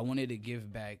 I wanted to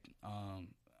give back.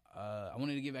 I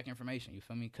wanted to give back information. You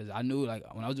feel me? Because I knew, like,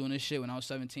 when I was doing this shit when I was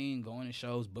 17, going to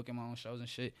shows, booking my own shows and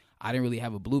shit, I didn't really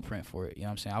have a blueprint for it. You know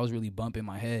what I'm saying? I was really bumping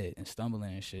my head and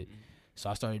stumbling and shit.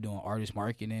 So I started doing artist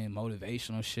marketing,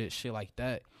 motivational shit like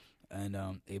that. And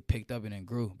it picked up and it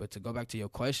grew. But to go back to your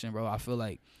question, bro, I feel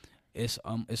like it's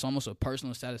almost a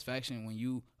personal satisfaction when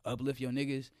you uplift your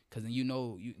niggas, because then you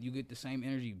know you get the same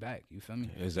energy back. You feel me?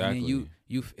 Exactly. And then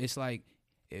you it's like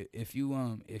if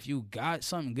you got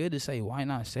something good to say, why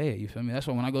not say it? You feel me? That's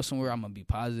why when I go somewhere, I'm gonna be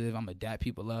positive. I'm gonna dap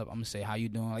people up. I'm gonna say how you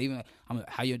doing. Like, even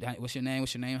what's your name?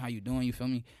 What's your name? How you doing? You feel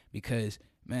me? Because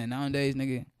man, nowadays,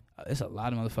 nigga, it's a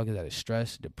lot of motherfuckers that are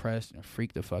stressed, depressed, and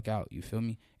freak the fuck out. You feel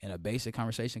me? And a basic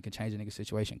conversation can change a nigga's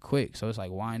situation quick. So it's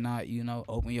like, why not,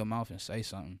 open your mouth and say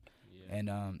something? Yeah.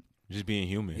 And just being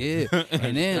human. Yeah.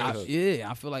 And then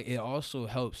I feel like it also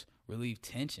helps relieve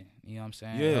tension. You know what I'm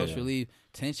saying? Yeah. It helps relieve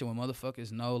tension when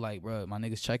motherfuckers know, like, bro, my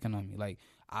nigga's checking on me. Like,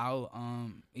 I'll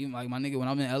even like my nigga when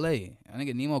I'm in LA, a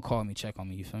nigga Nemo called me, check on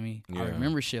me. You feel me? Yeah. I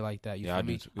remember shit like that. You feel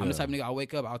me? I'm the type of nigga, I'll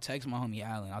wake up, I'll text my homie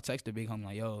Allen, I'll text the big homie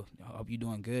like, yo, I hope you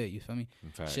doing good. You feel me?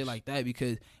 Shit like that,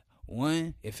 because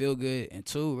one, it feel good, and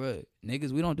two, bro,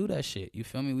 niggas, we don't do that shit. You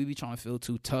feel me? We be trying to feel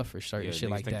too tough for certain shit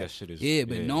like that. Shit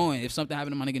is, knowing if something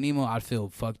happened to my nigga Nemo, I'd feel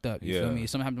fucked up. You feel me?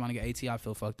 If something happened to my nigga AT, I'd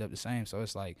feel fucked up the same. So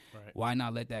it's like, why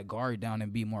not let that guard down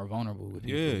and be more vulnerable with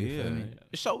people? You feel me?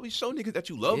 Show niggas that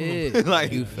you love them.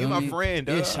 Like, you're my friend,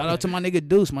 dog. Yeah, shout out to my nigga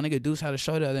Deuce. My nigga Deuce had a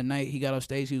show the other night. He got off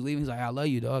stage, he was leaving. He's like, I love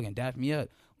you, dog, and dapped me up.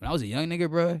 When I was a young nigga,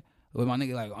 bro, with my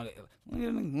nigga like,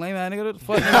 lame ass nigga, what the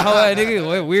fuck, hoe ass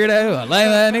nigga, weird ass, lame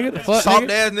ass nigga, the fuck, soft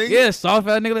ass nigga, yeah, soft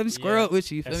ass nigga, let me square up with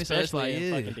you. You feel me? So it's like,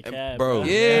 bro,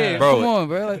 come on,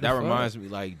 bro. Like, that reminds me,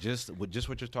 like, just what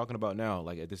you're talking about now.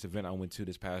 Like at this event I went to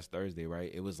this past Thursday, right?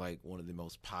 It was like one of the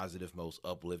most positive, most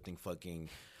uplifting fucking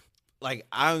like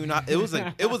I don't know. It was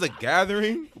a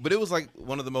gathering, but it was like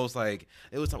one of the most like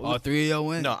it was. All three of y'all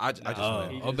went? No, I just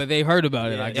went. Oh, but they heard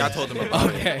about it. I guess. I told them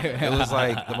about okay. it. It was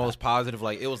like the most positive.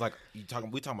 Like it was like we talking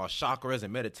about chakras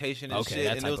and meditation and shit.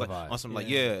 And it was like vibe. on some like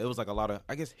it was like a lot of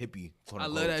I guess hippie. I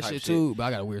love that shit too, but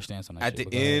I got a weird stance on that. At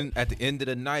the end of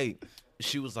the night,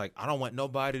 she was like, I don't want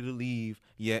nobody to leave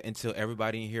yet until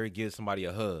everybody in here gives somebody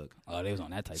a hug. Oh, they was on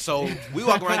that type. So we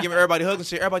walk around giving everybody hugs and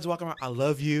shit. Everybody's walking around. I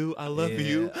love you. I love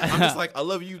you. I'm just like, I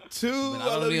love you too. But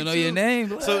I don't even know your name.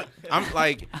 Bro. So I'm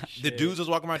like, the dudes was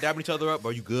walking around dabbing each other up.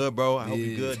 Bro, you good, bro? I hope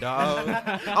you good, dog.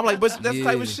 I'm like, but that's the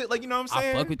type of shit. Like, you know what I'm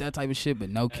saying? I fuck with that type of shit, but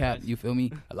no cap. You feel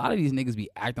me? A lot of these niggas be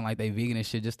acting like they vegan and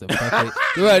shit just to fuck with.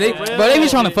 Bro, they be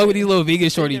trying to fuck with these little vegan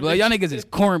shorties. But y'all niggas is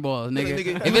cornballs,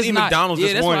 nigga. If it's not McDonald's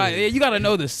this morning. Why, you gotta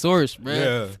know the source, bro.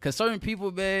 Yeah. Cause certain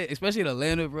people, man, especially in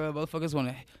Atlanta, bro, motherfuckers want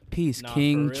to peace,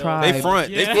 king, tribe. They front.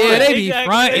 Yeah, they be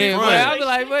fronting. I be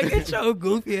like, boy, get your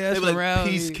goofy ass around.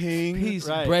 Peace, king. Peace,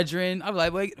 brethren. I be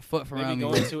like, boy, get the fuck from around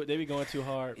me. They be going too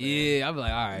hard. Man. Yeah, I be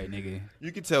like, all right, nigga.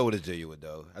 You can tell what it's genuine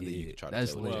though. I think you can try to tell.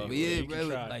 That's what yeah, bro.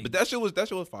 Like, but that shit was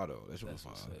fire though. That shit was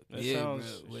fire. That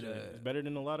sounds it's better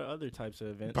than a lot of other types of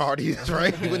events. Parties,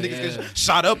 right? When niggas get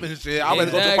shot up and shit. I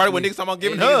rather go to a party when niggas talking about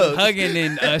giving hugs. Hugging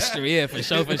and yeah, for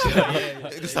sure, for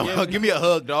sure. Give me a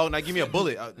hug, dog. Now give me a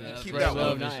bullet. Keep that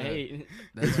one. Not hate.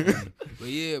 That's funny. But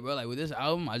yeah, bro, like with this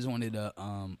album, I just wanted to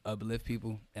uplift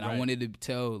people, and I wanted to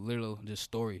tell literal just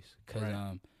stories,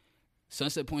 cause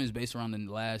Sunset Point is based around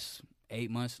the last 9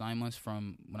 months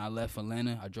from when I left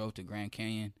Atlanta. I drove to Grand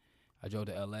Canyon, I drove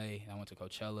to LA, I went to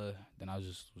Coachella, then I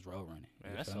was road running.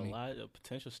 Man, that's a lot of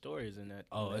potential stories in that.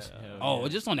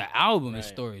 Just on the album is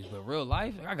stories, but real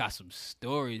life, I got some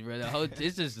stories, bro.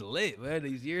 It's just lit, man.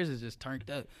 These years is just turned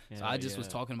up. So I just was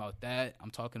talking about that.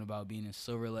 I'm talking about being in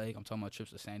Silver Lake. I'm talking about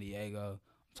trips to San Diego. I'm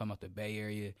talking about the Bay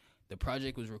Area. The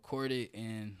project was recorded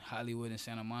in Hollywood and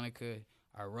Santa Monica.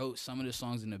 I wrote some of the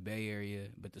songs in the Bay Area,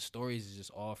 but the stories is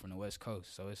just all from the West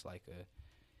Coast. So it's like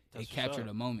they captured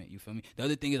a moment, you feel me? The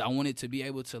other thing is I wanted to be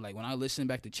able to, like, when I listen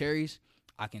back to Cherries,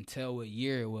 I can tell what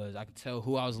year it was. I can tell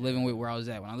who I was living with, where I was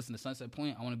at. When I listen to Sunset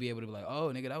Point, I want to be able to be like,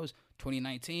 oh, nigga, that was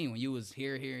 2019 when you was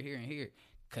here, and here.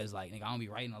 Because, like, nigga, I don't be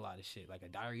writing a lot of shit, like a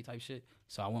diary type shit.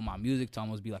 So I want my music to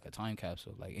almost be like a time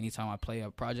capsule. Like, anytime I play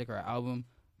a project or an album,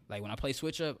 like, when I play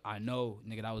Switch Up, I know,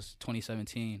 nigga, that was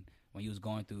 2017 when you was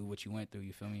going through what you went through,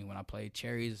 you feel me? When I played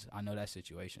Cherries, I know that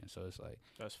situation. So it's like...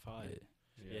 That's fire.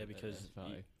 Yeah, because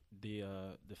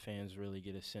the fans really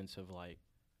get a sense of, like,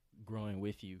 growing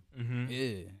with you. Mm-hmm.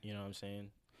 Yeah. You know what I'm saying?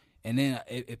 And then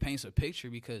it paints a picture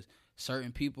because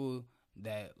certain people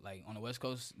that, like, on the West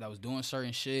Coast that was doing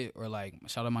certain shit, or, like,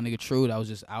 shout out my nigga True that was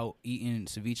just out eating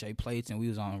ceviche plates and we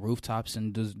was on rooftops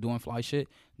and just doing fly shit,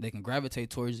 they can gravitate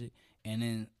towards it. And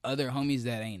then other homies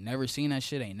that ain't never seen that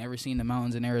shit, ain't never seen the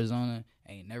mountains in Arizona,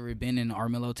 ain't never been in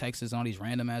Armillo, Texas, and all these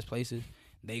random-ass places,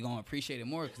 they gonna appreciate it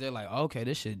more because they're like, oh, okay,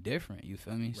 this shit different, you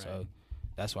feel me? Right. So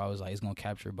that's why I was like, it's gonna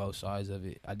capture both sides of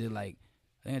it. I think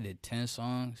I did 10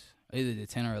 songs. I either did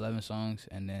 10 or 11 songs,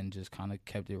 and then just kind of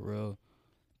kept it real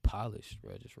polished,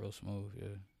 bro, just real smooth, yeah.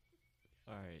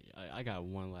 All right, I got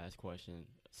one last question.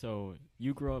 So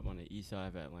you grew up on the east side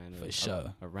of Atlanta. For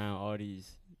sure. Around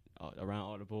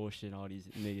all the bullshit, all these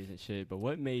niggas and shit. But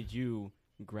what made you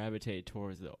gravitate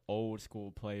towards the old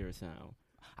school player sound?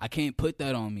 I can't put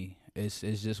that on me. It's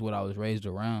just what I was raised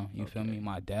around. You feel me?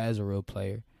 My dad's a real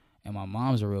player, and my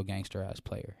mom's a real gangster ass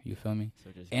player. You feel me?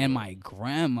 And my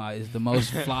grandma is the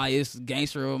most flyest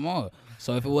gangster of them all.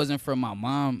 So if it wasn't for my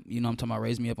mom, you know, I'm talking about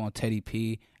raising me up on Teddy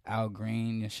P, Al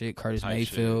Green and shit, Curtis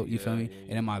Mayfield, you feel me? Yeah.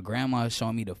 And then my grandma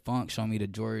showing me the funk, showing me the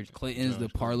George Clintons, the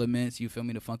Parliaments, you feel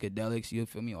me? The Funkadelics, you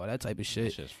feel me? All that type of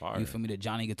shit. Fire. You feel me? The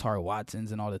Johnny Guitar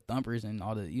Watsons and all the thumpers and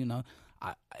all the, you know.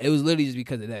 It was literally just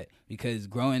because of that. Because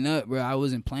growing up, bro, I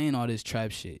wasn't playing all this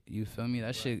trap shit. You feel me?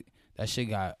 That shit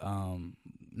got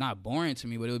not boring to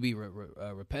me, but it would be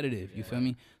repetitive. You feel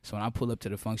me? So when I pull up to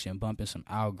the function bumping some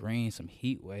Al Green, some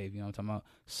Heat Wave, you know what I'm talking about?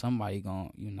 Somebody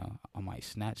gon', you know, I might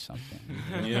snatch something.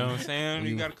 You know what I'm saying?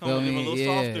 You gotta come with him a little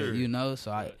softer. You know,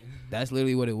 so that's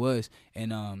literally what it was.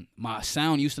 And my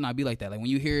sound used to not be like that. Like when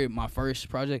you hear my first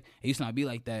project, it used to not be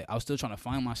like that. I was still trying to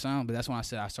find my sound, but that's when I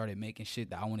said I started making shit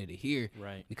that I wanted to hear.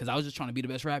 Right. Because I was just trying to be the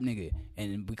best rap nigga.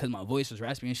 And because my voice was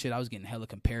raspy and shit, I was getting hella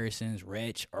comparisons.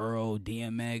 Wretch, Earl,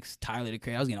 DMX, Tyler the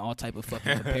Creator. I was getting all type of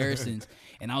fucking comparisons.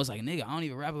 And I was like, nigga, I don't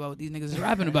even rap about what these niggas is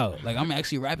rapping about. Like, I'm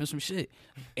actually rapping some shit.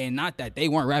 And not that they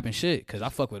weren't rapping shit, because I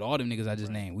fuck with all them niggas I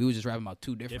just named. We was just rapping about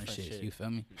two different shits. You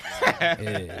feel me?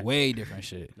 Yeah, way different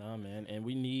shit. Nah, man. And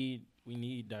we need we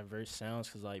need diverse sounds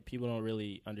because like people don't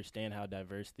really understand how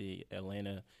diverse the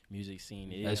Atlanta music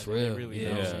scene is. That's real. Really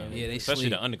They especially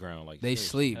sleep. the underground. Like they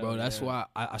seriously. sleep, bro. That's why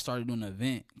I started doing an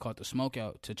event called the Smoke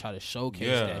Out to try to showcase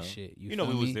that shit. You know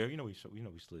feel we was me? there. You know we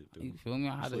sleep. Dude. You feel me?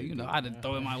 I had to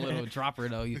throw in my little dropper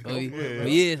though. You feel me? Yeah.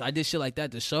 But yeah, I did shit like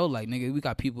that to show like nigga. We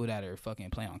got people that are fucking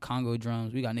playing on Congo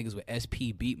drums. We got niggas with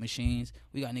SP beat machines.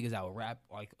 We got niggas that will rap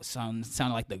like sound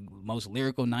like the most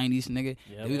lyrical '90s nigga.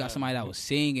 Yep. We got somebody that will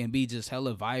sing and be just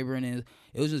hella vibrant, and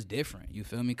it was just different. You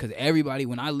feel me? Because everybody,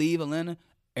 when I leave Atlanta,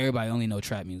 everybody only know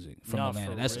trap music from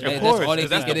Atlanta. That's all they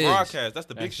think it is. Broadcast. That's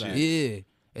the big shit. Yeah.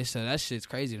 It's that shit's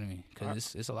crazy to me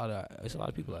because it's a lot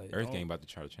of people like Earth Gang about to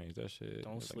try to change that shit.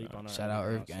 Don't sleep on our shout out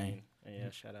Earth Gang. Yeah,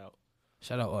 shout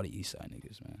out all the East Side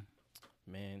niggas,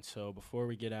 man. So before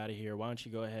we get out of here, why don't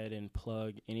you go ahead and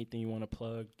plug anything you want to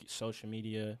plug, social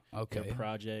media, your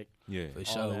project, for all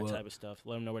sure. that type of stuff.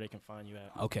 Let them know where they can find you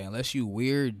at. Okay, unless you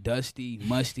weird, dusty,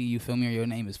 musty, you feel me, or your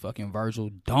name is fucking Virgil,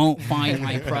 don't find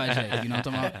my project. You know what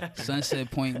I'm talking about?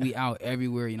 Sunset Point, we out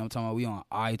everywhere. You know what I'm talking about? We on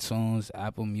iTunes,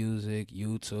 Apple Music,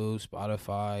 YouTube,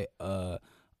 Spotify,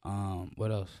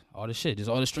 what else? All the shit, just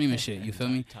all the streaming shit. You feel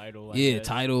me? Tidal,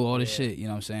 Tidal, all the shit. You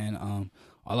know what I'm saying?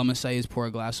 All I'm gonna say is pour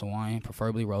a glass of wine,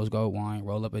 preferably rose gold wine,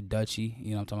 roll up a Dutchie,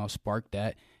 you know what I'm talking about, spark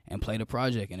that, and play the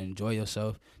project and enjoy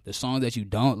yourself. The songs that you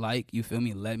don't like, you feel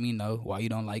me, let me know why you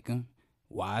don't like them,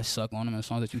 why I suck on them, and the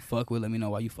songs that you fuck with, let me know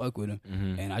why you fuck with them.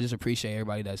 And I just appreciate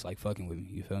everybody that's like fucking with me,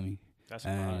 you feel me? That's a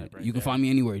vibe right you can find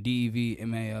me anywhere,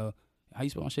 DEVMAL, how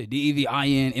you spell my shit?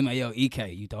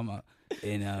 DEVINMALEK, you talking about?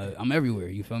 And I'm everywhere,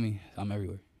 you feel me? I'm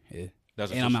everywhere, yeah.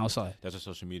 I'm outside. That's a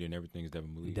social media and everything is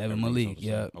Devin Malek. Devin Malek,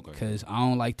 yeah. Because I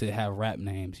don't like to have rap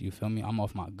names. You feel me? I'm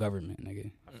off my government,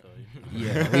 nigga. I feel you.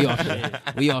 Yeah,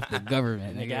 we off the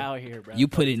government, nigga. Out here, bro. You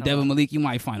put in Devin Malek, you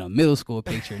might find a middle school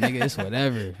picture, nigga. It's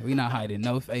whatever. We not hiding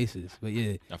no faces, but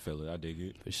yeah. I feel it. I dig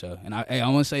it for sure. And I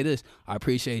want to say this. I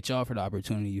appreciate y'all for the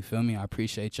opportunity. You feel me? I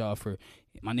appreciate y'all for.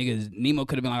 My niggas, Nemo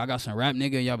could have been like, I got some rap,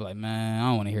 nigga. Y'all be like, man, I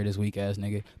don't want to hear this weak ass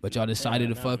nigga. But y'all decided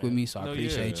to fuck with me, so I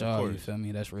appreciate y'all. You feel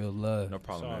me? That's real love. No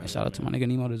problem. And shout out to my nigga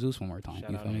Nemo the Zeus one more time.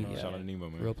 You feel me? Shout out to Nemo,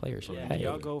 man. Real player. So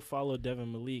y'all go follow Devin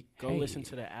Malek. Go listen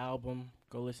to the album.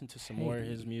 Go listen to some more of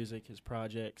his music, his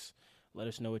projects. Let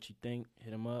us know what you think.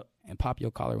 Hit him up. And pop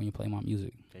your collar when you play my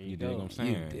music. There you go. Dig what I'm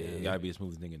saying? You gotta be the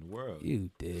smoothest nigga in the world. You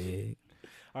dig.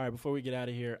 All right, before we get out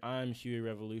of here, I'm Huey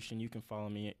Revolution. You can follow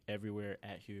me everywhere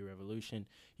at Huey Revolution.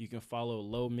 You can follow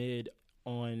lowmid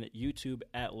on YouTube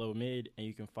at lowmid, and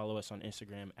you can follow us on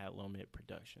Instagram at lowmid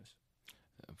productions.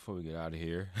 Before we get out of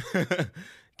here,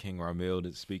 King Ramil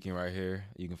is speaking right here.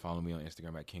 You can follow me on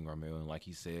Instagram at King Ramil. And like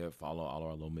he said, follow all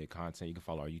our Low Mid content. You can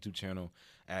follow our YouTube channel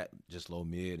at just Low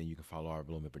Mid. And you can follow our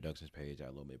Low Mid Productions page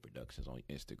at Low Mid Productions on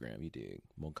Instagram. You dig.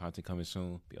 More content coming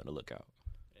soon. Be on the lookout.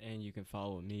 And you can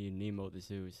follow me, Nemo the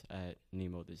Zeus, at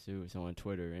Nemo the Zeus on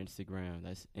Twitter, Instagram.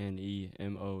 That's NEMOTHEZUS.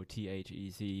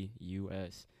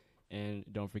 And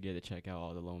don't forget to check out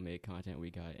all the Low Mid content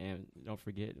we got. And don't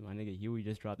forget, my nigga Huey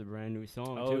just dropped a brand new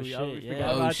song, too. Shit,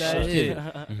 Forgot about that shit.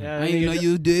 I didn't even know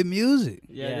you did music.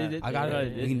 I got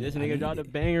this nigga dropped a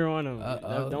banger on him.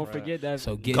 Don't forget that.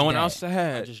 So get Going that.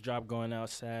 Outside. I just dropped Going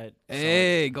Outside.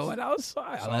 Hey, Going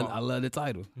Outside. I love the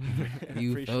title.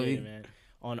 You appreciate it, man.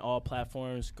 On all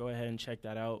platforms, go ahead and check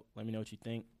that out. Let me know what you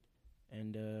think.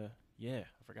 And, yeah, I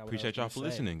forgot what Appreciate y'all for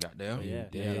listening, goddamn.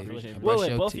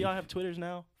 Both of y'all have Twitters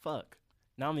now? Fuck.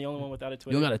 Now I'm the only one without a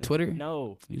Twitter. You don't got a Twitter?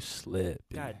 No. You slip.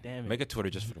 God damn it. Make a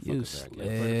Twitter just for the fuck of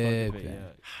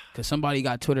it. Because somebody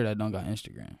got Twitter that don't got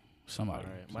Instagram. Somebody.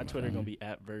 All right. My Twitter going to be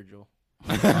at Virgil.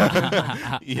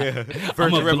 Yeah.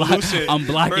 Virgil Revolution. I'm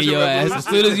blocking Virgil your Revolution. ass.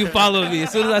 As soon as you follow me,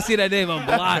 as soon as I see that name, I'm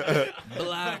block.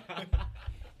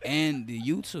 And the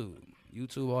YouTube,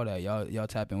 all that. Y'all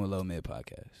tap in with Low Mid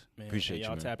Podcast. Man, appreciate you,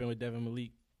 y'all man. tap in with Devin Malek.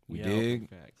 We dig.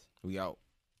 We out.